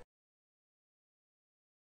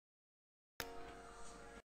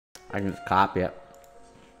 I can just copy it.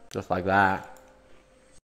 Just like that.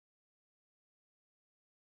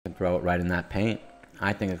 And throw it right in that paint.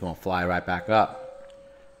 I think it's going to fly right back up.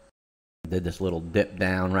 Did this little dip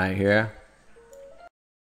down right here.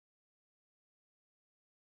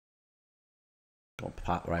 Gonna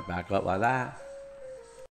pop right back up like that.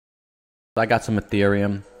 So I got some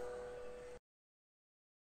Ethereum.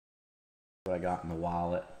 What I got in the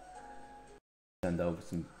wallet. Send over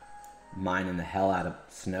some, mining the hell out of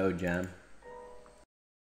Snow Gem.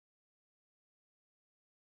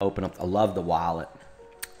 Open up, I love the wallet.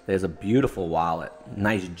 There's a beautiful wallet.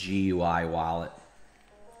 Nice GUI wallet.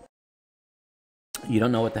 You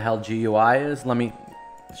don't know what the hell GUI is? Let me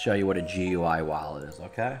show you what a GUI wallet is,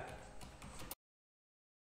 okay?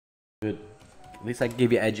 Good. At least I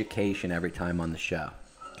give you education every time on the show,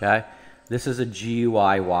 okay? This is a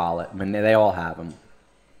GUI wallet. I mean, they all have them,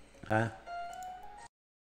 okay?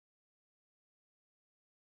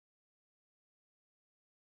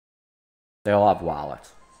 They all have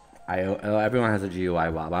wallets. Everyone has a GUI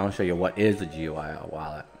wallet. I want to show you what is a GUI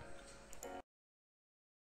wallet.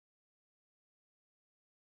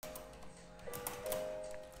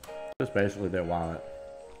 It's basically their wallet.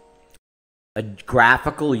 A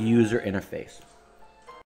graphical user interface.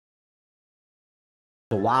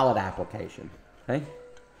 The wallet application. Okay?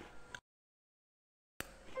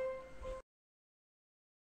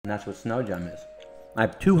 And that's what Snow Gem is. I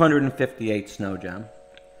have 258 Snow Gem.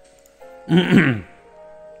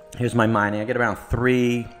 Here's my mining. I get around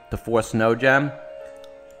 3 to 4 Snow Gem.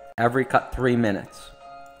 Every cut 3 minutes.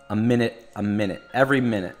 A minute. Every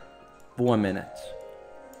minute. 4 minutes.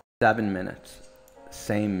 7 minutes.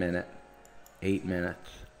 Same minute. 8 minutes.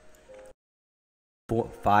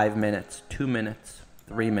 5 minutes. 2 minutes.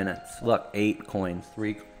 3 minutes. Look, 8 coins.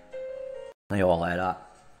 3. They all add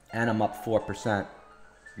up. And I'm up 4%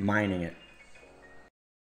 mining it.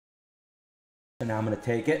 So now I'm going to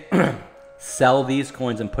take it, sell these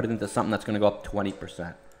coins, and put it into something that's going to go up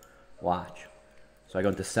 20%. Watch. So I go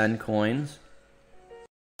into send coins.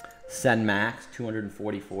 Send max,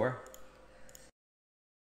 244.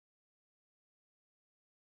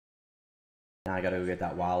 Now I got to go get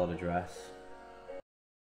that wallet address.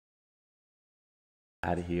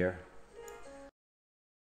 Out of here.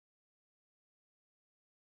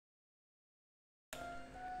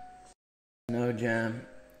 No Gem.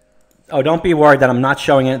 Oh, don't be worried that I'm not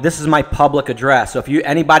showing it. This is my public address. So if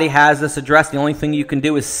anybody has this address, the only thing you can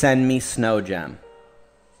do is send me Snow Gem.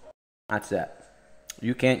 That's it.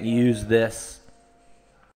 You can't use this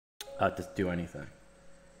to do anything.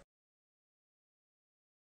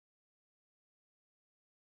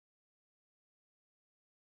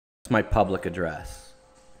 It's my public address.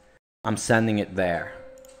 I'm sending it there.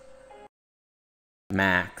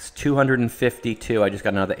 Max 252. I just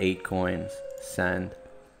got another 8 coins. Send.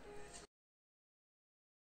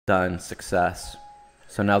 Done. Success.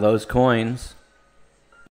 So now those coins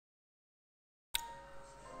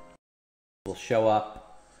will show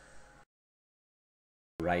up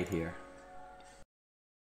right here.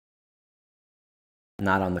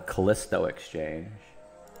 Not on the Callisto exchange.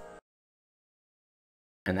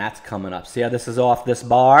 And that's coming up. See how this is off this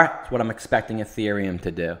bar? It's what I'm expecting Ethereum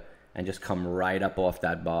to do. And just come right up off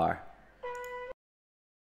that bar.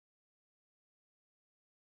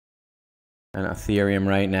 And Ethereum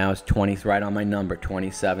right now is 20, right on my number,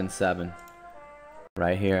 27.7.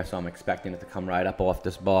 Right here. So I'm expecting it to come right up off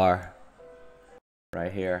this bar.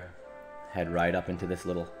 Right here. Head right up into this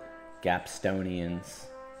little Gapstonians.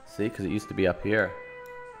 See, because it used to be up here.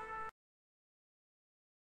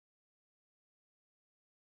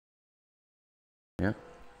 Yeah.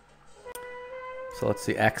 So let's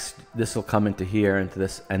see, X, this will come into here, into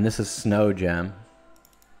this, and this is Snow Gem.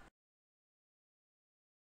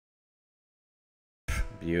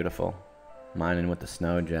 Beautiful. Mining with the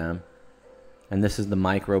Snow Gem. And this is the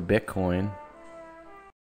micro Bitcoin.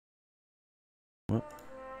 Whoop.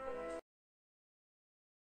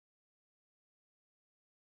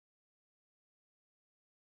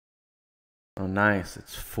 Oh, nice.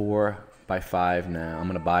 It's 4 by 5 now. I'm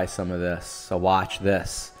going to buy some of this. So watch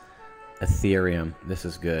this. Ethereum. This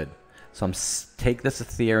is good. So I'm take this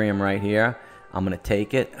Ethereum right here. I'm going to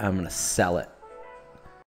take it. I'm going to sell it.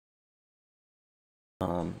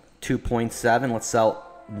 2.7. Let's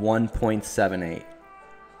sell 1.78.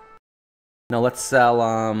 No, let's sell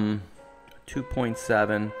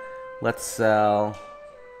 2.7. Let's sell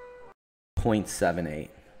 0.78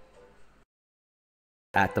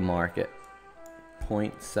 at the market.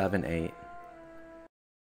 0.78.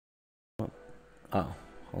 Oh,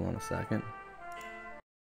 hold on a second.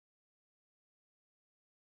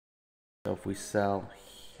 So if we sell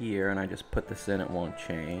here and I just put this in, it won't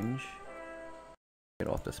change. Get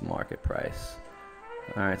off this market price.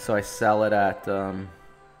 All right, so I sell it at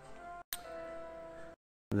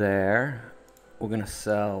there. We're gonna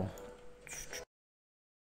sell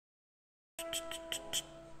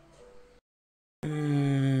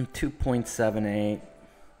 2.78.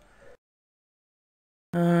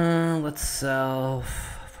 Let's sell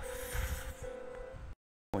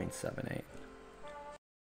 0.78.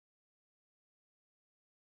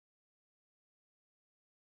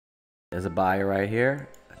 There's a buyer right here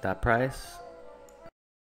at that price.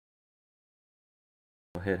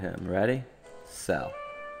 We'll hit him. Ready? Sell.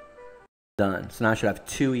 Done. So now I should have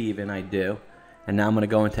 2 even. I do. And now I'm going to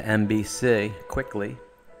go into MBC quickly.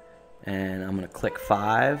 And I'm going to click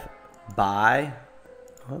 5. Buy.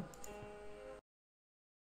 Oh.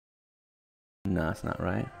 No, that's not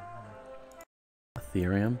right.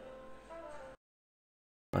 Ethereum.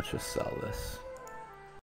 Let's just sell this.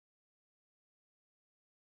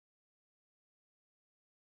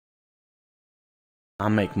 I'll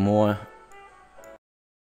make more.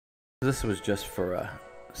 This was just for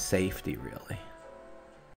safety, really.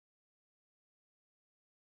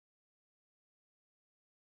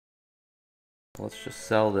 Let's just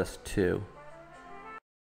sell this too.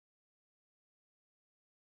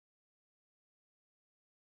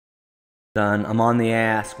 Done. I'm on the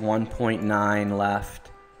ask. 1.9 left.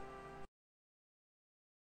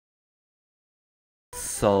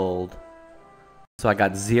 Sold. So I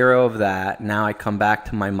got 0 of that. Now I come back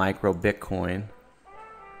to my micro Bitcoin.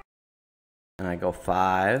 And I go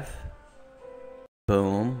 5.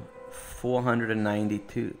 Boom.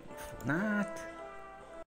 492. Not.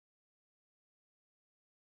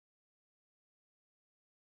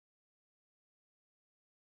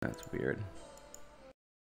 That's weird.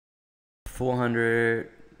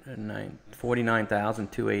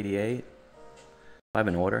 49,288. I have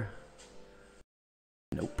an order.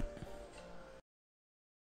 Nope.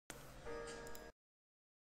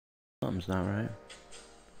 Something's not right.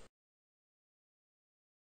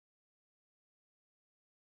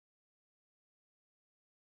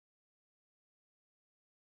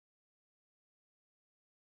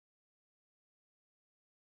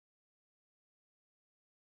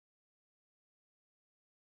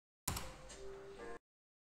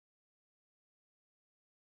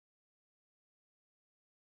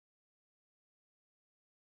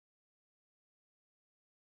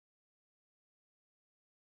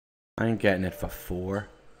 I ain't getting it for 4.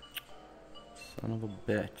 Son of a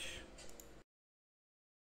bitch.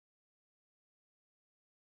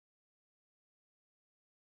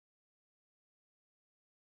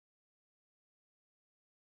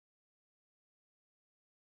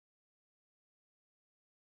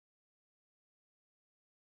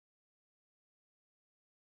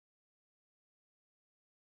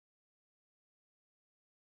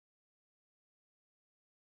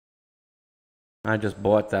 I just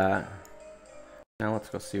bought that. Now let's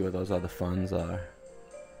go see what those other funds are.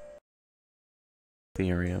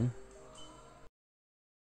 Ethereum.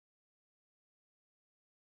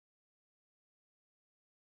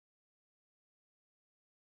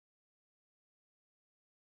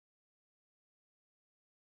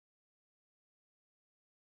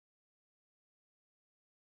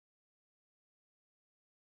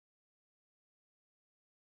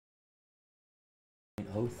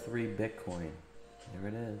 .03 Bitcoin. There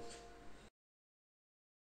it is.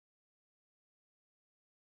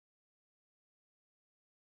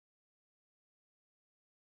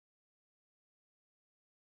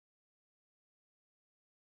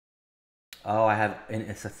 Oh, I have, and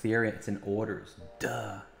it's Ethereum, it's in orders.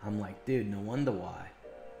 Duh. I'm like, dude, no wonder why.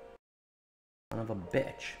 Son of a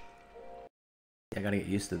bitch. Yeah, I gotta get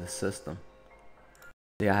used to the system.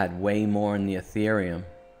 See, I had way more in the Ethereum.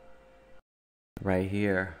 Right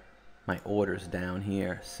here. My orders down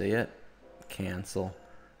here. See it? Cancel.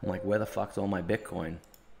 I'm like, where the fuck's all my Bitcoin?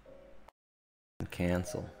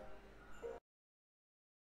 Cancel.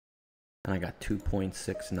 And I got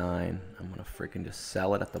 2.69. I'm gonna freaking just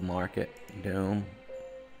sell it at the market. Boom.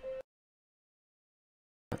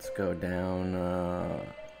 Let's go down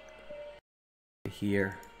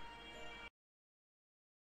here.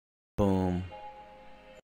 Boom.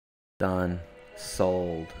 Done.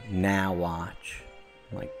 Sold. Now watch.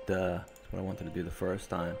 I'm like, duh. That's what I wanted to do the first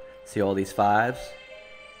time. See all these fives?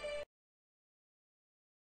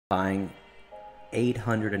 Buying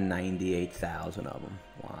 898,000 of them.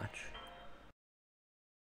 Watch.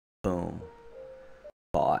 Boom.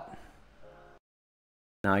 Bought.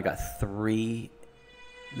 Now I got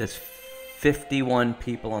there's 51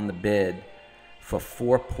 people on the bid for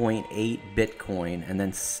 4.8 Bitcoin. And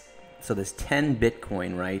then, so there's 10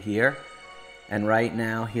 Bitcoin right here. And right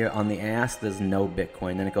now here on the ask, there's no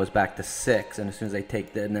Bitcoin. Then it goes back to 6. And as soon as they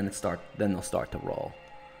take that, then they'll start to roll.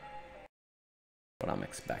 What I'm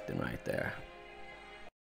expecting right there.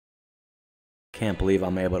 Can't believe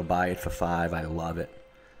I'm able to buy it for 5. I love it.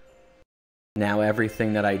 Now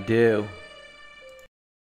everything that I do.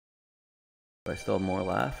 Do I still have more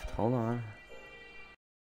left? Hold on.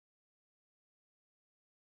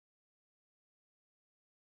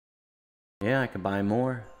 Yeah, I could buy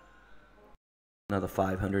more. Another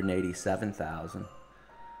 587,000.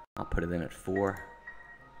 I'll put it in at 4.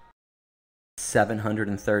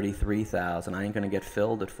 733,000. I ain't gonna get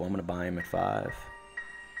filled at 4. I'm gonna buy him at 5.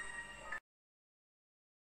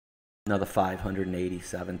 Another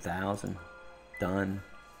 587,000. Done.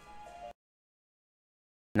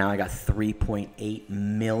 Now I got 3.8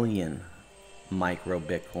 million micro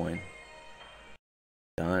Bitcoin.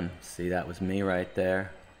 Done. See, that was me right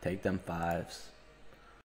there. Take them 5s.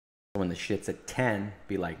 When the shit's at 10,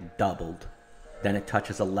 be like doubled. Then it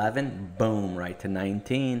touches 11, boom, right to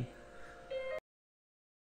 19.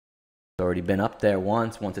 It's already been up there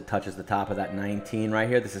once. Once it touches the top of that 19 right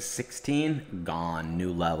here, this is 16, gone,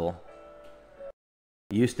 new level.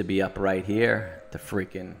 It used to be up right here to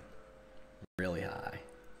freaking really high.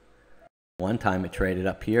 One time it traded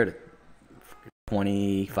up here to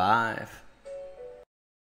 25.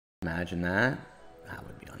 Imagine that. That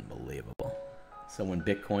would be unbelievable. So when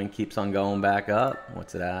Bitcoin keeps on going back up,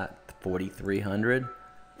 what's it at? 4,300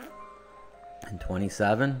 and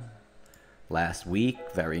 27. Last week,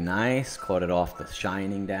 very nice. Caught it off the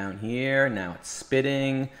shining down here. Now it's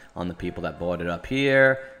spitting on the people that bought it up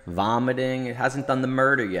here. Vomiting. It hasn't done the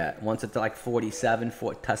murder yet. Once it's like 47,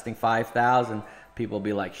 testing 5,000, people will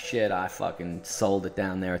be like, shit, I fucking sold it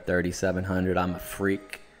down there at 3,700. I'm a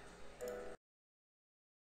freak.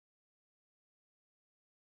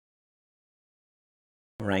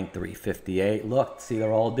 Rank 358. Look, see,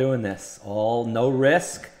 they're all doing this. All no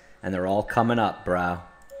risk, and they're all coming up, bro.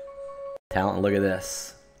 Talent, look at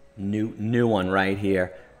this. New one right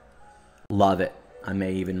here. Love it. I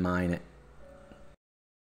may even mine it.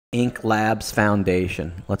 Ink Labs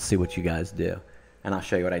Foundation. Let's see what you guys do. And I'll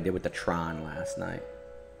show you what I did with the Tron last night.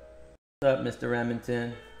 What's up, Mr.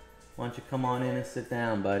 Remington? Why don't you come on in and sit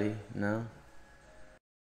down, buddy? No?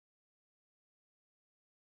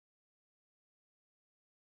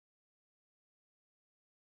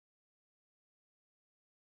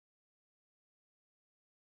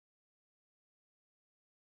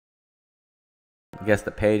 I guess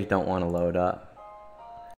the page don't want to load up.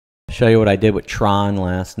 Show you what I did with Tron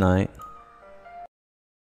last night.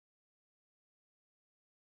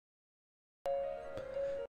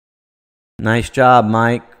 Nice job,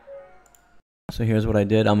 Mike. So here's what I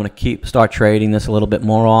did. I'm going to start trading this a little bit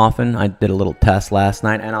more often. I did a little test last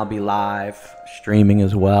night, and I'll be live streaming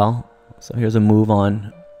as well. So here's a move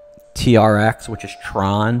on TRX, which is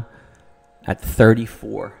Tron. at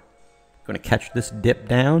 34. Gonna catch this dip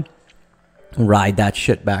down, ride that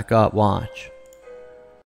shit back up. Watch.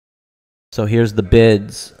 So here's the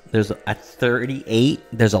bids. There's at 38,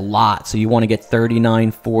 there's a lot. So you want to get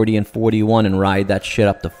 39, 40, and 41 and ride that shit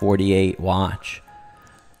up to 48. Watch.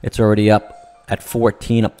 It's already up at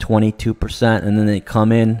 14, up 22%. And then they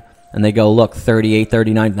come in and they go, look, 38,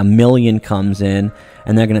 39, a million comes in.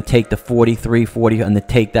 And they're going to take the 43, 40, and they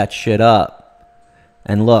take that shit up.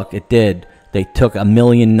 And look, it did. They took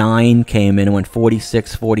 1,000,009 came in and went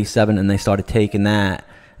 46, 47, and they started taking that.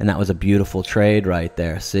 And that was a beautiful trade right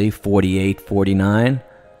there. See, 48, 49.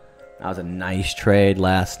 That was a nice trade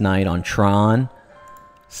last night on Tron.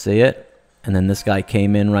 See it? And then this guy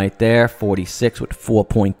came in right there, 46 with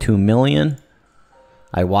 4.2 million.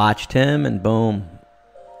 I watched him and boom.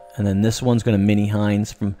 And then this one's going to mini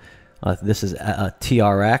Hines from, this is a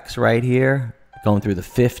TRX right here. Going through the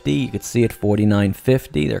 50. You could see it,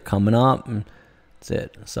 49.50. They're coming up. And that's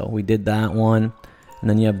it. So we did that one. And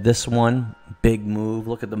then you have this one. Big move.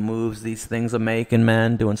 Look at the moves these things are making,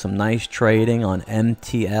 man. Doing some nice trading on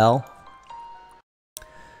MTL.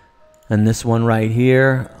 And this one right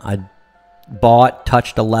here, I bought,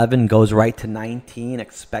 touched 11, goes right to 19,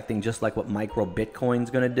 expecting just like what micro Bitcoin's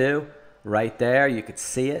going to do. Right there, you could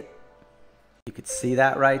see it. You could see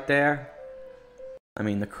that right there. I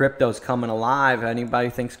mean, the crypto's coming alive. Anybody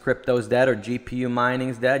thinks crypto's dead or GPU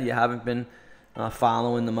mining's dead, you haven't been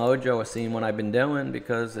following the mojo or seeing what I've been doing,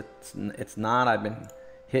 because it's not. I've been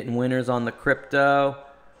hitting winners on the crypto,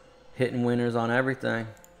 hitting winners on everything.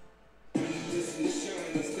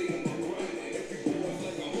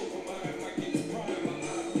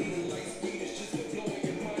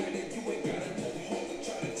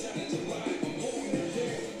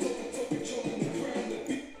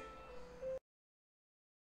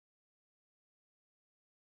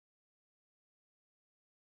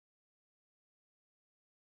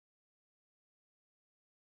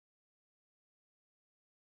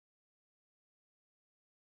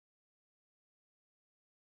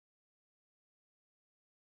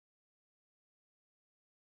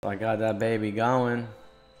 I got that baby going.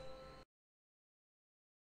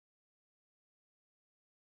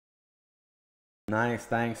 Nice,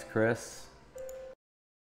 thanks, Chris.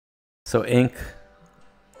 So Inc.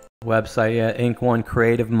 website, yeah, Inc. 1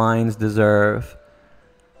 Creative Minds Deserve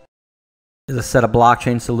is a set of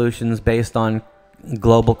blockchain solutions based on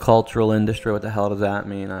global cultural industry. What the hell does that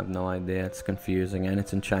mean? I have no idea. It's confusing and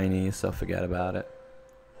it's in Chinese, so forget about it.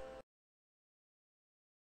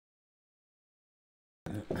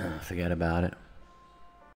 Forget about it.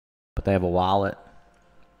 But they have a wallet.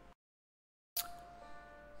 So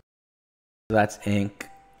that's Inc.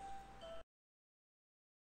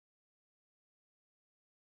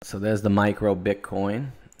 So there's the micro Bitcoin.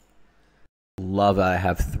 Love that I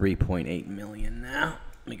have 3.8 million now.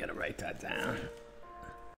 We gotta write that down.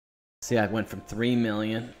 See, I went from 3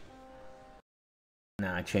 million.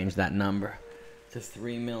 Now I changed that number to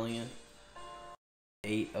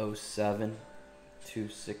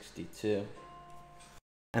 3,807,262.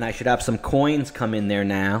 And I should have some coins come in there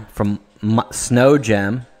now from Snow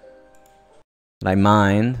Gem that I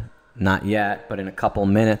mined. Not yet, but in a couple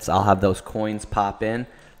minutes I'll have those coins pop in.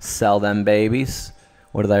 Sell them babies.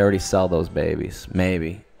 Or did I already sell those babies?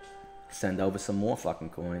 Maybe. Send over some more fucking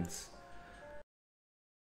coins.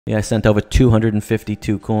 Yeah, I sent over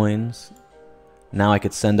 252 coins. Now I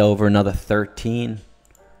could send over another 13.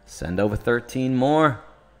 Send over 13 more.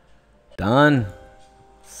 Done.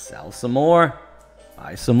 Sell some more.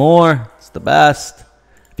 Buy some more. It's the best.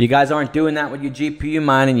 If you guys aren't doing that with your GPU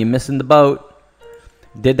mining, you're missing the boat.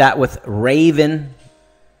 Did that with Raven.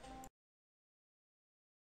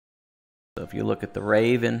 So if you look at the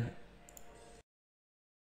Raven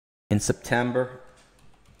in September,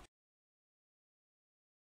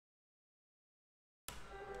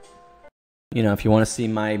 you know, if you want to see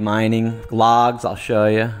my mining logs, I'll show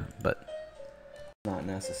you, but not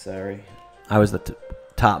necessary. I was the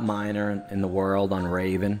top miner in the world on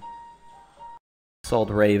Raven. Sold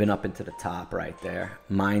Raven up into the top right there.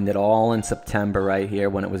 Mined it all in September right here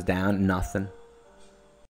when it was down, nothing.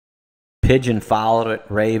 Pigeon followed it.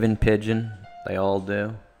 Raven, Pigeon, they all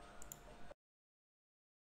do.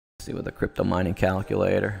 Let's see with the crypto mining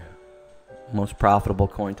calculator. Most profitable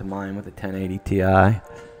coin to mine with a 1080 Ti.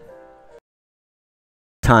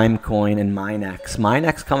 Timecoin and Minex.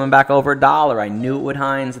 Minex coming back over $1. I knew it would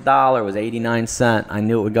Hines $1. It was 89 cents. I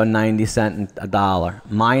knew it would go 90 cents and $1.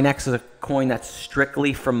 Minex is a coin that's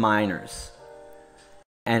strictly for miners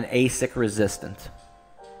and ASIC resistant.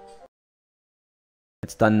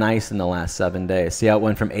 It's done nice in the last 7 days. See how it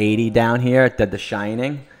went from 80 down here? It did the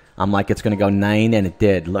shining. I'm like, it's going to go 9, and it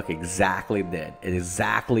did. Look, exactly did. It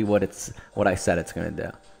exactly what I said it's going to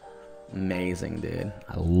do. Amazing, dude.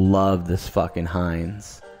 I love this fucking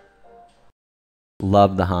Heinz.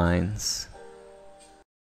 Love the Heinz.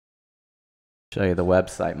 Show you the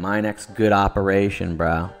website. Minex, good operation,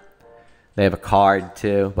 bro. They have a card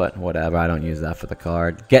too, but whatever. I don't use that for the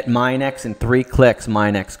card. Get Minex in 3 clicks,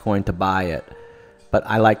 Minex coin to buy it. But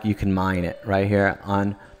I like you can mine it right here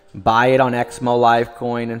on buy it on Xmo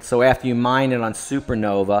Livecoin. And so after you mine it on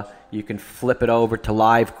Supernova, you can flip it over to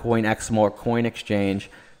Livecoin, Xmo, or Coin Exchange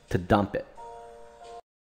to dump it.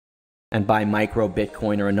 And buy Micro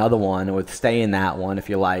Bitcoin or another one, or stay in that one if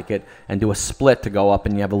you like it, and do a split to go up,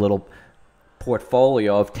 and you have a little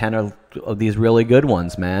portfolio of 10 of these really good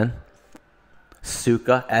ones, man.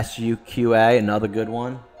 Suka, SUQA, another good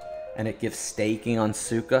one. And it gives staking on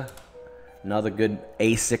Suka. Another good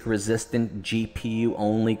ASIC resistant GPU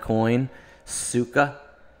only coin. Suka.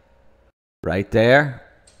 Right there.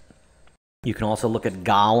 You can also look at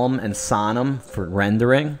Golem and Sonum for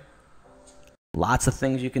rendering. Lots of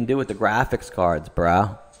things you can do with the graphics cards,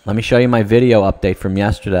 bro. Let me show you my video update from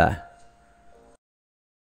yesterday.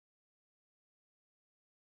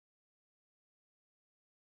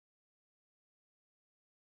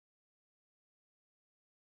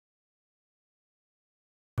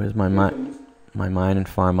 Where's my mine and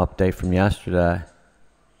farm update from yesterday?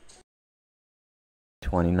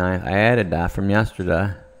 29th. I added that from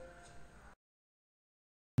yesterday.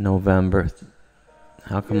 November.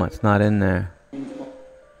 How come it's not in there?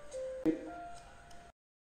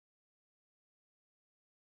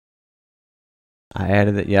 I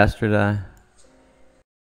added it yesterday.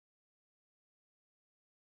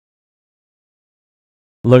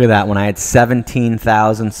 Look at that, when I had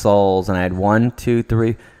 17,000 souls, and I had 1, 2,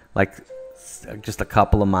 3, like just a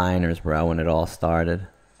couple of miners, bro, when it all started.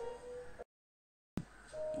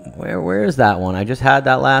 Where is that one? I just had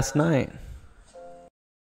that last night.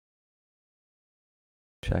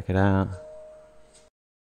 Check it out.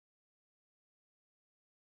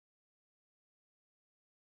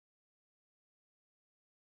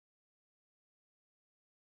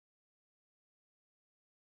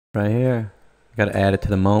 Right here. Got to add it to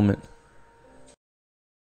the moment.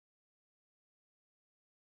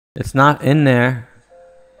 It's not in there.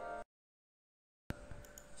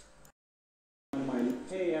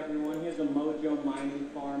 Hey everyone, here's a MOJO mining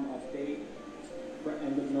farm update for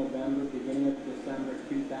end of November, beginning of December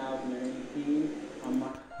 2018.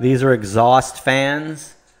 These are exhaust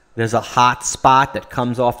fans. There's a hot spot that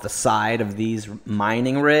comes off the side of these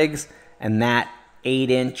mining rigs, and that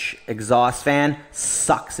 8-inch exhaust fan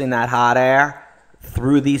sucks in that hot air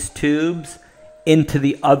through these tubes into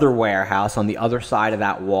the other warehouse on the other side of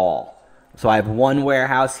that wall. So I have one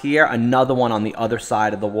warehouse here, another one on the other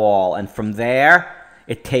side of the wall, and from there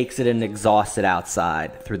it takes it and exhausts it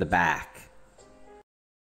outside through the back.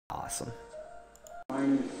 Awesome.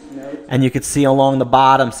 And you can see along the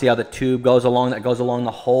bottom, see how the tube goes along, that goes along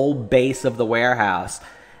the whole base of the warehouse,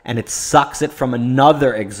 and it sucks it from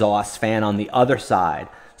another exhaust fan on the other side.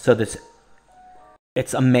 So this,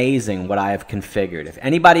 it's amazing what I have configured. If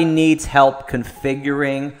anybody needs help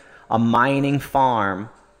configuring a mining farm,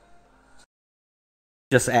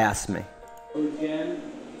 just ask me. Again,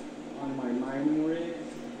 on my mining rig,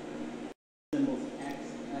 symbols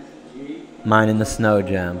XSG. Mining the snow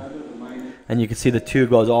gem. And you can see the tube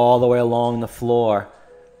goes all the way along the floor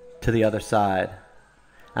to the other side.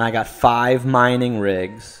 And I got 5 mining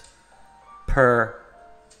rigs per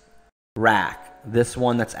rack. This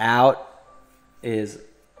one that's out is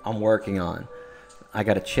I'm working on. I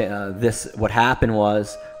got to this. What happened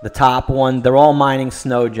was the top one, they're all mining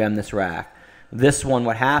snow gem, this rack. This one,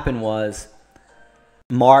 what happened was,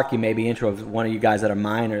 Mark, you may be interested, one of you guys that are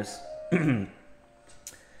miners.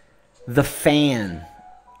 The fan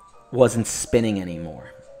wasn't spinning anymore.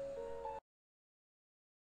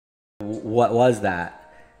 What was that?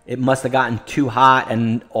 It must have gotten too hot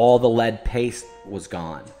and all the lead paste was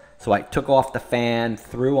gone. So I took off the fan,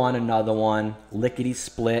 threw on another one, lickety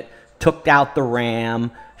split, took out the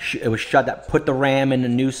RAM. It was shut up, put the RAM in a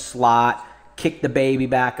new slot, kicked the baby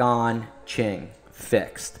back on, ching,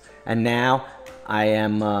 fixed. And now I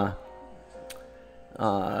am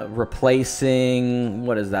replacing,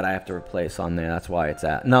 what is that I have to replace on there? That's why it's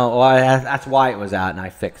out. No, that's why it was out and I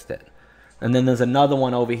fixed it. And then there's another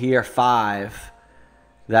one over here, 5,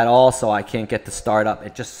 that also I can't get to start up.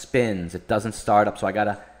 It just spins. It doesn't start up, so I got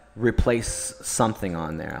to replace something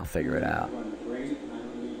on there. I'll figure it out.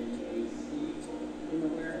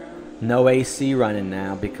 No AC running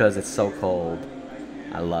now because it's so cold.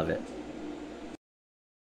 I love it.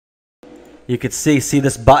 You could see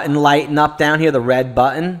this button lighting up down here, the red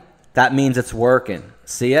button? That means it's working.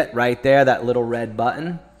 See it right there, that little red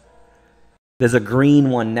button? There's a green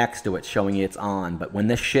one next to it showing you it's on. But when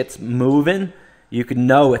this shit's moving, you can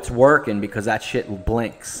know it's working because that shit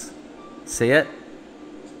blinks. See it?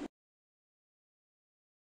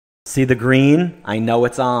 See the green? I know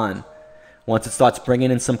it's on. Once it starts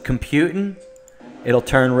bringing in some computing, it'll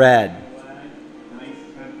turn red.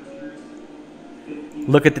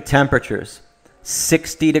 Look at the temperatures.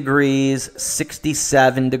 60 degrees,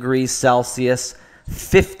 67 degrees Celsius,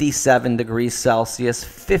 57 degrees Celsius,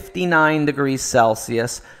 59 degrees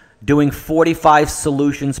Celsius, doing 45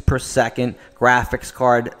 solutions per second, graphics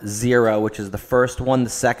card 0, which is the first one, the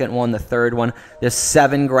second one, the third one. There's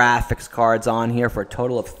 7 graphics cards on here for a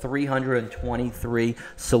total of 323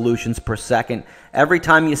 solutions per second. Every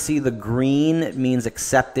time you see the green, it means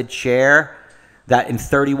accepted share. That in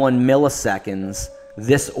 31 milliseconds,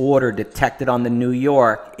 this order detected on the New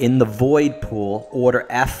York in the void pool, order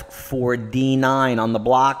F4D9 on the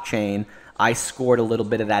blockchain, I scored a little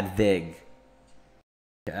bit of that VIG.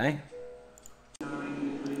 Okay.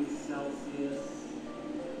 9 degrees Celsius,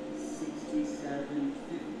 67,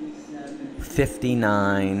 57,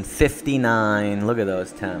 59, 59. Look at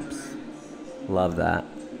those temps. Love that.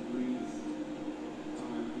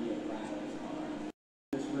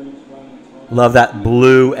 Love that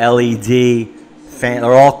blue LED fan.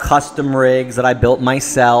 They're all custom rigs that I built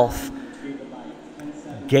myself.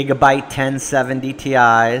 Gigabyte 1070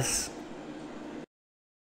 Ti's.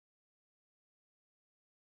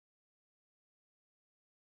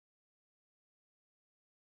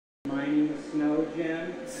 mining the snow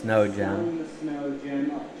gem. Snow gem. Selling the snow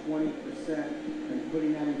gem up 20% and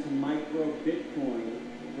putting that into micro Bitcoin,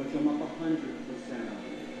 which I'm up 100% on.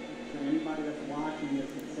 So anybody that's watching this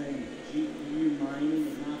and saying GPU mining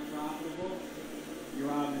is not profitable,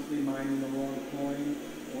 you're obviously mining the wrong coin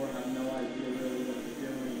or have no idea really what you're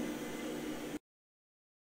doing.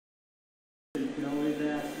 You can always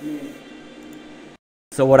ask me.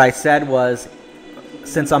 So what I said was,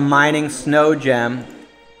 since I'm mining Snow Gem,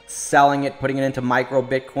 selling it, putting it into micro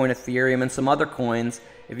Bitcoin, Ethereum, and some other coins,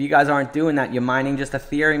 if you guys aren't doing that, you're mining just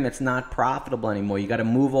Ethereum that's not profitable anymore. You got to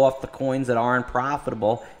move off the coins that aren't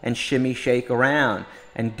profitable and shimmy shake around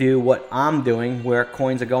and do what I'm doing, where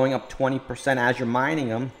coins are going up 20% as you're mining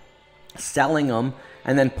them, selling them,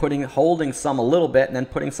 and then holding some a little bit, and then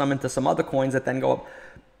putting some into some other coins that then go up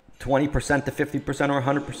 20% to 50% or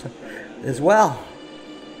 100% as well.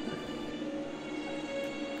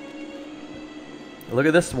 Look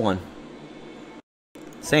at this one.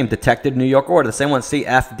 Same detected New York order. The same one. See,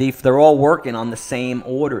 FD. They're all working on the same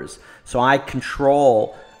orders. So I'm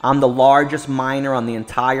the largest miner on the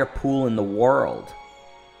entire pool in the world.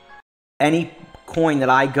 Any coin that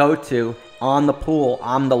I go to on the pool,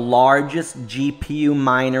 I'm the largest GPU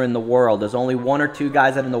miner in the world. There's only 1 or 2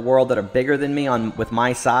 guys in the world that are bigger than me with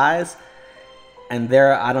my size. And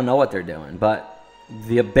I don't know what they're doing, but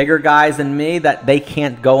the bigger guys than me, that they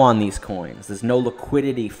can't go on these coins. There's no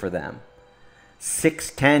liquidity for them.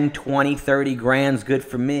 6, 10, 20, 30 grand's good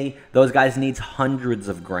for me. Those guys need hundreds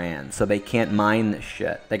of grand, so they can't mine this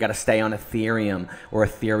shit. They got to stay on Ethereum or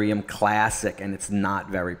Ethereum Classic, and it's not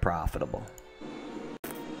very profitable.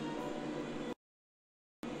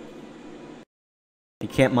 You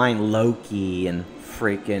can't mine Loki and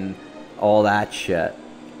freaking all that shit.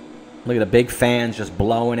 Look at the big fans just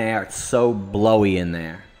blowing air. It's so blowy in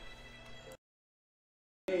there.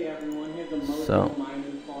 Hey everyone, here's a MOJO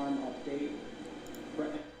mining farm update.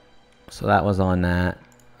 So that was on that.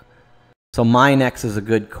 So Minex is a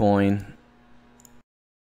good coin.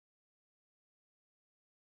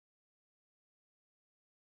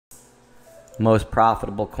 Most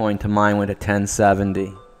profitable coin to mine with a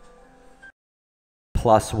 1070.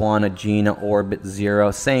 +1, Agena, Orbit 0,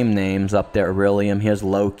 same names up there. Aurelium, here's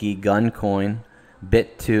Loki, Guncoin.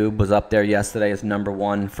 BitTube was up there yesterday as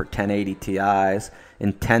 #1 for 1080 Ti's.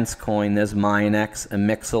 Intense Coin, there's Minex,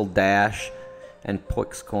 Amixel, Dash, and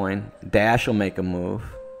Pixcoin. Dash will make a move,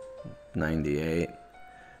 98.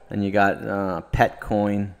 Then you got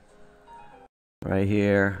Petcoin right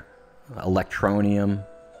here, Electronium,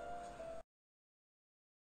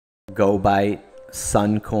 GoByte.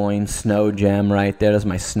 Suncoin, Snow Gem right there. There's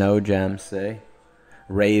my Snow Gem, see?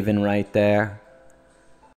 Raven right there.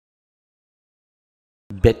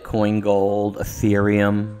 Bitcoin Gold,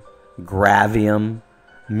 Ethereum, Gravium,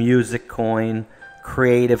 Music Coin,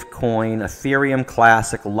 Creative Coin, Ethereum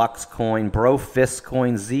Classic, Lux Coin, Brofist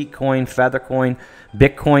Coin, Z Coin, Feather Coin,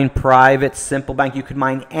 Bitcoin Private, Simple Bank. You could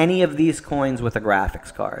mine any of these coins with a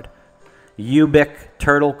graphics card. Ubic,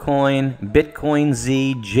 Turtle Coin, Bitcoin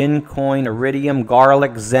Z, Gin Coin, Iridium,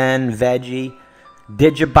 Garlic, Zen, Veggie,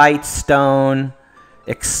 Digibyte, Stone,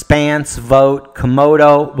 Expanse, Vote.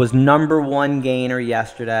 Komodo was #1 gainer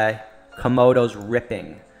yesterday. Komodo's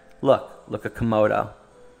ripping. Look at Komodo.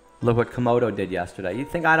 Look what Komodo did yesterday. You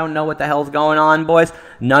think I don't know what the hell's going on, boys?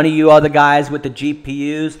 None of you other guys with the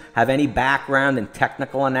GPUs have any background in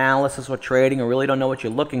technical analysis or trading or really don't know what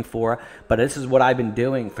you're looking for. But this is what I've been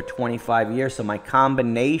doing for 25 years. So my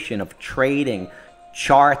combination of trading,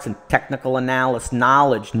 charts, and technical analysis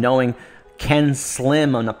knowledge, knowing Ken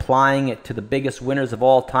Slim and applying it to the biggest winners of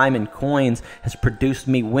all time in coins, has produced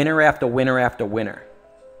me winner after winner after winner.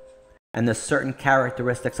 And there's certain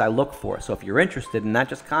characteristics I look for. So if you're interested in that,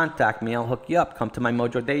 just contact me. I'll hook you up. Come to my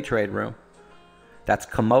MOJO Day Trade room. That's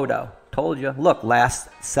Komodo. Told you. Look, last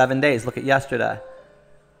 7 days. Look at yesterday.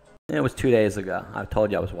 It was 2 days ago. I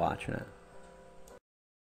told you I was watching it.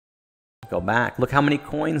 Go back. Look how many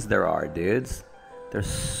coins there are, dudes.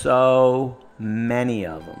 There's so many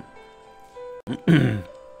of them.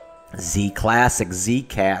 Z Classic, Z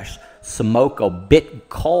Cash, Simoko,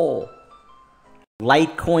 BitCoal,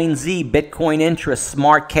 Litecoin Z, Bitcoin Interest,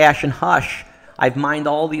 Smart Cash, and Hush. I've mined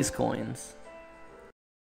all these coins.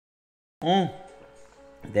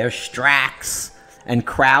 There's Strax and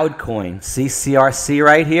Crowdcoin. See CRC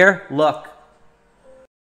right here? Look.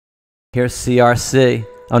 Here's CRC.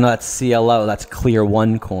 Oh no, that's CLO. That's Clear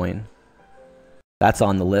One Coin. That's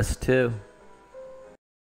on the list too.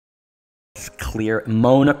 It's Clear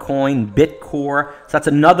Mona Coin, Bitcore. So that's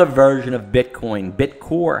another version of Bitcoin.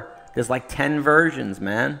 Bitcore. There's like 10 versions,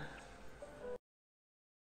 man.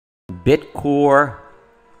 Bitcore.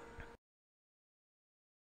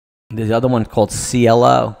 There's the other one called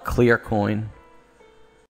CLO, Clear Coin.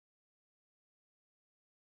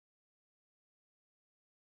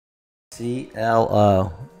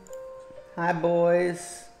 CLO. Hi,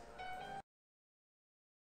 boys.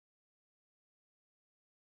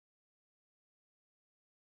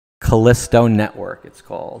 Callisto Network, it's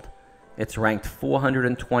called. It's ranked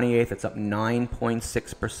 428th. It's up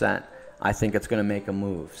 9.6%. I think it's going to make a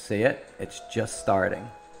move. See it? It's just starting.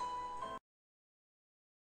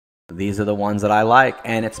 These are the ones that I like.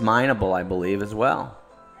 And it's mineable, I believe, as well.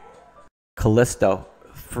 Callisto,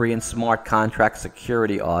 free and smart contract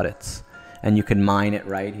security audits. And you can mine it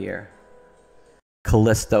right here.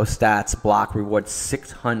 Callisto stats, block reward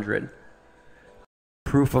 600.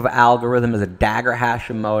 Proof of algorithm is a Dagger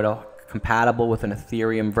Hashimoto. Compatible with an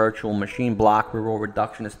Ethereum virtual machine. Block reward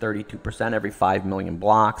reduction is 32% every 5 million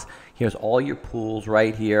blocks. Here's all your pools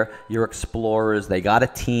right here. Your explorers. They got a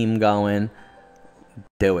team going.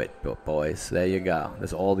 Do it, boys. There you go.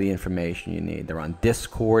 There's all the information you need. They're on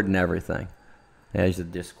Discord and everything. There's the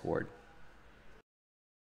Discord.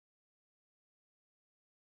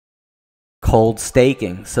 Cold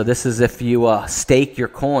staking. So this is if you stake your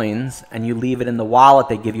coins and you leave it in the wallet,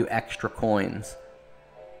 they give you extra coins.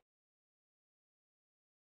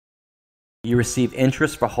 You receive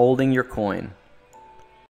interest for holding your coin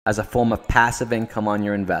as a form of passive income on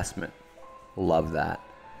your investment. Love that.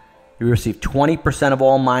 You receive 20% of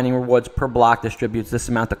all mining rewards per block, distributes this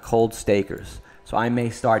amount to cold stakers. So I may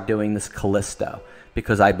start doing this Callisto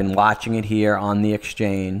because I've been watching it here on the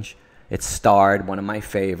exchange. It's starred, one of my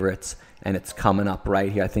favorites, and it's coming up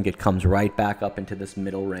right here. I think it comes right back up into this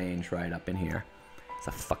middle range right up in here. It's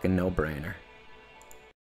a fucking no-brainer.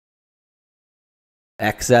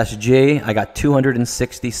 XSG, I got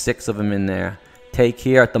 266 of them in there. Take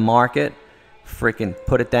here at the market, freaking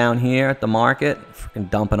put it down here at the market, freaking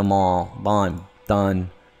dumping them all. Boom, done,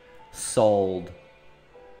 sold.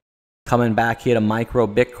 Coming back here to micro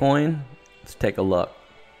Bitcoin, let's take a look.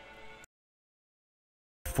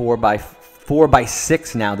 4 by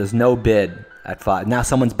 6 now, there's no bid at 5. Now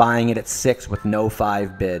someone's buying it at 6 with no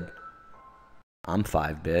 5 bid. I'm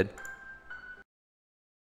 5 bid.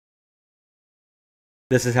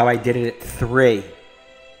 This is how I did it at 3.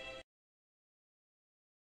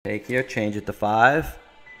 Take here, change it to 5.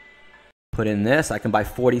 Put in this. I can buy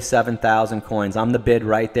 47,000 coins. I'm the bid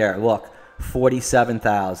right there. Look,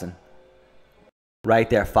 47,000. Right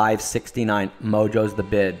there, 569. Mojo's the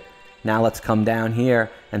bid. Now let's come down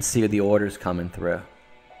here and see the orders coming through.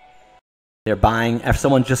 They're buying. If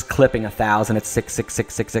someone's just clipping 1,000 at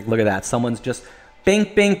 66666, look at that. Someone's just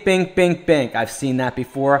bink, bink, bink, bink, bink. I've seen that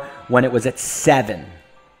before when it was at 7.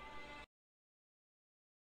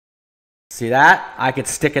 See that? I could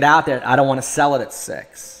stick it out there. I don't want to sell it at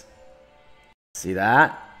 6. See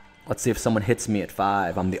that? Let's see if someone hits me at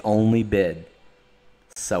 5. I'm the only bid.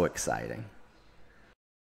 So exciting.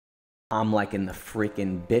 I'm like in the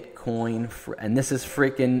freaking Bitcoin. And this is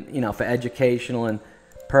freaking, you know, for educational and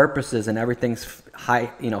purposes and everything's high,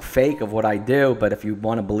 you know, fake of what I do. But if you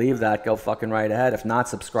want to believe that, go fucking right ahead. If not,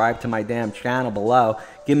 subscribe to my damn channel below.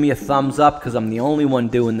 Give me a thumbs up because I'm the only one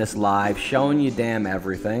doing this live, showing you damn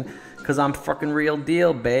everything. Because I'm fucking real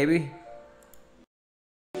deal, baby.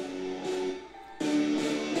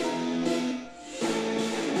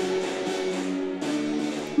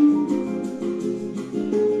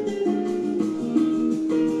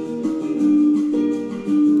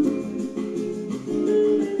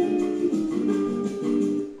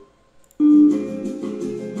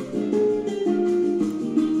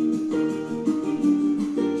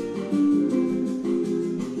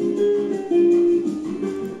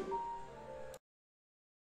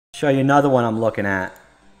 Show you another one I'm looking at.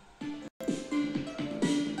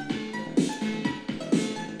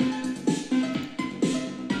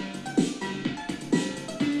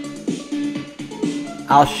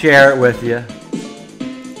 I'll share it with you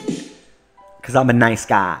because I'm a nice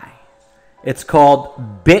guy. It's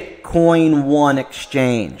called Bitcoin One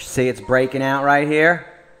Exchange. See, it's breaking out right here.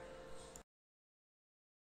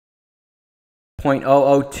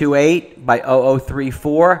 0.0028 by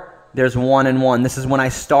 0034. There's 1 and 1. This is when I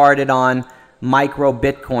started on micro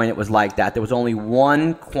Bitcoin. It was like that. There was only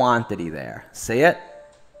one quantity there. See it?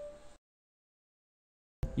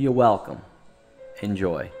 You're welcome.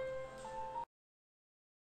 Enjoy.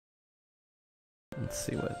 Let's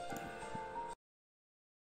see what.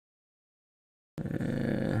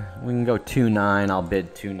 We can go 2.9. I'll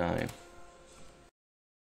bid 2.9.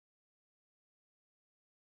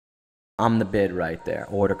 I'm the bid right there.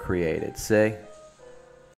 Order created. See?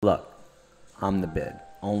 Look, I'm the bid.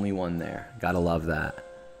 Only one there. Gotta love that.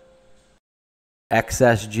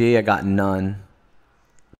 XSG, I got none.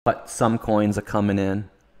 But some coins are coming in.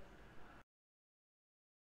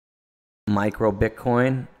 Micro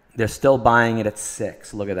Bitcoin, they're still buying it at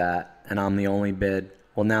 6. Look at that. And I'm the only bid.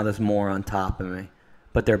 Well, now there's more on top of me.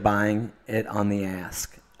 But they're buying it on the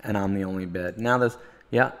ask. And I'm the only bid. Now there's,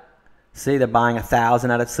 yeah. See, they're buying 1,000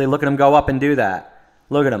 at it. See, look at them go up and do that.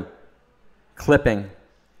 Look at them. Clipping.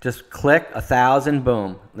 Just click 1,000,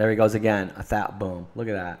 boom. There he goes again. 1,000, boom. Look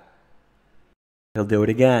at that. He'll do it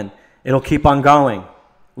again. It'll keep on going.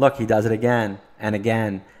 Look, he does it again and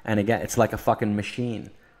again and again. It's like a fucking machine.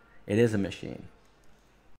 It is a machine.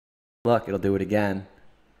 Look, it'll do it again.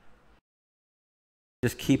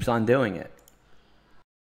 Just keeps on doing it.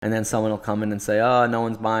 And then someone will come in and say, oh, no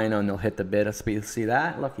one's buying, and they'll hit the bid. See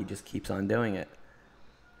that? Look, he just keeps on doing it.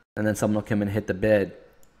 And then someone will come in and hit the bid.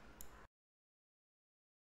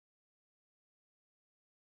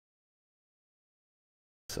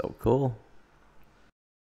 So cool.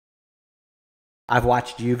 I've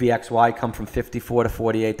watched UVXY come from $54 to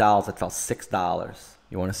 $48. It fell $6.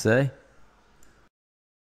 You want to see?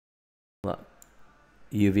 Look.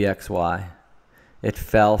 UVXY. It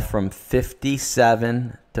fell from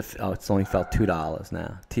 57 to, oh, it's only fell $2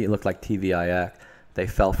 now. It looked like TVIX. They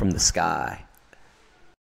fell from the sky.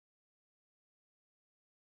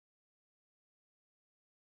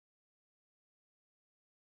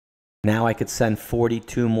 Now I could send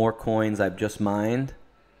 42 more coins I've just mined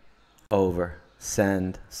over.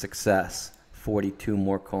 Send. Success. 42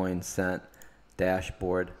 more coins sent.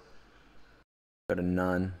 Dashboard. Go to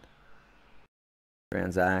none.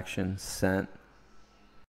 Transactions sent.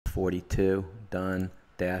 42. Done.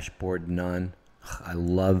 Dashboard none. I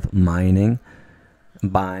love mining,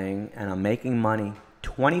 buying, and I'm making money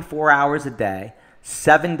 24 hours a day,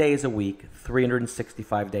 7 days a week,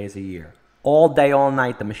 365 days a year. All day, all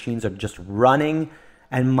night, the machines are just running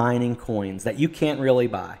and mining coins that you can't really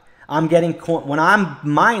buy. I'm getting when I'm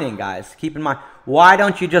mining, guys, keep in mind, why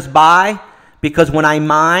don't you just buy? Because when I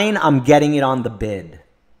mine, I'm getting it on the bid.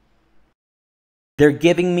 They're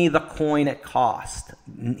giving me the coin at cost.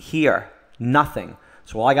 Here, nothing.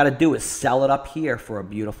 So all I got to do is sell it up here for a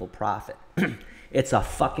beautiful profit. It's a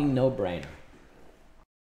fucking no-brainer.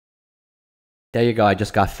 There you go. I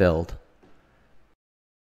just got filled.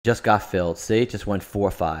 Just got filled. See, it just went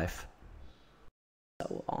 4-5.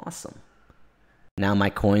 So awesome. Now my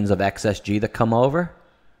coins of XSG that come over,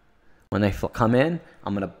 when they come in,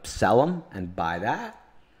 I'm going to sell them and buy that.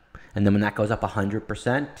 And then when that goes up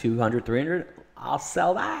 100%, 200, 300, I'll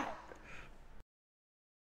sell that.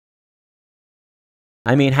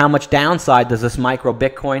 I mean, how much downside does this micro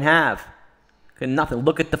Bitcoin have? Nothing.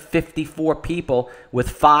 Look at the 54 people with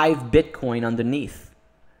 5 Bitcoin underneath.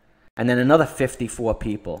 And then another 54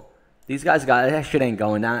 people. These guys got, that shit ain't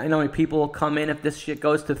going down. You know how many people will come in if this shit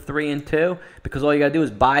goes to 3 and 2? Because all you gotta do is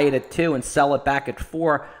buy it at 2 and sell it back at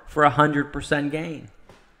 4 for 100% gain.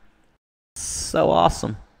 So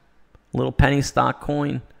awesome. Little penny stock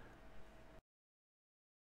coin.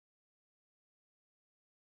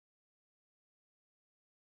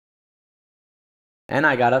 And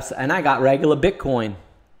I got regular Bitcoin.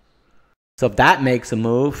 So if that makes a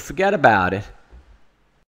move, forget about it.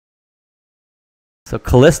 So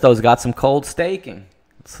Callisto's got some cold staking.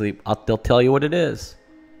 Let's see, they'll tell you what it is.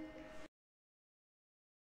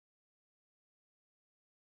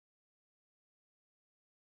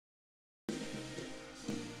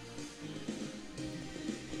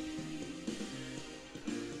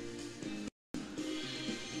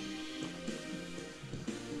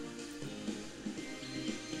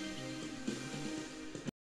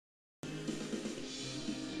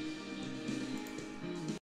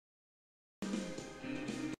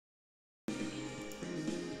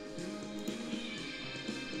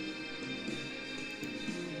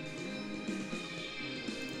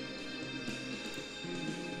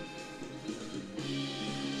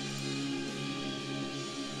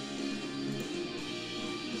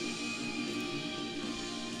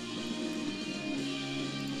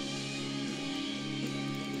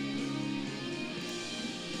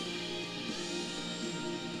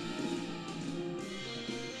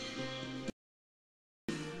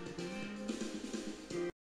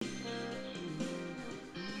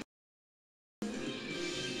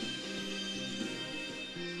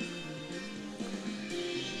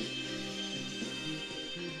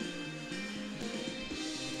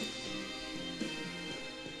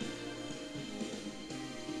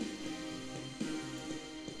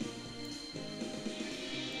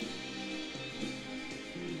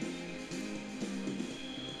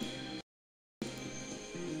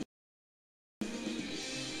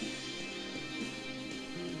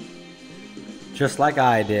 Just like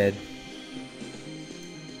I did.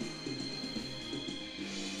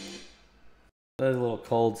 There's a little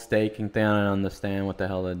cold staking thing. I don't understand what the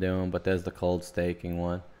hell they're doing, but there's the cold staking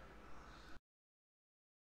one.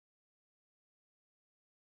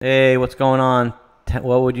 Hey, what's going on?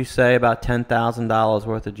 What would you say about $10,000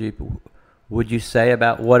 worth of GPU?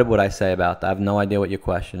 What would I say about that? I have no idea what your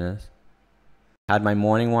question is. How'd my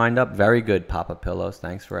morning wind up? Very good, Papa Pillows.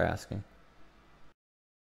 Thanks for asking.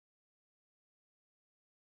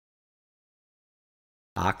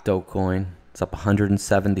 Octocoin. It's up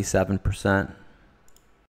 177%.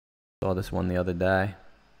 Saw this one the other day.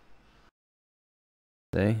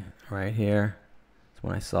 See? Right here. That's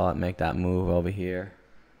when I saw it make that move over here.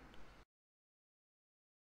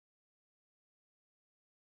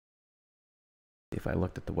 See if I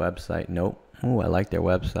looked at the website. Nope. Ooh, I like their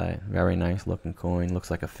website. Very nice looking coin.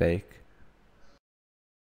 Looks like a fake.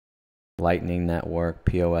 Lightning Network,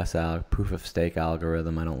 POS proof of stake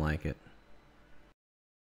algorithm. I don't like it.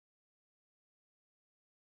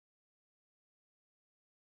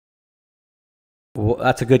 Well,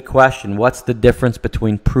 that's a good question. What's the difference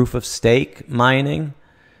between proof of stake mining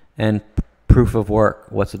and proof of work?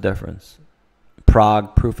 What's the difference?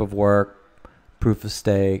 Prog, proof of work, proof of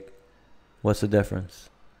stake. What's the difference?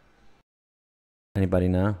 Anybody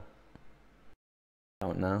know?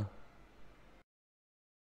 Don't know.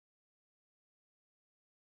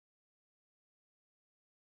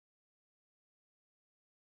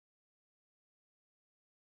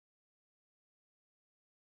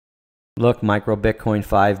 Look, micro Bitcoin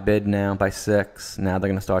 5 bid now by 6. Now they're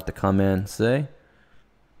going to start to come in. See?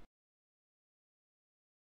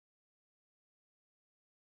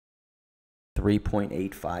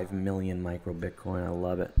 $3.85 million micro Bitcoin. I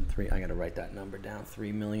love it. I got to write that number down.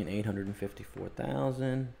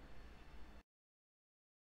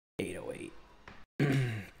 3,854,808.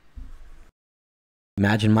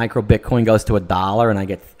 Imagine micro Bitcoin goes to $1 and I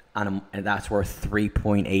get and that's worth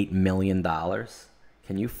 $3.8 million.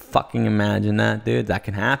 Can you fucking imagine that, dude? That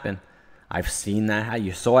can happen. I've seen that.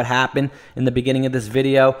 You saw it happen in the beginning of this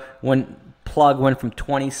video when plug went from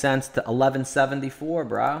 20 cents to 11.74,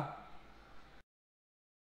 bro. I'm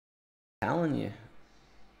telling you.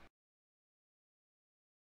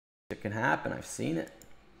 It can happen. I've seen it.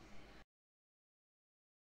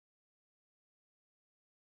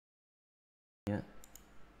 Yeah.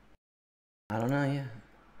 I don't know, yeah.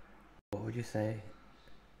 What would you say?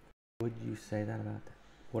 Would you say that about that?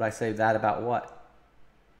 Would I say that about what?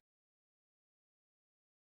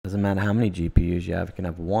 Doesn't matter how many GPUs you have. You can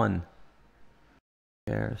have one.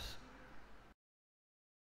 Who cares?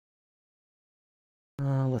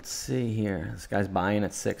 Let's see here. This guy's buying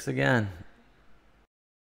at 6 again.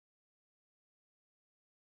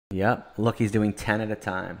 Yep. Look, he's doing 10 at a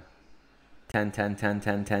time. 10, 10, 10,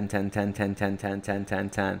 10, 10, 10, 10, 10, 10, 10, 10, 10,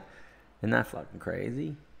 10. Isn't that fucking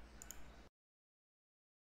crazy?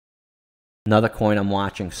 Another coin I'm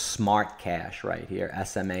watching, Smart Cash right here,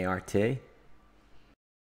 SMART. See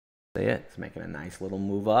it? It's making a nice little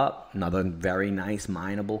move up. Another very nice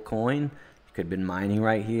mineable coin. Could have been mining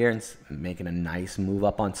right here and making a nice move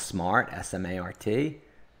up on Smart, SMART.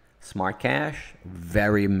 Smart Cash,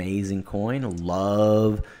 very amazing coin.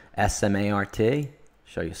 Love SMART.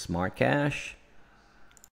 Show you Smart Cash.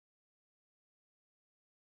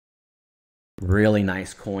 Really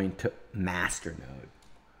nice coin to Masternode.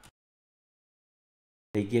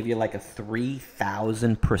 They give you like a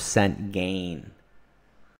 3,000% gain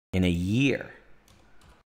in a year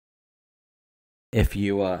if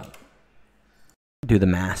you do the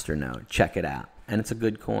Masternode. Check it out. And it's a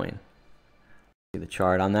good coin. See the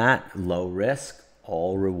chart on that? Low risk,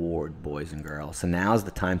 all reward, boys and girls. So now's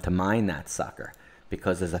the time to mine that sucker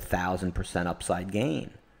because there's a 1,000% upside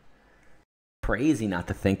gain. Crazy not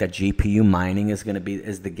to think that GPU mining is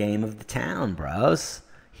the game of the town, bros.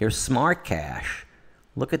 Here's Smart Cash.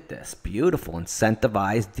 Look at this. Beautiful.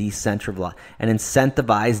 Incentivized,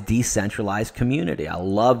 decentralized community. I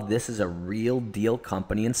love this. Is a real deal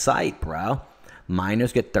company in sight, bro.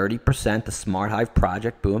 Miners get 30%, the Smart Hive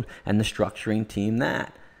project boom, and the structuring team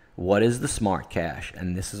that. What is the Smart Cash?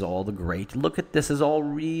 And this is all the great. Look at this. Is all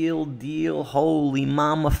real deal. Holy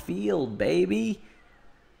mama field, baby.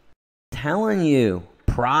 Telling you.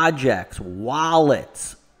 Projects,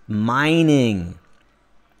 wallets, mining.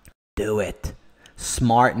 Do it.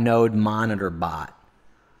 Smart Node Monitor Bot.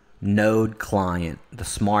 Node Client. The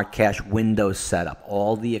Smart Cash Windows setup.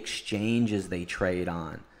 All the exchanges they trade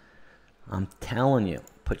on. I'm telling you,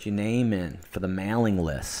 put your name in for the mailing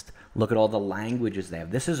list. Look at all the languages they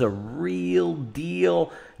have. This is a real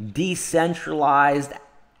deal, decentralized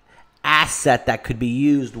asset that could be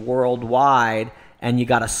used worldwide. And you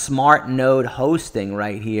got a smart node hosting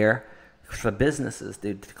right here for businesses,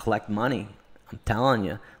 dude, to collect money. I'm telling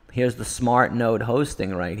you. Here's the smart node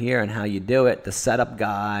hosting right here and how you do it. The setup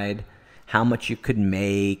guide, how much you could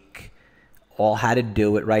make. All how to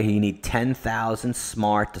do it right here. You need 10,000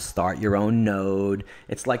 smart to start your own node.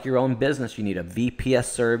 It's like your own business. You need a VPS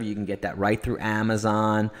server. You can get that right through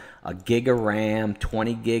Amazon. A gig of RAM,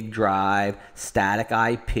 20 gig drive, static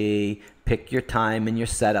IP. Pick your time in your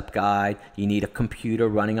setup guide. You need a computer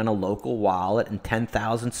running on a local wallet and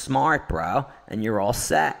 10,000 smart, bro. And you're all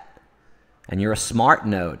set. And you're a smart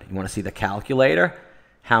node. You want to see the calculator?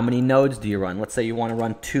 How many nodes do you run? Let's say you want to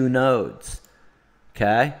run 2 nodes.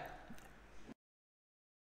 Okay?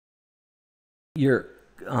 Your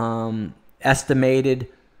estimated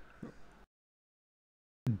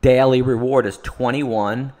daily reward is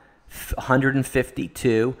 21,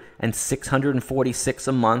 152, and 646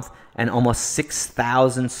 a month, and almost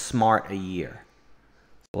 6,000 smart a year.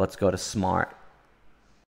 So let's go to smart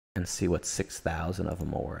and see what 6,000 of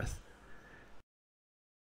them are worth.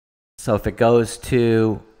 So if it goes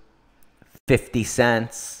to 50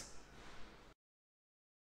 cents,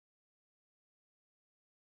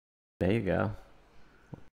 there you go.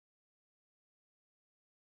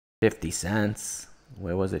 50 cents.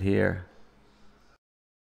 Where was it here?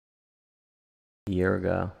 A year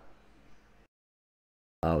ago.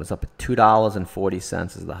 Oh, it was up at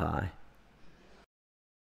 $2.40 is the high.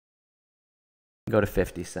 Go to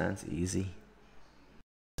 50 cents, easy.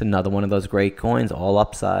 It's another one of those great coins, all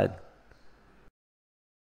upside.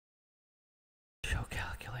 Show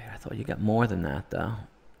calculator. I thought you got more than that, though.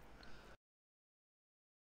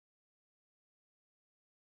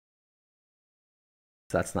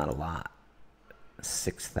 So that's not a lot.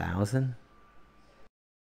 6,000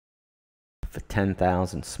 for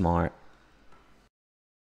 10,000 smart.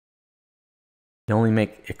 You only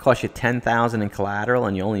make, it costs you 10,000 in collateral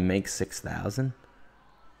and you only make 6,000.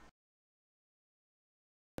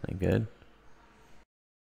 Ain't good.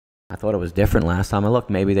 I thought it was different last time I looked.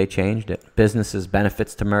 Maybe they changed it. Businesses,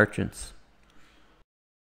 benefits to merchants.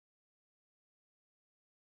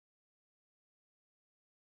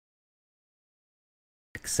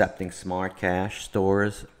 Accepting smart cash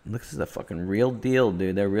stores. This is a fucking real deal,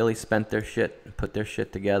 dude. They really spent their shit, put their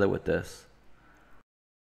shit together with this.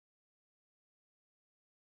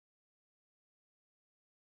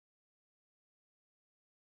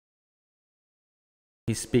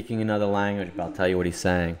 He's speaking another language, but I'll tell you what he's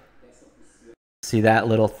saying. See that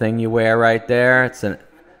little thing you wear right there? It's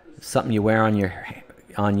something you wear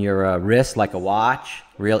on your wrist like a watch.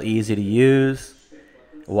 Real easy to use.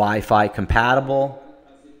 Wi-Fi compatible.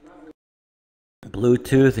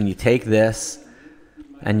 Bluetooth, and you take this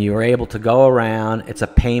and you're able to go around. It's a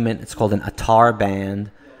payment. It's called an ATAR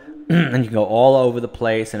band. And you can go all over the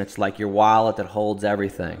place, and it's like your wallet that holds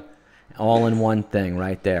everything. All in one thing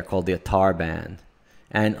right there called the ATAR band.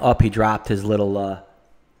 And up, he dropped his little,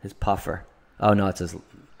 his puffer. Oh, no, it's his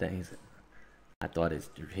thing. I thought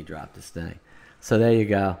he dropped his thing. So there you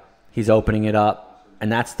go. He's opening it up.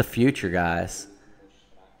 And that's the future, guys.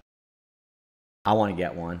 I want to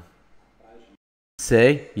get one.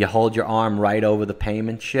 See? You hold your arm right over the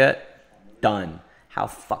payment shit. Done. How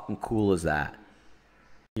fucking cool is that?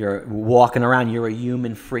 You're walking around. You're a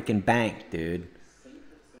human freaking bank, dude.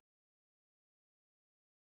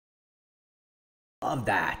 Love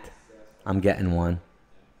that. I'm getting one.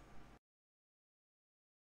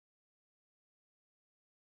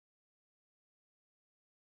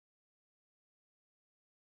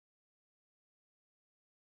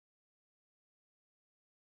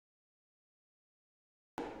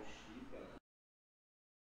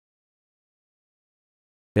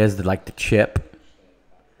 There's the chip.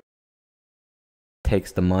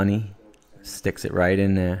 Takes the money, sticks it right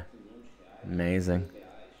in there. Amazing.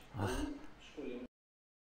 Oh.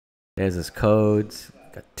 There's his codes.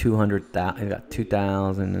 Got 200,000. Got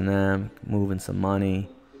 2,000 in them. Moving some money.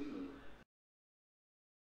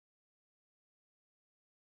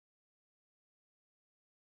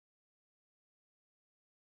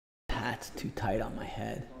 Hat's too tight on my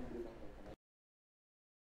head.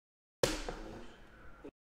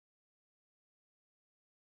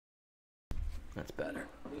 That's better.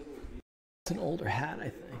 It's an older hat, I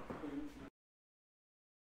think.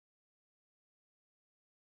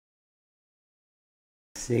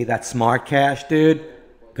 See, that smart cash, dude,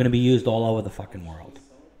 gonna be used all over the fucking world.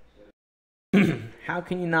 How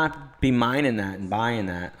can you not be mining that and buying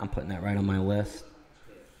that? I'm putting that right on my list.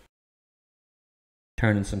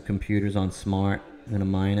 Turning some computers on smart. I'm gonna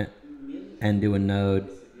mine it and do a node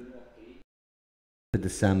for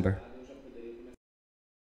December.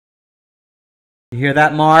 You hear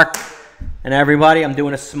that, Mark? And everybody, I'm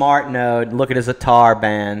doing a smart node. Look at his Atar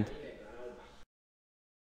band.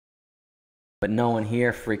 But no one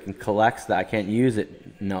here freaking collects that. I can't use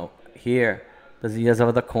it. No. Here. Does he have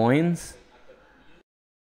other coins?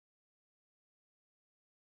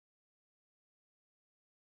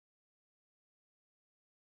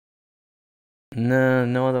 No,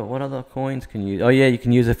 no other. What other coins can you use? Oh yeah, you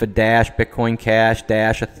can use it for Dash, Bitcoin Cash,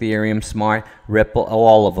 Dash, Ethereum, Smart, Ripple,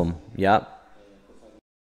 all of them. Yep.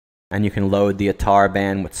 And you can load the Atar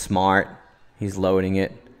band with Smart. He's loading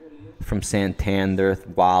it from Santander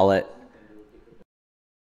wallet.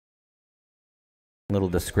 Little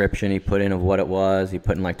description he put in of what it was. He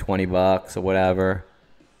put in like 20 bucks or whatever.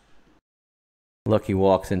 Look, he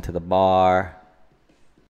walks into the bar.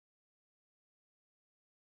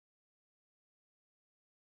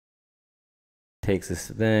 Takes this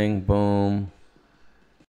thing, boom.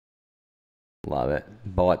 Love it.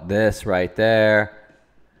 Bought this right there.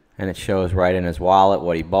 And it shows right in his wallet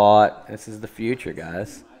what he bought. This is the future,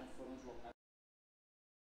 guys.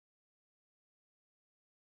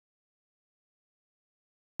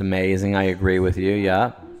 Amazing. I agree with you.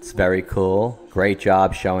 Yeah, it's very cool. Great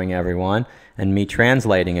job showing everyone and me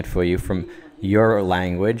translating it for you from your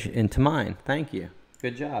language into mine. Thank you.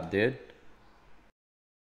 Good job, dude.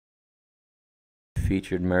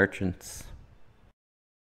 Featured merchants.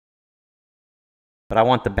 But I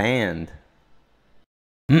want the band.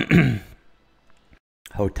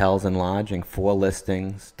 Hotels and lodging, 4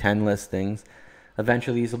 listings, 10 listings.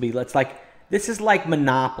 Eventually these will be, this is like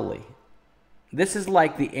Monopoly. This is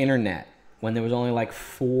like the internet when there was only like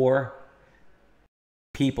 4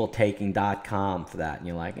 people taking .com for that. And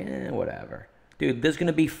you're like, whatever. Dude, there's going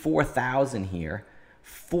to be 4,000 here,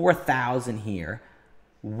 4,000 here,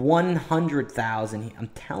 100,000 here. I'm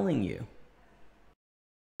telling you.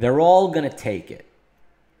 They're all going to take it.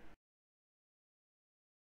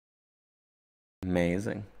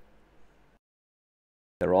 Amazing.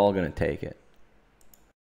 They're all going to take it.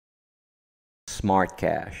 Smart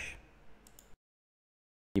cash.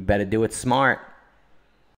 You better do it smart.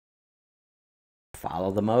 Follow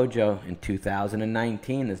the mojo. In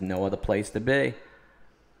 2019, there's no other place to be.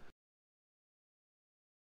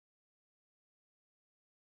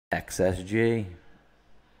 XSG.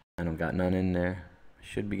 I don't got none in there.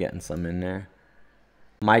 Should be getting some in there.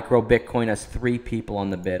 Micro Bitcoin has 3 people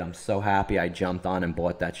on the bid. I'm so happy I jumped on and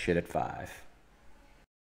bought that shit at 5.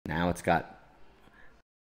 Now it's got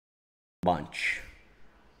a bunch of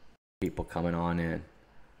people coming on in.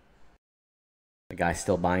 The guy's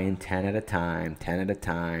still buying 10 at a time, 10 at a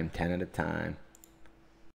time, 10 at a time.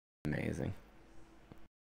 Amazing.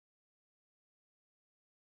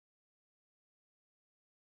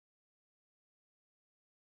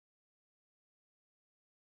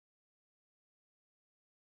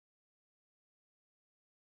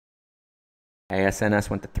 ASNS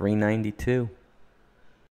went to 392.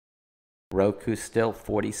 Roku still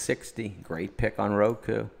 4060. Great pick on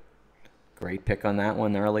Roku. Great pick on that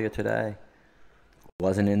one earlier today.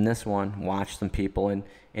 Wasn't in this one. Watched some people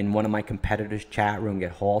in one of my competitors' chat room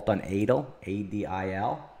get halt on ADIL,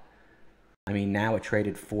 ADIL. I mean, now it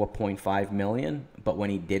traded 4.5 million, but when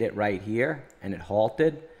he did it right here and it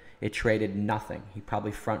halted, it traded nothing. He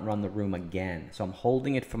probably front run the room again. So I'm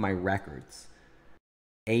holding it for my records.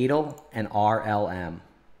 ADL and RLM.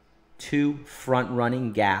 2 front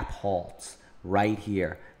running gap halts right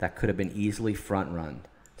here that could have been easily front run.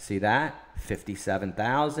 See that?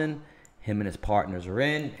 57,000. Him and his partners are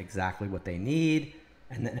in, exactly what they need.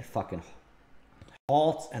 And then it fucking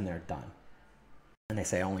halts and they're done. And they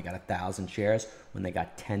say I only got 1,000 shares when they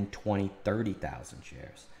got 10, 20, 30,000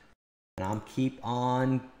 shares. And I'm keep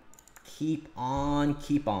on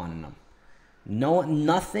in them. No,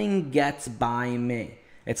 nothing gets by me.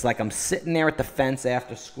 It's like I'm sitting there at the fence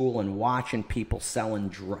after school and watching people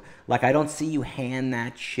selling like I don't see you hand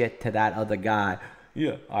that shit to that other guy.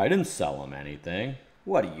 Yeah, I didn't sell him anything.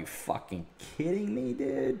 What, are you fucking kidding me,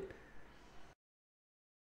 dude?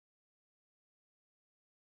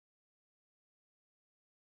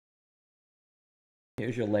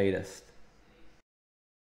 Here's your latest.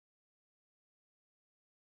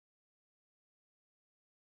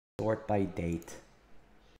 Sort by date.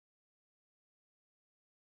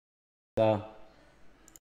 So,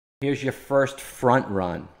 here's your first front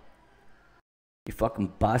run. You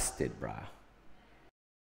fucking busted, bruh.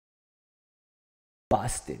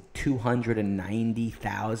 Busted.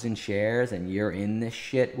 290,000 shares and you're in this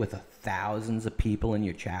shit with thousands of people in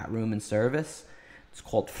your chat room and service. It's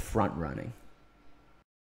called front running.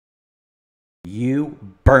 You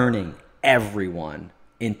burning everyone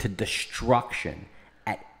into destruction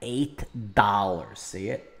at $8. See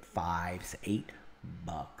it? 5, $8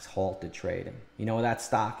 halted trading. You know where that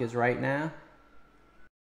stock is right now?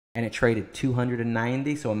 And it traded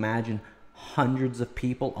 290. So imagine hundreds of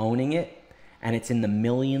people owning it. And it's in the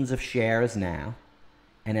millions of shares now.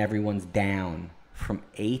 And everyone's down from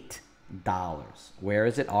 $8. Where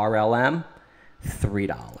is it? RLM?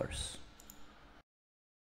 $3.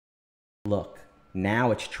 Look,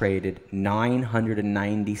 now it's traded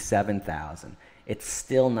 997,000. It's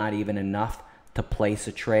still not even enough to place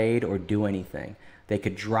a trade or do anything. They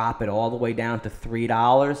could drop it all the way down to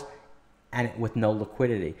 $3 and with no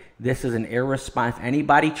liquidity. This is an irresponsible. If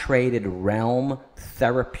anybody traded Realm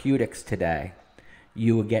Therapeutics today,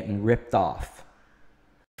 you were getting ripped off,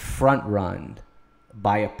 front run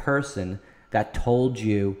by a person that told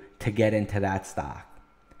you to get into that stock.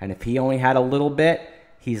 And if he only had a little bit,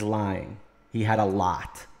 he's lying. He had a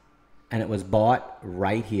lot. And it was bought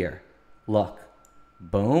right here. Look.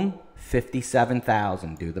 Boom.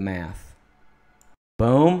 57,000. Do the math.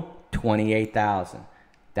 Boom. 28,000.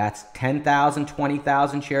 That's 10,000,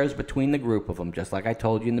 20,000 shares between the group of them, just like I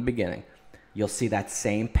told you in the beginning. You'll see that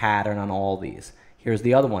same pattern on all these. Here's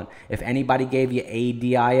the other one. If anybody gave you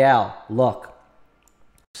ADIL, look.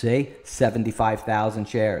 See? 75,000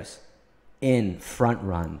 shares. In front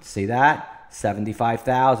run. See that?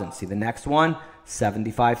 75,000. See the next one?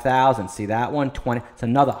 75,000. See that one? 20. It's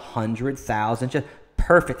another 100,000. Just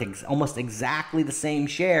perfect. Almost exactly the same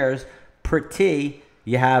shares per T.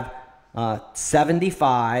 You have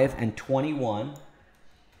 75 and 21.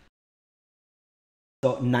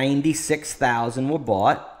 So 96,000 were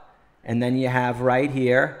bought. And then you have right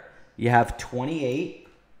here, you have 28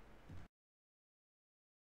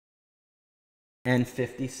 and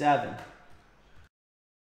 57.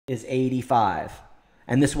 Is 85.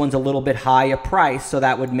 And this one's a little bit higher price, so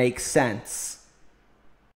that would make sense.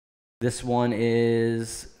 This one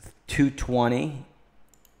is 220.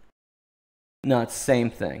 No, it's the same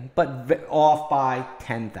thing, but off by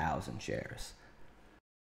 10,000 shares.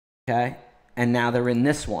 Okay? And now they're in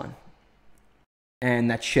this one.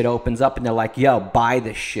 And that shit opens up and they're like, yo, buy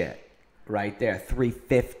this shit. Right there.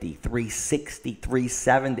 350, 360,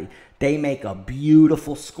 370. They make a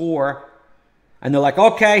beautiful score. And they're like,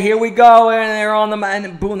 okay, here we go. And they're on the man.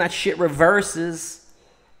 And boom, that shit reverses.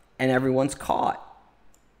 And everyone's caught.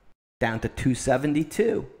 Down to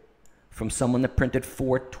 272. From someone that printed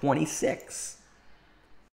 426.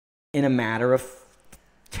 In a matter of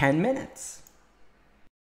 10 minutes.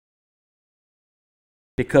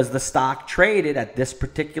 Because the stock traded at this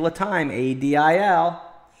particular time, ADIL.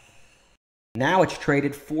 Now it's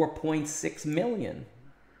traded 4.6 million.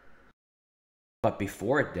 But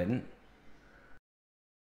before it didn't.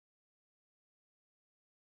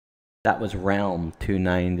 That was Realm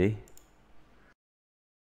 290.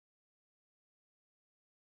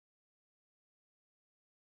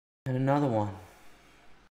 And another one.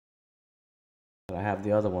 But I have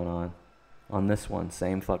the other one on. On this one,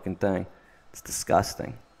 same fucking thing. It's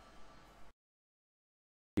disgusting.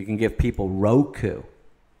 You can give people Roku.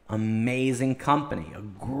 Amazing company. A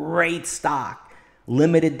great stock.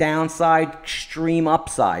 Limited downside, extreme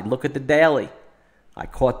upside. Look at the daily. I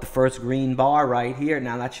caught the first green bar right here.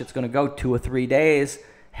 Now that shit's going to go 2 or 3 days,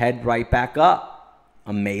 head right back up.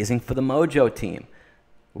 Amazing for the Mojo team.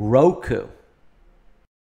 Roku.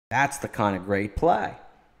 That's the kind of great play.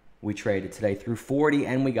 We traded today through 40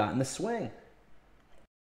 and we got in the swing.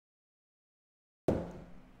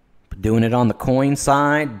 Doing it on the coin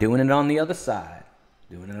side, doing it on the other side,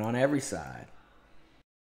 doing it on every side.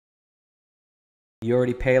 You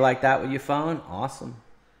already pay like that with your phone? Awesome.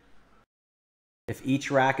 If each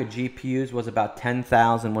rack of GPUs was about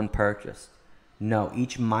 10,000 when purchased. No,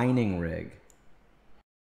 each mining rig.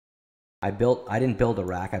 I didn't build a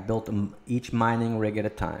rack, I built each mining rig at a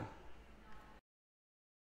time.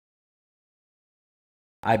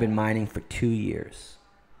 I've been mining for 2 years.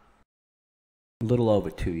 A little over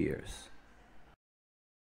 2 years.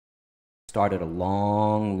 Started a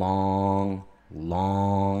long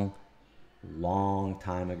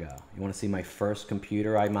time ago. You want to see my first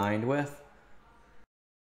computer I mined with?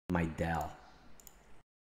 My Dell.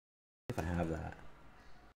 If I have that.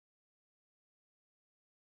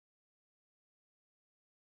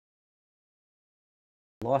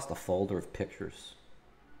 Lost a folder of pictures.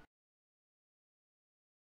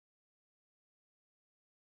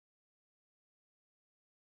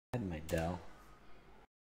 I had my Dell.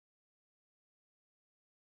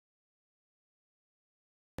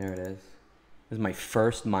 There it is. This is my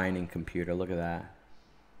first mining computer. Look at that.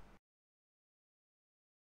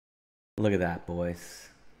 Look at that, boys.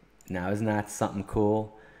 Now, isn't that something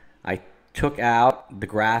cool? I took out the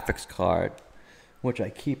graphics card, which I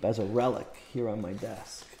keep as a relic here on my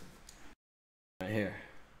desk. Right here.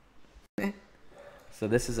 So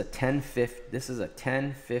this is a 1050. This is a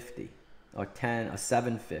 1050 or a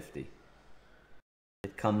 750.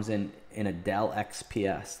 It comes in a Dell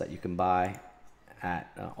XPS that you can buy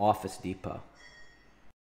at Office Depot.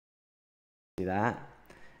 See that?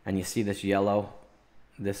 And you see this yellow,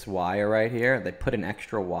 this wire right here? They put an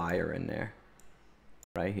extra wire in there.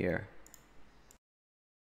 Right here.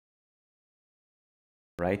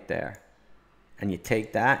 Right there. And you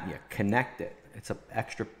take that and you connect it. It's an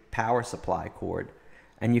extra power supply cord.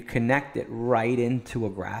 And you connect it right into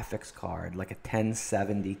a graphics card, like a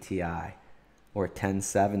 1070 Ti. Or a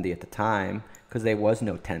 1070 at the time, because there was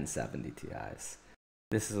no 1070 Ti's.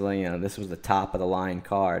 This is, you know, this was the top of the line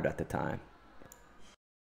card at the time.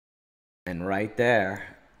 And right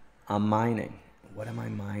there, I'm mining. What am I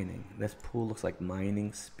mining? This pool looks like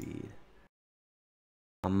mining speed.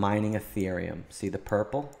 I'm mining Ethereum. See the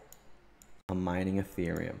purple? I'm mining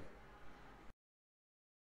Ethereum.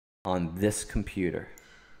 On this computer.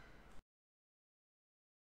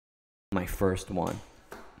 My first one.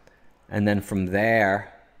 And then from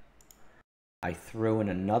there, I threw in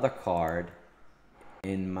another card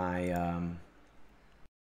in my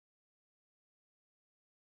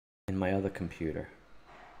other computer.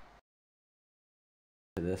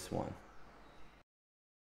 To this one.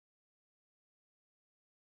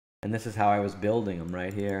 And this is how I was building them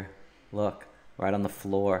right here. Look, right on the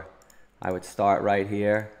floor. I would start right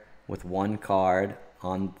here with one card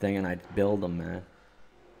on the thing and I'd build them, man.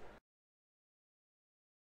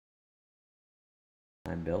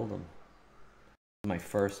 I build them. My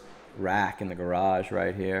first rack in the garage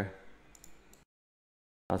right here.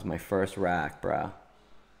 That was my first rack, bro.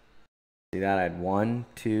 See that? I had 1,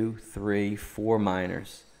 2, 3, 4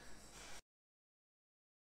 miners.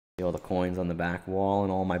 See all the coins on the back wall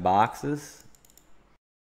and all my boxes?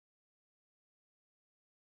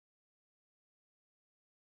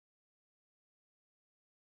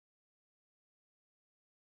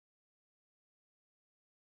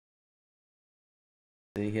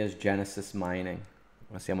 See, here's Genesis mining.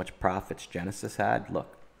 Want to see how much profits Genesis had?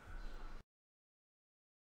 Look.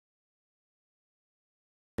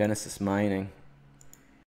 Genesis mining.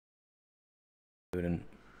 Do it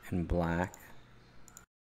in black.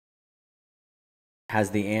 Has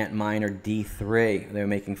the Antminer D3. They're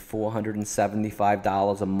making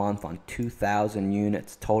 $475 a month on 2,000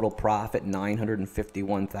 units. Total profit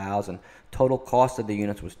 $951,000. Total cost of the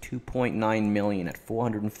units was $2.9 million at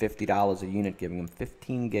 $450 a unit, giving them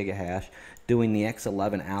 15 gigahash. Doing the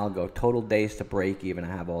X11 algo. Total days to break even. I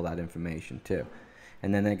have all that information too.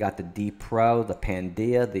 And then they got the D Pro, the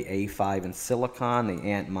Pandia, the A5 in silicon, the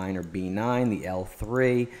Antminer B9, the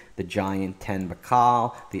L3, the Giant 10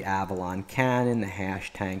 Bacal, the Avalon Cannon, the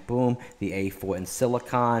Hash Tank Boom, the A4 in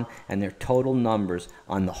silicon, and their total numbers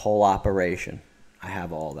on the whole operation. I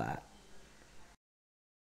have all that.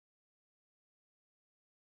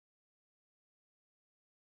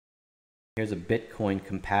 Here's a Bitcoin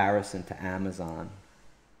comparison to Amazon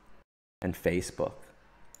and Facebook.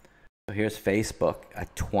 So here's Facebook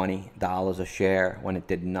at $20 a share when it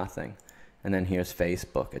did nothing. And then here's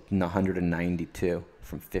Facebook at 192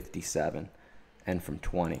 from 57 and from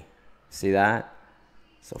 20. See that?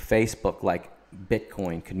 So Facebook, like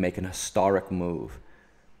Bitcoin, could make an historic move.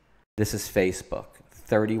 This is Facebook,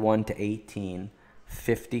 31 to 18,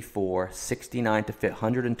 54, 69 to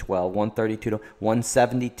 112, 132 to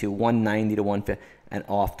 172, 190 to 150, and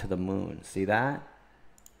off to the moon. See that?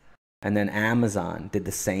 And then Amazon did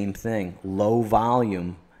the same thing. Low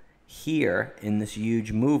volume here in this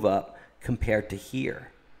huge move up compared to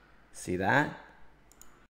here. See that?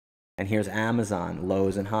 And here's Amazon,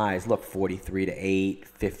 lows and highs. Look, 43 to 8,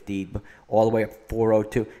 50, all the way up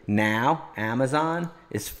 402. Now, Amazon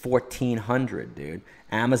is 1,400, dude.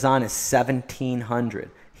 Amazon is 1,700.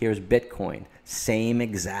 Here's Bitcoin. Same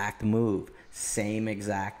exact move. Same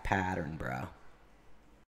exact pattern, bro.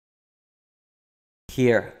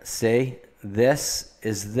 Here, see? This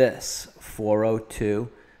is this, 402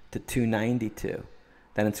 to 292.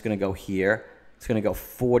 Then it's going to go here. It's going to go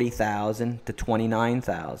 40,000 to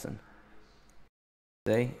 29,000.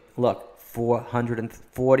 See? Look,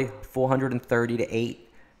 440, 430 to 8,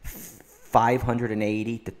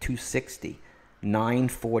 580 to 260,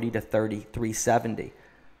 940 to 370,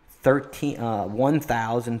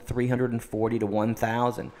 1,340 to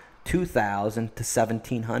 1,000, 2,000 to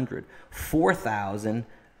 1,700, 4,000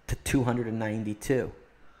 to 292.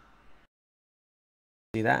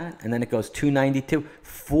 See that? And then it goes 292,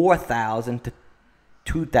 4,000 to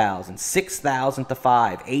 2,000, 6,000 to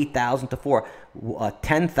 5, 8,000 to 4,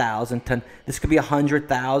 10,000 to, this could be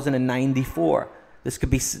 100,094. This could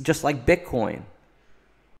be just like Bitcoin.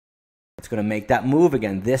 It's going to make that move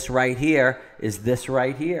again. This right here is this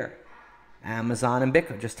right here. Amazon and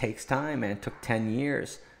Bitcoin. It just takes time, man. It took 10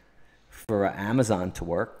 years for Amazon to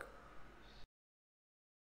work.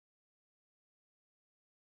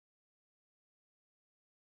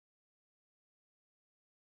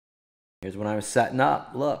 Here's when I was setting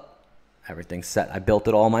up. Look, everything's set. I built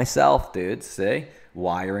it all myself, dude. See?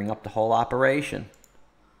 Wiring up the whole operation.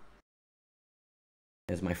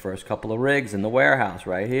 Here's my first couple of rigs in the warehouse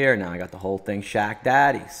right here. Now I got the whole thing Shack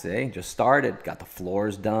Daddy. See? Just started. Got the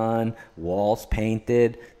floors done, walls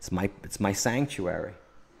painted. It's my sanctuary.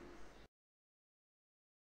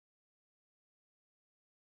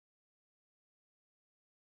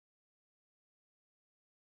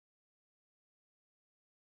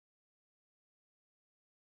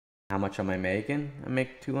 How much am I making? I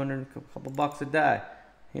make 200, a couple bucks a day.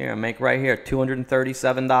 Here, I make right here,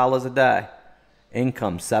 $237 a day.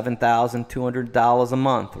 Income, $7,200 a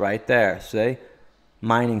month, right there. See?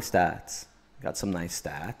 Mining stats. Got some nice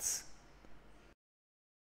stats.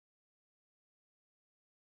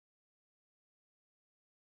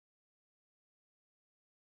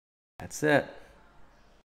 That's it.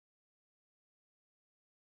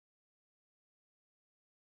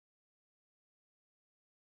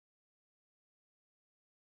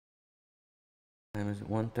 Time is it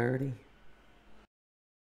 1:30?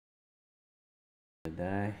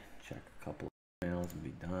 Today, check a couple of emails and be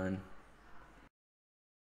done.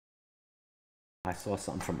 I saw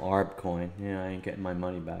something from ArbCoin. Yeah, I ain't getting my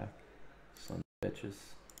money back. Some bitches.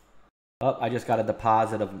 Oh, I just got a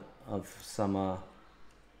deposit of some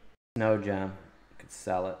snow gem. Could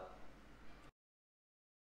sell it.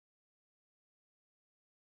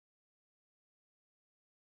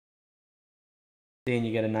 See, and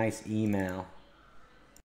you get a nice email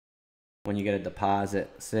when you get a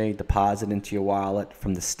deposit. Say deposit into your wallet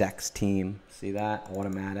from the Stex team. See that?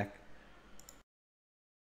 Automatic.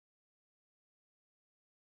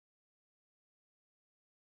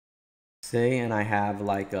 See, and I have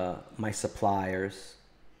like my suppliers.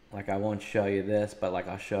 Like I won't show you this, but like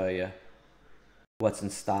I'll show you what's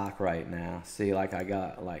in stock right now. See, like I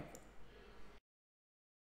got like,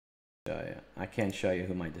 show you. I can't show you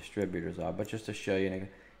who my distributors are, but just to show you,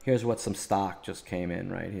 here's what some stock just came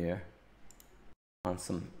in right here on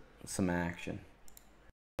some action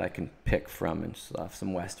that I can pick from and stuff.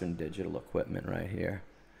 Some Western Digital equipment right here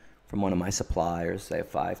from one of my suppliers. They have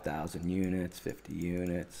 5,000 units, 50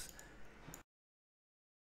 units.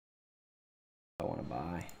 I want to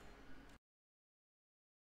buy.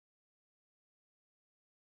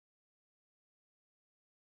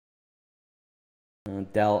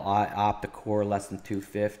 Dell Opticore less than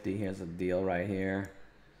 250. Here's a deal right here.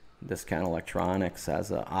 Discount Electronics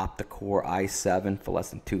has an Opticore i7 for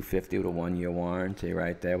less than 250 with a 1-year warranty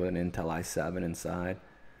right there with an Intel i7 inside.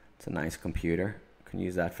 It's a nice computer. You can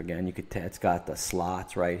use that for again. You could it's got the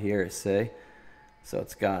slots right here. See, so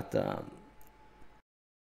it's got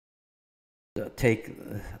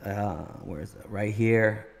where's it? Right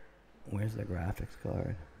here. Where's the graphics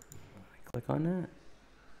card? Click on that.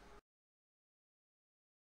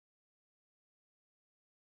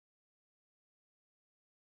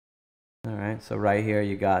 right? So right here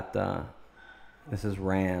you got, this is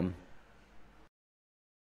RAM.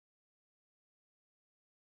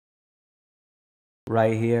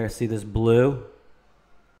 Right here, see this blue?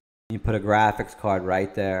 You put a graphics card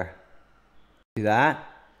right there. See that?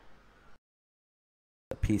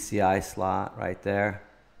 A PCI slot right there.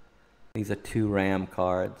 These are 2 RAM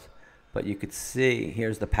cards. But you could see,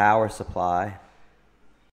 here's the power supply.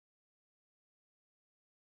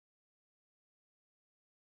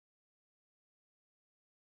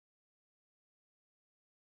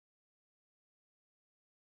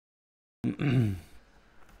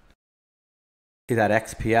 See that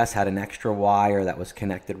XPS had an extra wire that was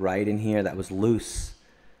connected right in here that was loose,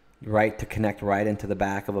 right, to connect right into the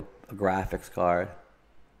back of a graphics card.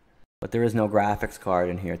 But there is no graphics card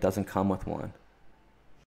in here. It doesn't come with one.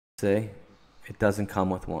 See? It doesn't come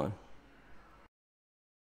with one.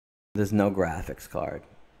 There's no graphics card.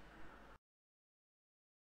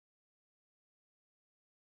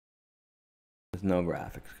 There's no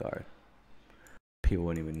graphics card. People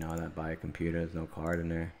wouldn't even know that buy a computer. There's no card in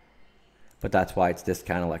there. But that's why it's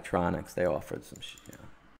Discount Electronics. They offered some shit, you know,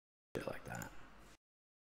 shit like that.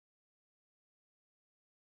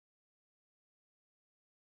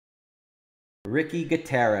 Ricky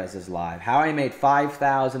Gutierrez is live. How I made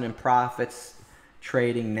 $5,000 in profits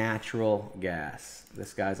trading natural gas.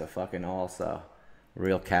 This guy's a fucking also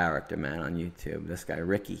real character, man, on YouTube. This guy,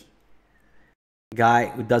 Ricky. Guy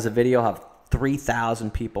who does a video, have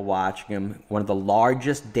 3,000 people watching him. One of the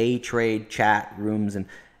largest day trade chat rooms, and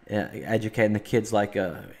educating the kids like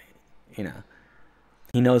a, you know,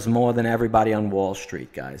 he knows more than everybody on Wall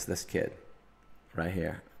Street, guys. This kid right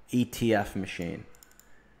here, ETF machine.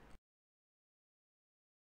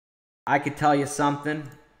 I could tell you something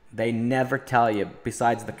they never tell you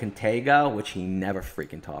besides the Contago, which he never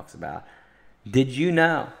freaking talks about. Did you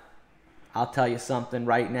know? I'll tell you something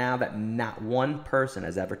right now that not one person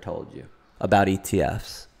has ever told you about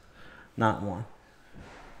ETFs. Not one.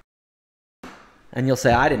 And you'll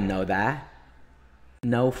say, I didn't know that.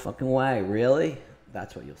 No fucking way. Really?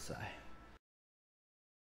 That's what you'll say.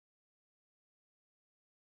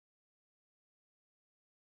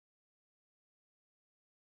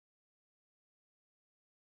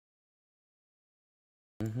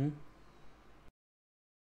 Mm-hmm.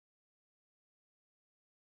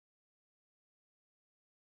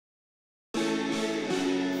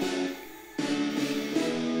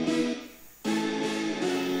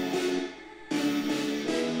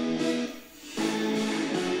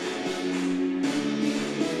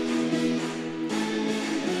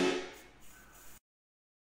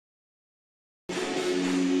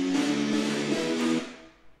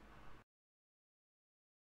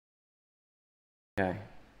 Okay.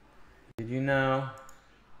 Did you know?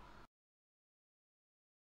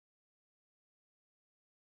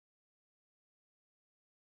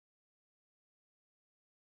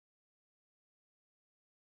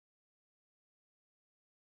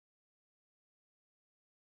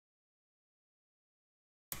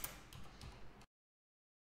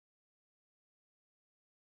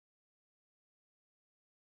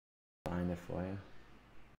 Find it for you.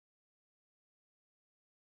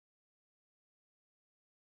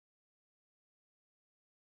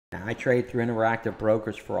 Now, I trade through Interactive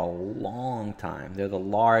Brokers for a long time. They're the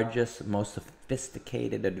largest, most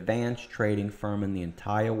sophisticated, advanced trading firm in the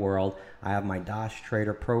entire world. I have my Dash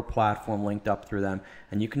Trader Pro platform linked up through them,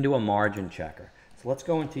 and you can do a margin checker. So let's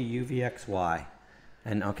go into UVXY,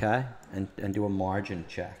 and okay, and do a margin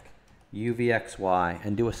check. UVXY,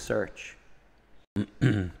 and do a search.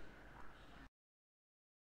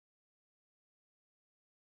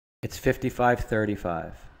 It's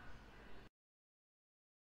 55.35.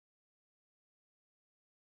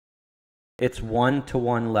 It's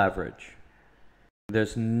 1-to-1 leverage.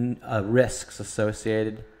 There's risks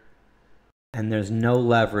associated, and there's no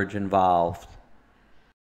leverage involved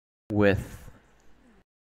with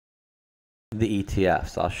the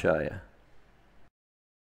ETFs. I'll show you.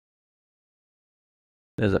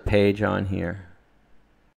 There's a page on here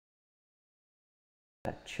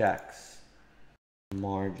that checks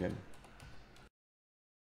margin.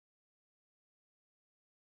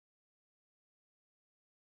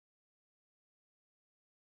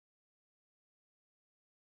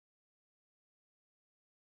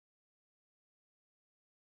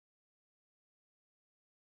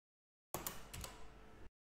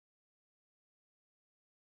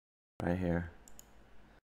 Right here.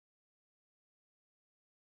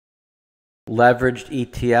 Leveraged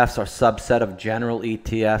ETFs are subset of general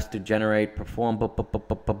ETFs to generate perform.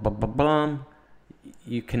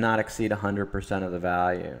 You cannot exceed 100% of the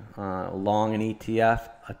value. Long an ETF,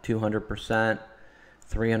 a 200%,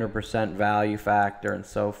 300% value factor and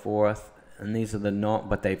so forth. And these are the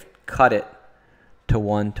but they've cut it to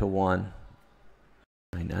 1-to-1.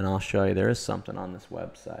 And I'll show you, there is something on this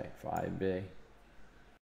website for IB.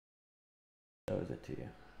 Shows it to you.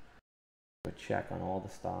 Go check on all the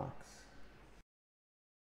stocks.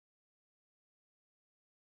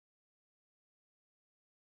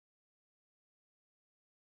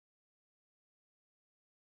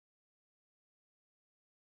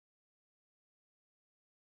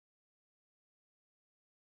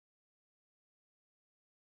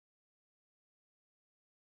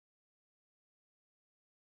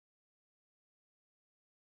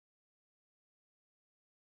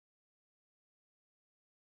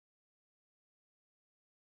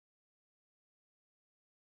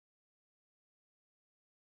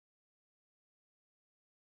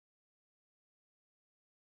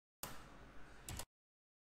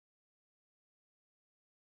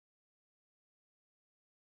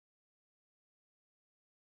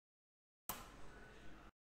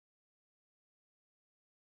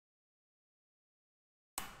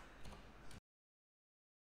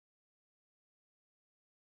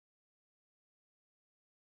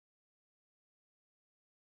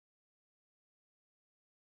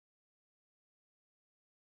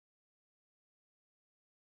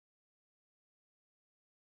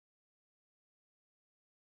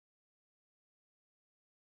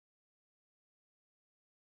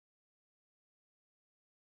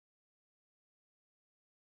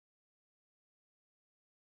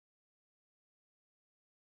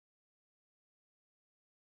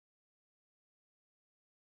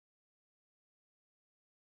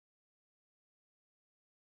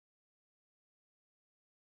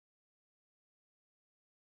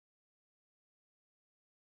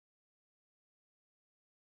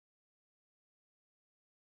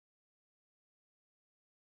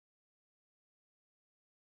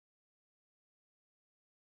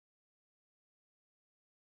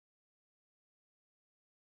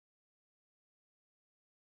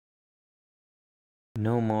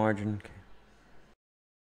 No margin.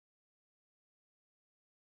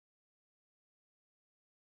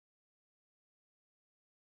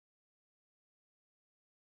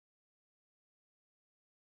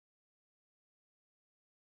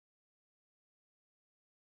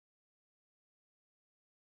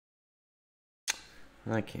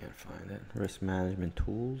 I can't find it. Risk management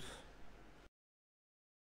tools.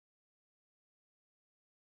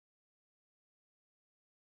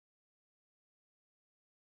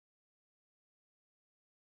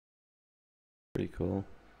 Pretty cool.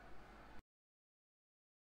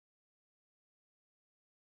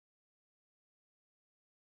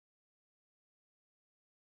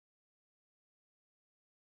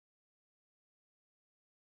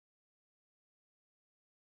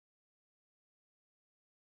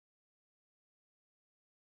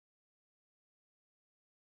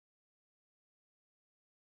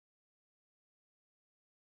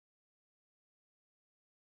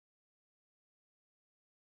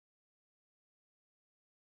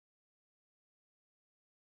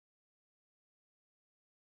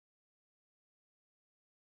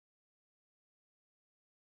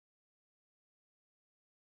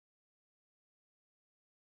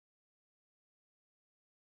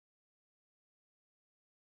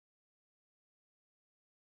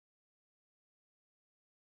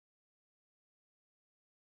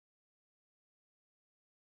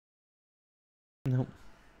 Nope.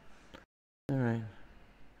 All right.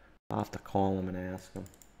 I'll have to call them and ask them.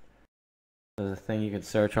 There's a thing you can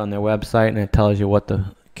search on their website, and it tells you what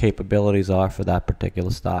the capabilities are for that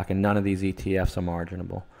particular stock. And none of these ETFs are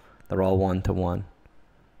marginable. They're all 1-to-1.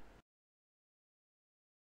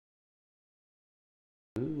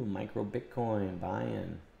 Ooh, micro Bitcoin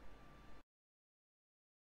buy-in.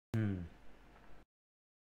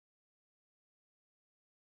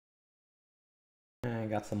 I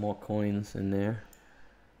got some more coins in there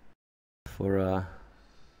for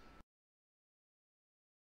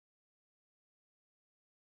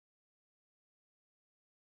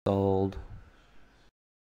sold.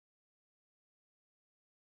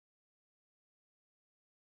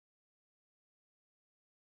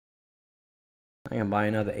 I can buy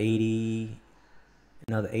another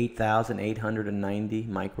 8,890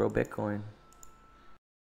 micro Bitcoin.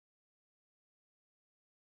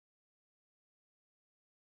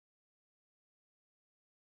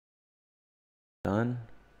 Done.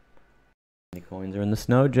 The coins are in the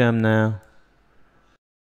snow gem now.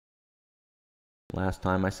 Last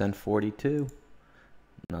time I sent 42.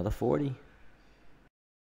 Another 40.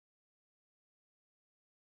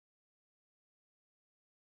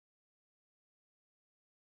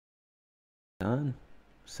 Done.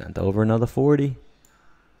 Sent over another 40.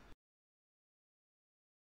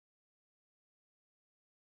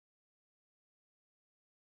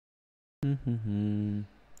 I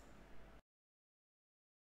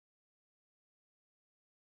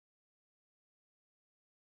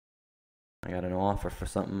got an offer for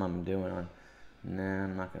something I'm doing on. Nah,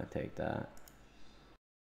 I'm not gonna take that.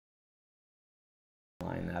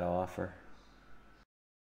 Line that offer.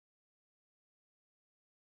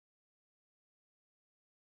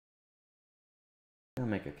 I'll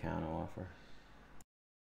make a counter offer.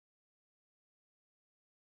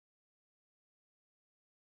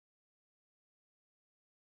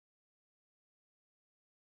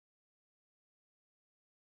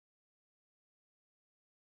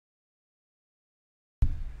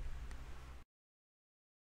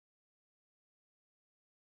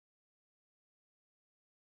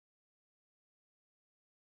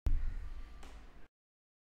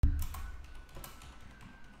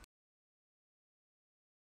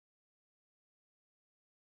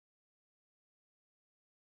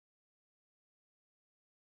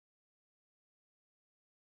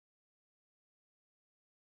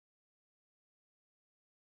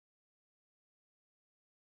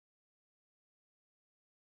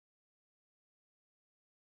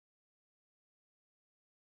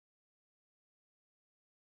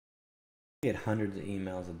 I get hundreds of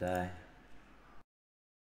emails a day.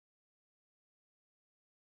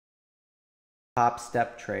 Top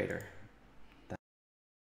step trader.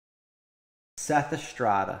 Seth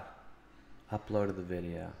Estrada uploaded the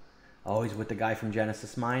video. Oh, he's with the guy from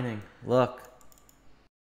Genesis Mining. Look.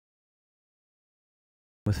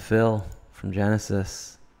 With Phil from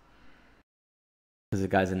Genesis. Because the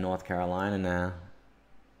guy's in North Carolina now.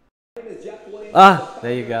 Ah,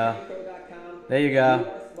 there you go. There you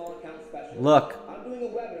go. Look. I'm doing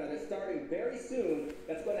a webinar that's starting very soon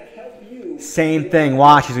that's going to help you. Same thing.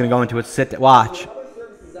 Watch. He's going to go into it. Sit there. Watch. Other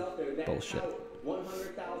services out there that Bullshit.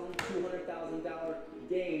 $100,000, $200,000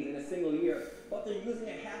 gains in a single year, but they're using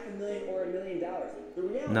 $500,000 or $1 million. The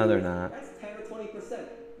reality No, they're is not. that's 10 or 20%.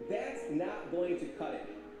 That's not going to cut it.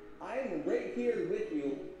 I am right here with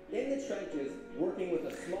you in the trenches working with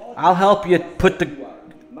a small. I'll help you put the.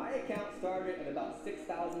 My account started at about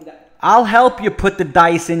 $6,000. I'll help you put the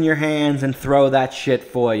dice in your hands and throw that shit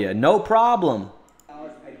for you. No problem. I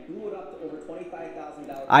blew it up to over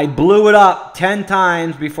 $25,000. I blew it up 10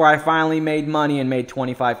 times before I finally made money and made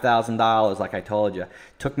 $25,000 like I told you.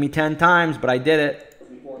 Took me 10 times, but I did it.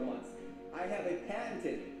 4 months. I have a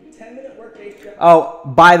patented 10-minute workday. Oh,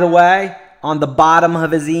 by the way, on the bottom of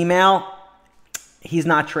his email, he's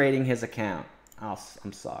not trading his account.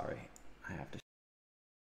 I'm sorry. I have to.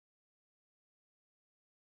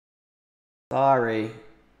 Sorry.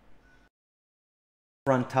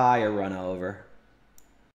 Front tire run over.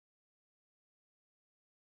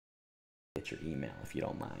 Get your email if you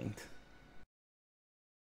don't mind.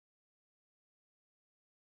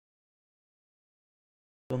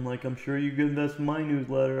 I'm like, I'm sure you get that's my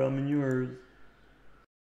newsletter. I'm in yours.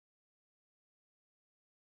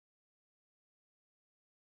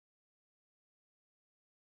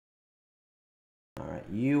 All right,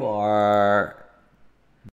 you are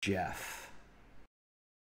Jeff.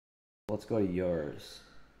 Let's go to yours.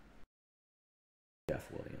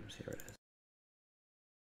 Jeff Williams, here it is.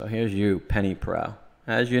 So here's you, Penny Pro.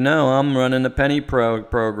 As you know, I'm running the Penny Pro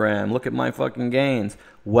program. Look at my fucking gains.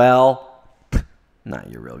 Well,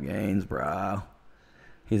 not your real gains, bro.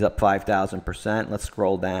 He's up 5,000%. Let's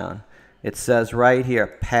scroll down. It says right here,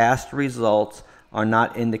 past results are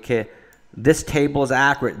not indicated. This table is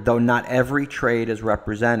accurate, though not every trade is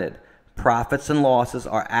represented. Profits and losses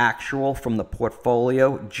are actual from the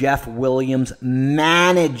portfolio Jeff Williams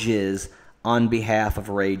manages on behalf of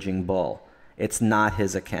Raging Bull. It's not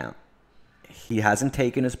his account. He hasn't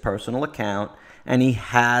taken his personal account, and he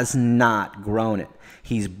has not grown it.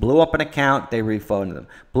 He's blew up an account, they refunded him.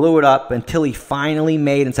 Blew it up until he finally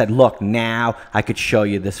made and said, look, now I could show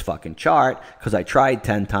you this fucking chart because I tried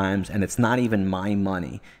 10 times, and it's not even my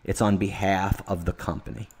money. It's on behalf of the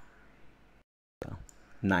company. So,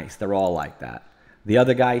 nice. They're all like that. The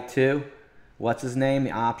other guy, too, what's his name?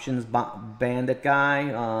 The options bandit guy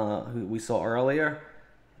who we saw earlier.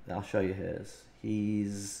 I'll show you his.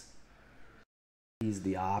 He's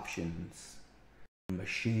the options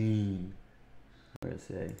machine. Where is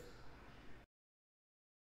he?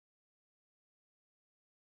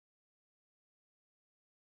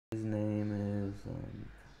 His name is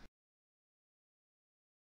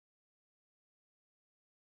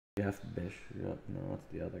Jeff Bishop. No, it's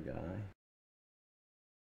the other guy.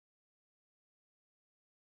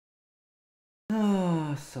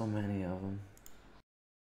 Oh, so many of them.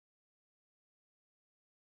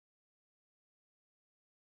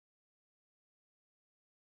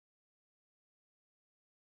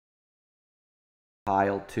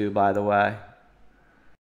 Kyle too, by the way.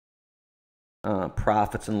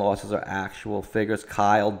 Profits and losses are actual figures.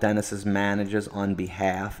 Kyle, Dennis's manages on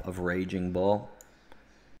behalf of Raging Bull.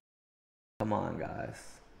 Come on, guys.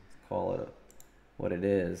 Let's call it what it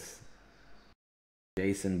is.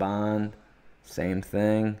 Jason Bond, same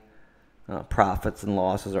thing. Profits and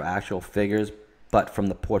losses are actual figures, but from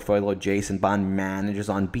the portfolio, Jason Bond manages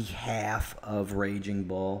on behalf of Raging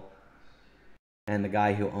Bull. And the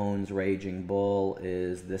guy who owns Raging Bull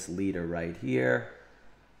is this leader right here.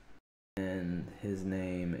 And his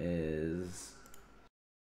name is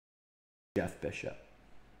Jeff Bishop.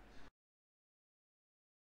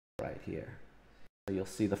 Right here. So you'll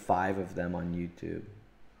see the 5 of them on YouTube.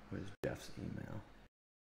 Where's Jeff's email?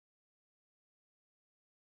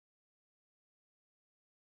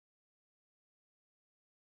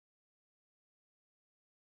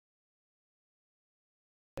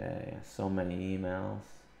 Okay, so many emails.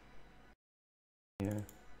 Here.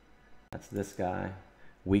 That's this guy.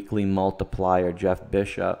 Weekly multiplier, Jeff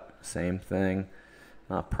Bishop, same thing.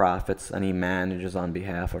 Profits, and he manages on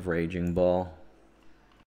behalf of Raging Bull.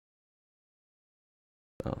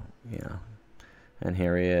 So, yeah. And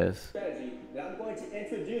here he is. Strategy that I'm going to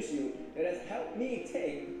introduce you that has helped me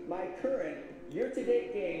take my current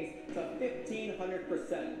year-to-date gains to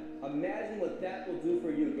 1,500%. Imagine what that will do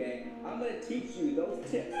for you, gang. I'm going to teach you those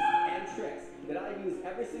tips and tricks that I use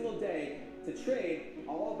every single day to trade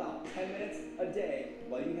all about 10 minutes a day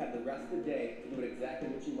while you have the rest of the day to do exactly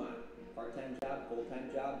what you want. Part-time job, full-time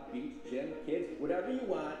job, beach, gym, kids, whatever you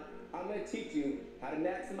want. I'm going to teach you how to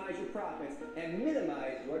maximize your profits and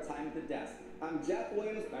minimize your time at the desk. I'm Jeff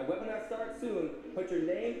Williams. My webinar starts soon. Put your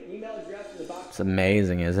name, email address in the box. It's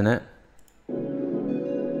amazing, isn't it?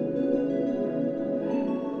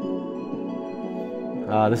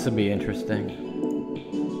 This would be interesting.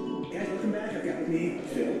 Guys, welcome back. I've got with me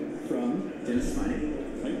Phil from Dennis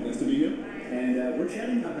Mining. Hi, nice to be here. And we're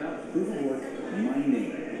chatting about proof of work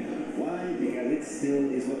mining. Why? Because it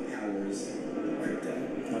still is what powers crypto.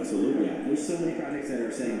 Absolutely. Yeah, there's so many projects that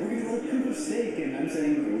are saying, we're going to go with proof of stake. And I'm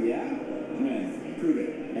saying, oh, yeah, man, prove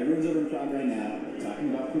it. Everyone's over in Prague right now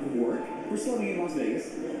talking about proof of work. We're slowing in Las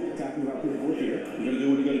Vegas, talking about proof of work here. You gotta do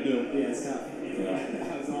what you gotta do. Yeah, it's tough. Yeah.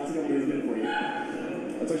 How's the last couple years been for you?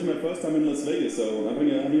 It's actually my first time in Las Vegas, so I'm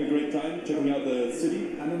having a great time checking out the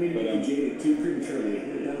city. I don't mean to make you jaded too prematurely.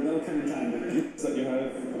 That'll come in time. But So you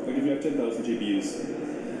have, like if you have 10,000 GPUs,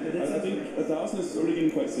 I think 1,000 is already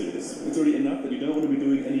getting quite serious. It's already enough that you don't want to be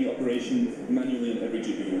doing any operation manually on every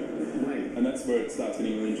GPU. right. And that's where it starts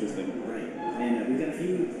getting really interesting. Right. And we've got a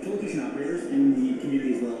few colocation operators in the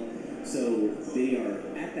community as well. So they are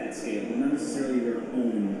at that scale, but not necessarily their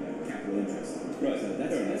own capital interest. Right. So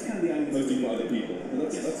that's kind of the idea. Hosting for other people. Well,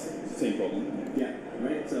 that's the same problem. Yeah.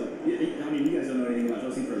 Right. So I mean, you guys don't know anything about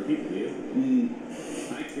hosting for other people, do you?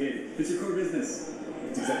 I kid. It's your core business.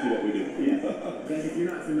 It's exactly what we do. Yeah. Guys, if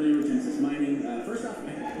you're not familiar with Genesis Mining, first off,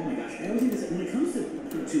 oh my gosh, I always think this when it comes to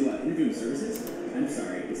interviewing services. I'm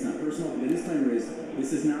sorry, it's not personal. The disclaimer is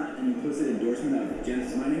this is not an implicit endorsement of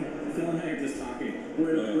Genesis Mining. Phil and I are just talking.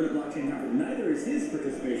 We're at a blockchain conference. Neither is his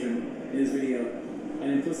participation in this video an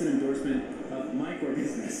implicit endorsement of my core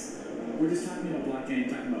business. We're just talking about blockchain,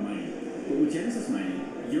 talking about mining. But with Genesis Mining,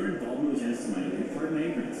 your involvement with Genesis Mining, and pardon my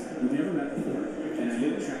ignorance, we've never met before, and I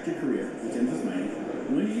know tracked your career with Genesis Mining.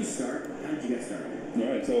 When did you start? How did you get started?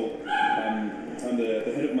 Alright, so I'm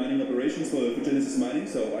the head of mining operations for Genesis Mining,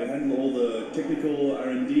 so I handle all the technical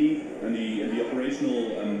R&D and the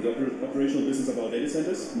operational business of our data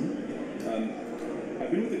centers. I've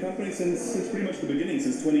been with the company since pretty much the beginning,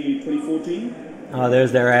 since 2014. Oh,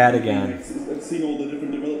 there's their ad again. I've seen all the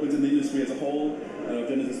different developments in the industry as a whole, and of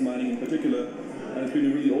Genesis Mining in particular. And it's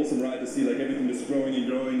been a really awesome ride to see like everything just growing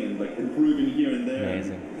and like improving here and there.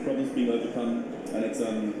 Amazing. And problems being overcome, and it's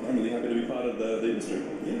I'm really happy to be part of the industry.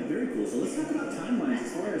 Yeah, very cool. So let's talk about timelines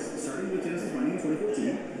as far as starting with Genesis Mining in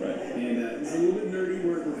 2014. Right. And it's a little bit nerdy.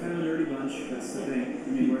 We're kind of a nerdy bunch. That's the thing. I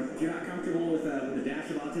mean, if you're not comfortable with the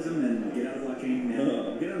dash of autism, then get out of blockchain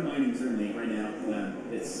now. Get out of mining certainly right now.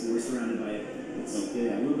 We're surrounded by it. It's a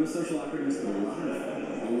little bit of social awkwardness, but a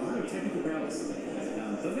lot of technical prowess.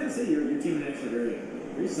 So I gotta say, your team is actually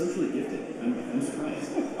very socially gifted. I'm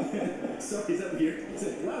surprised. Sorry, is that weird?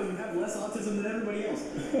 Wow, you have less autism than everybody else.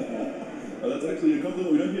 Well, that's actually a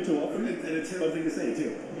compliment we don't hear too often. And a terrible thing to say,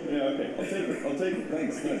 too. Yeah, okay. I'll take it.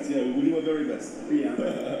 Thanks. Yeah, we do our very best. Yeah.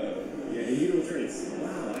 Yeah, immutable traits.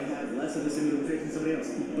 Wow, I have less of this immutable trait than somebody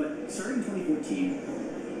else. But starting in 2014,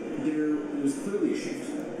 there was clearly a shift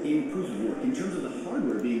in proof of work, in terms of the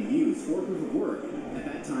hardware being used for proof of work at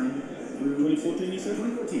that time. 2014, you said?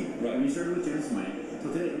 2014, right. When you started with Genesis Mining.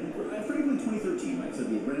 So today, frankly, 2013, right? So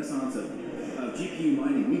the renaissance of of GPU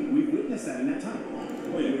mining. We've witnessed that in that time.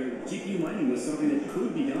 Oh, yeah. Where GPU mining was something that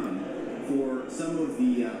could be done for some of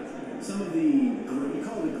the we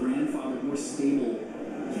call it the grandfather, more stable,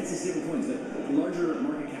 I can't say stable coins, but larger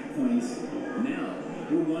market cap coins now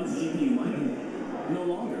were once GPU mining. No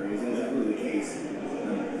longer is that really the case.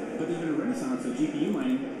 But there's been a renaissance of GPU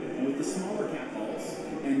mining with the smaller cap alts,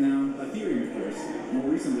 and now Ethereum, of course, more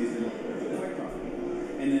recently has been quite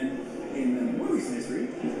profitable. And then in the more recent history,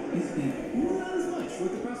 not as much,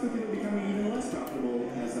 with the prospect of it becoming even less profitable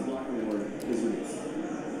as the block reward is reduced.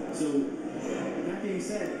 So, that being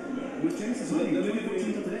said, with Genesis mining, 2014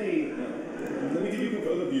 until today, let me give you a quick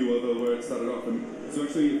overview of where it started off. So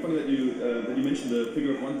actually, funny that you mentioned the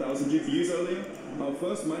figure of 1,000 GPUs earlier. Our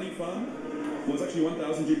first mining farm was actually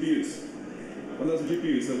 1,000 GPUs. 1,000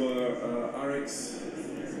 GPUs. There were RX,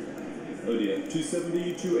 oh dear,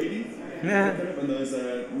 270, 280. Yeah. Kind of, and there's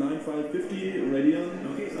a 9550 Radeon.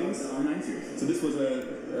 okay, so it's the R9 series. So this was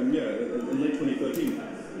in late 2013.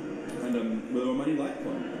 And we were mining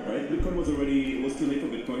Litecoin, right? Bitcoin was too late for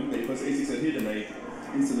Bitcoin. The first ASICs had hit and they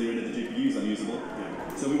instantly rendered the GPUs unusable.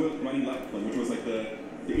 Yeah. So we were mining Litecoin, which was like the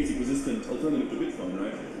ASIC resistant alternative to Bitcoin,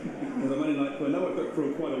 right? We were mining Litecoin. That worked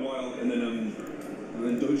for quite a while, and then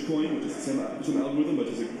Dogecoin, which is the same algorithm, but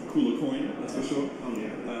just a cooler coin, that's for sure. Oh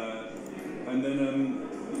yeah. And then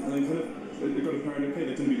kind of it got apparent, okay,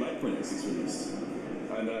 there's going to be Litecoin ASICs released.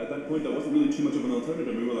 And at that point, there wasn't really too much of an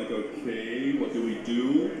alternative. We were like, okay, what do we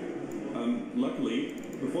do? Luckily,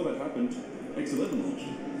 before that happened, X11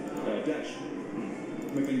 launched, Dash,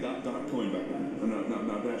 making that dark coin back then.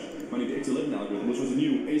 Now Dash, mining the X11 algorithm, which was a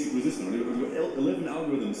new ASIC resistant. It was 11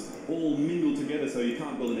 algorithms all mingled together, so you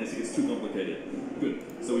can't build an ASIC, it's too complicated. Good.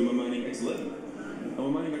 So we were mining X11, and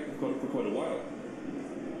we're mining that for quite a while.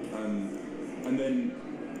 And then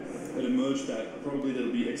it emerged that probably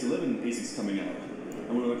there'll be X11 ASICs coming out.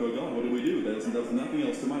 And we were like, oh god, what do we do? There was nothing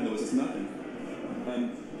else to mine, there was just nothing.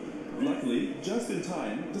 Luckily, just in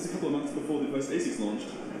time, just a couple of months before the first ASICs launched,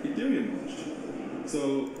 Ethereum launched.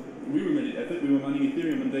 So we made an effort, we were mining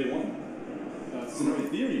Ethereum on day one. So now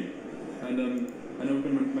Ethereum. And I know we've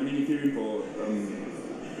been mining Ethereum for,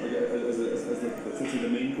 as essentially the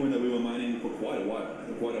main coin that we were mining for quite a while.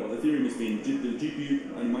 Ethereum has been the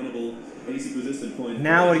GPU and mineable ASIC resistant coin.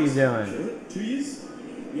 Now what are you doing? 2 years?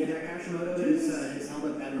 Yeah, that Hashimoto is held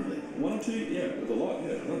up admirably. 1 or 2, yeah, it's a lot,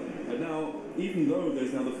 yeah. And now, even though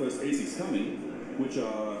there's now the first ASICs coming, which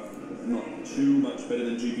are not too much better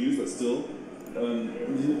than GPUs, but still, the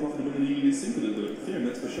profitability is simpler than Ethereum,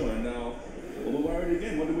 that's for sure. And now, well, we're worried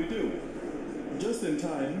again, what do we do? Just in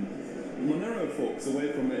time, Monero forks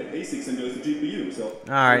away from ASICs and goes to GPU. So,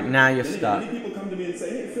 Alright, now you're stuck. Many people come to me and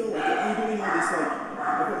say, hey Phil, like, are you doing all this, like,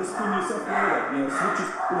 I've got this cool new software that,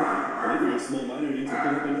 switches, well, if you're a small miner, you need to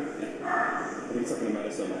pull up in, I think it's not going to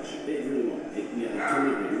matter so much. It really won't. I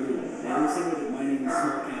totally agree, it really won't. And the same way that mining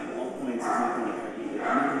small cap altcoins is not going to hurt you. It's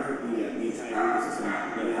not going to hurt the entire ecosystem.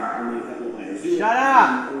 Only a couple of miners do it. Shut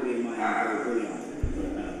up! Or they mine very early on.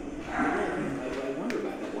 But I wonder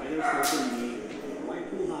about that. Why there's so many, why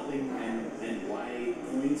pool hopping and why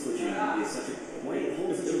coin switching is such a, why it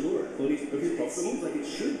holds such a lure. It seems like it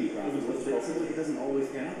should be profitable, but it seems like it doesn't always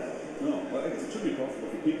pan out that way. No, I think it should be profitable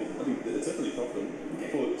for people. I think it's definitely profitable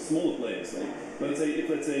for smaller players. Like, let's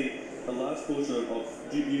say a large portion of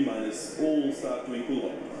GPU miners all start doing pool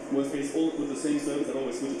hop. Worst case, all with the same service that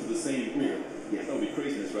always switch to the same pool. Yeah. That would be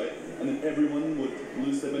craziness, right? And then everyone would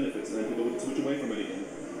lose their benefits, and then people would switch away from it again.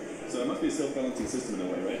 So it must be a self-balancing system in a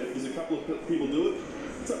way, right? If there's a couple of people do it,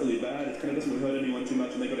 it's not really bad. It kind of doesn't hurt anyone too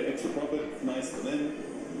much, and they got an extra profit. Nice for them.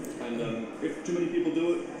 And if too many people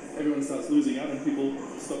do it, everyone starts losing out, and people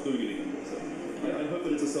stop doing it again. So I hope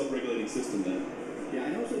that it's a self-regulating system there. Yeah, I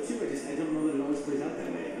know so too. I don't know that it always plays out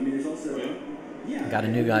that way. I mean, there's also Got a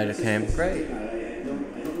new guy that came. Great. I don't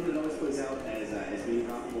know that it always plays out as being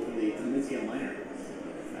profitable for the mid-scale miner.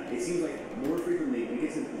 It seems like more frequently when you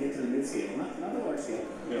get to the mid-scale, not the large scale,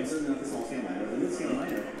 and certainly not the small-scale miner, but the mid-scale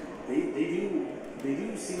miner,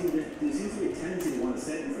 there seems to be a tendency to want to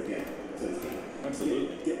set and forget, so to speak.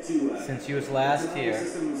 Absolutely. Get to Since you was last here,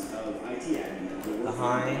 systems of IT admin. the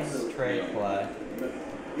Heinz trade play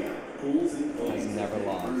Pools and has never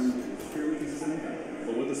lost. Fairly consistent income.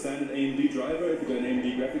 But with the standard AMD driver, if you've got an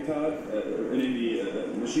AMD graphic card, an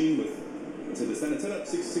AMD machine with, let's say the standard setup,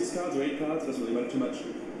 6 cards or 8 cards, doesn't really matter too much,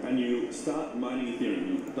 and you start mining Ethereum,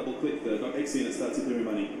 you double-click the .exe and it starts Ethereum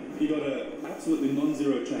mining, you got an absolutely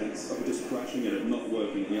non-zero chance of it just crashing and it not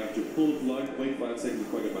working. You have to pull the plug, wait 5 seconds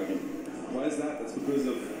before I get back in. Why is that? That's because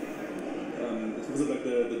of it's because of like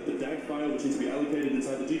the DAG file which needs to be allocated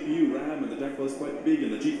inside the GPU RAM, and the DAG file is quite big,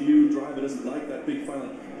 and the GPU driver doesn't like that big file.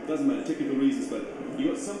 It doesn't matter, technical reasons, but you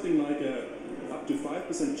got something like a up to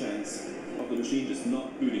 5% chance of the machine just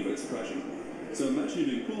not booting, but it's crashing. So imagine you're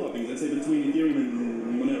doing pull hopping, let's say between Ethereum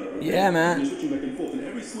and Monero. Okay? Yeah, man. You're switching back and forth, and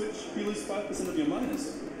every switch you lose 5% of your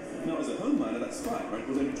miners. Now, as a home miner, that's fine, right?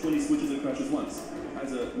 Because every 20 switches it crashes once.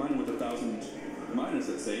 As a miner with 1,000 miners,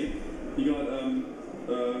 let's say, you got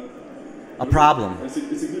a problem. A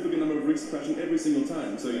significant number of rigs crashing every single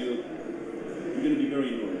time. So you're going to be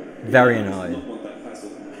very annoyed. Very you annoyed. Not want that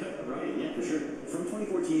hassle. Right, yeah, for sure. From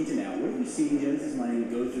 2014 to now, what have you seen Genesis Mining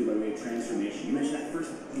go through by way of transformation? You mentioned that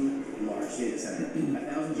first large data center,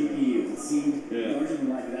 1,000 GPUs. It seemed larger than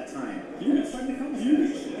life at that time. Huge. It's starting to come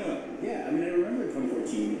Huge, yeah. Yeah, I mean, I remember in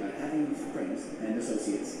 2014 having friends and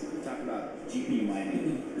associates talk about GPU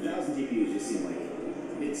mining. 1,000 GPUs just seemed like a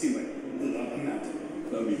mountain.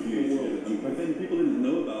 That would be huge. Yeah. Back then, people didn't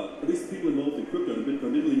know about, at least people involved in crypto and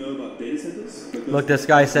Bitcoin didn't really know about data centers. Look, this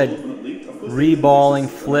guy said reballing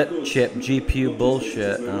flip chip GPU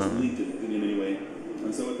bullshit. It wasn't linked in any way.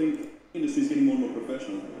 And so I think industry is getting more and more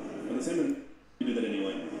professional. At the same time, you do that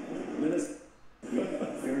anyway. And then there's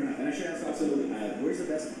Fair enough. And I should ask also, where's the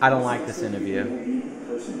best? I don't like this interview.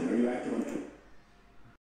 Personally, are you active on Twitter?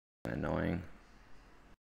 Annoying.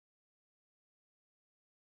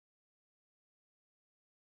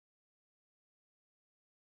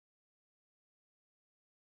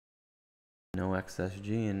 No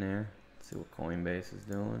XSG in there. Let's see what Coinbase is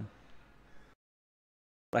doing.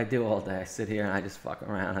 I do all day. I sit here and I just fuck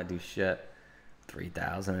around. I do shit.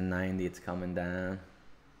 3,090. It's coming down.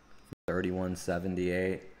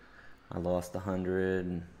 31.78. I lost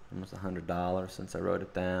almost $100 since I wrote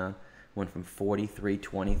it down. Went from 43.23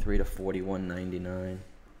 to 41.99.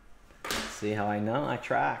 See how I know? I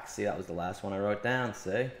track. See, that was the last one I wrote down.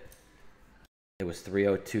 See, it was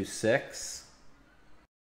 3026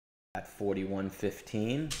 at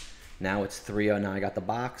 41.15. Now it's 30. Now I got the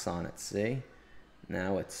box on it. See,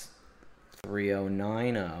 now it's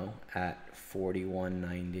 3090 at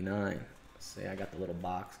 41.99. See, I got the little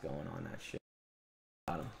box going on that shit.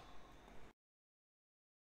 Bottom.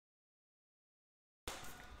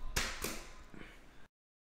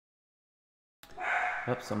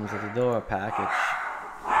 Oh, someone's at the door. Package.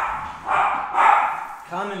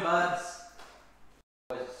 Coming, buds.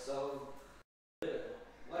 So good.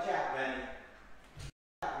 Watch out, Remy.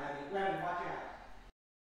 Remy, watch out.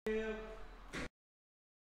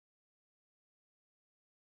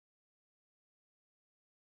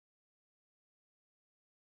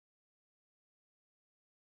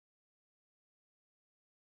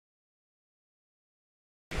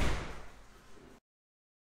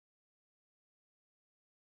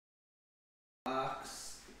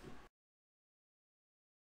 Box.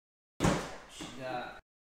 She got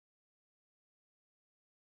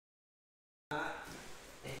a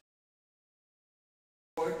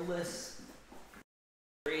cordless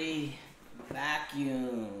free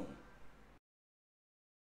vacuum.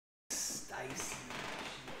 Dyson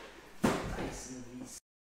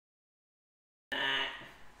that.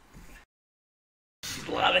 She's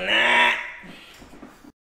loving that.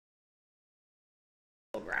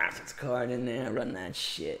 Graphics card in there, run that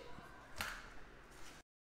shit.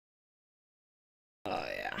 Oh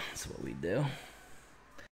yeah, that's what we do.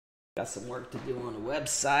 Got some work to do on the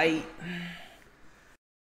website.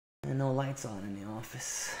 And no lights on in the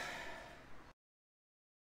office.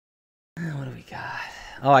 What do we got?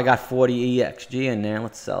 Oh, I got 40 EXG in there.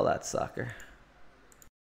 Let's sell that sucker.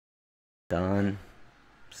 Done.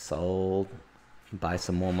 Sold. Buy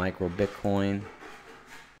some more micro Bitcoin.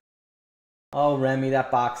 Oh, Remy,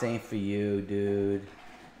 that box ain't for you, dude.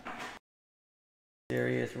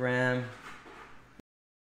 Serious, Rem?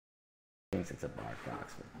 Thinks it's a bark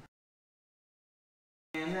box.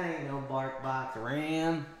 Ram, that ain't no bark box,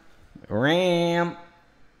 Ram. Rem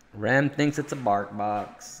thinks it's a bark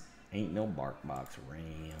box. Ain't no bark box,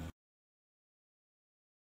 Ram.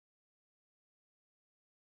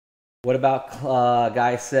 What about,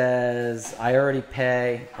 guy says, I already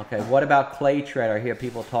pay. Okay, what about Clay Trader? I hear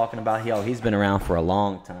people talking about, yo, he's been around for a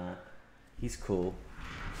long time. He's cool.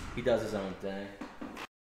 He does his own thing.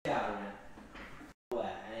 Yeah, man.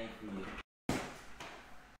 What? Ain't for you.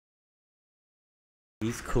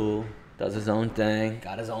 He's cool. Does his own thing.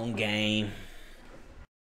 Got his own game.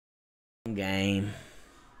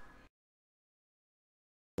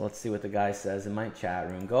 Let's see what the guy says in my chat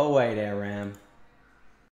room. Go away there, Ram.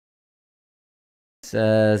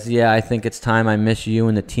 Says, yeah, I think it's time. I miss you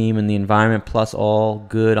and the team and the environment, plus all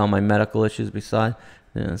good on my medical issues beside.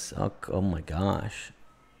 Yes. Oh my gosh.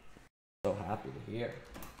 So happy to hear.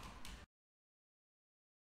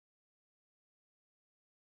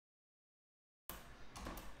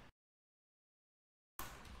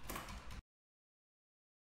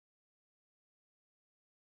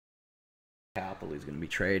 capital he's going to be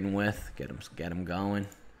trading with. Get him going.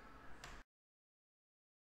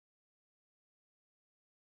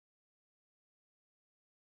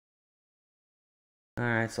 All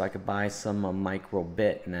right, so I could buy some micro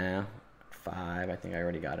bit now. 5. I think I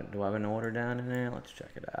already got it. Do I have an order down in there? Let's check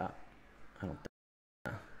it out. I don't think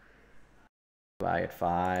so. Buy at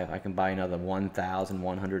 5. I can buy another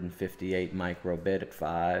 1,158 micro bit at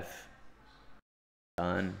 5.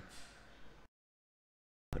 Done.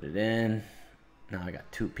 Put it in. Now I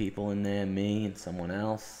got 2 people in there, me and someone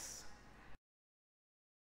else.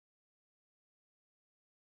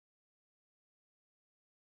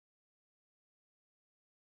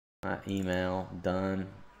 Email done.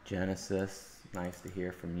 Genesis, nice to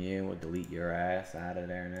hear from you. We'll delete your ass out of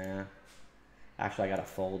there now. Actually, I got a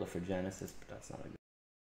folder for Genesis, but that's not a good.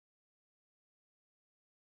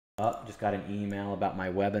 Oh, just got an email about my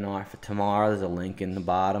webinar for tomorrow. There's a link in the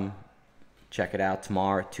bottom. Check it out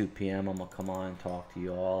tomorrow at 2 p.m. I'm gonna come on and talk to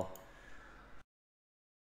you all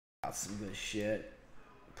about some good shit.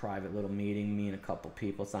 Private little meeting, me and a couple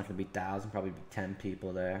people. It's not gonna be 1,000, probably be 10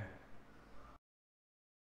 people there.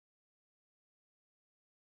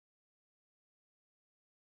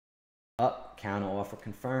 Up, counter offer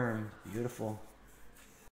confirmed. Beautiful.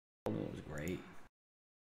 It was great.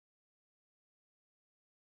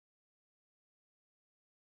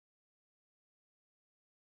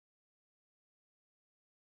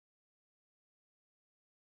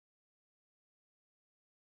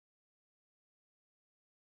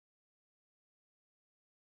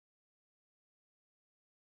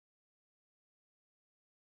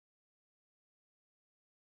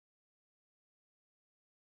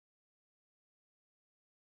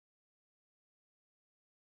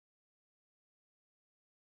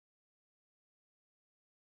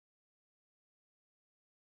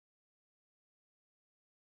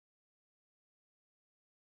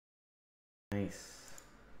 Nice.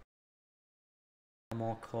 I'm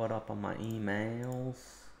all caught up on my emails.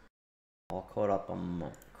 All caught up on my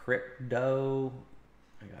crypto.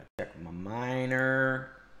 I gotta check my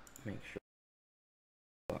miner. Make sure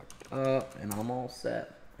fucked up, and I'm all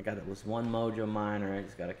set. I got it was one Mojo miner. I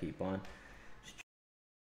just gotta keep on.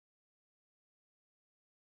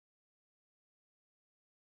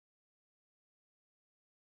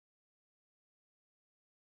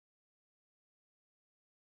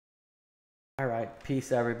 All right,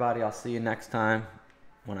 peace, everybody. I'll see you next time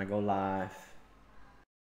when I go live.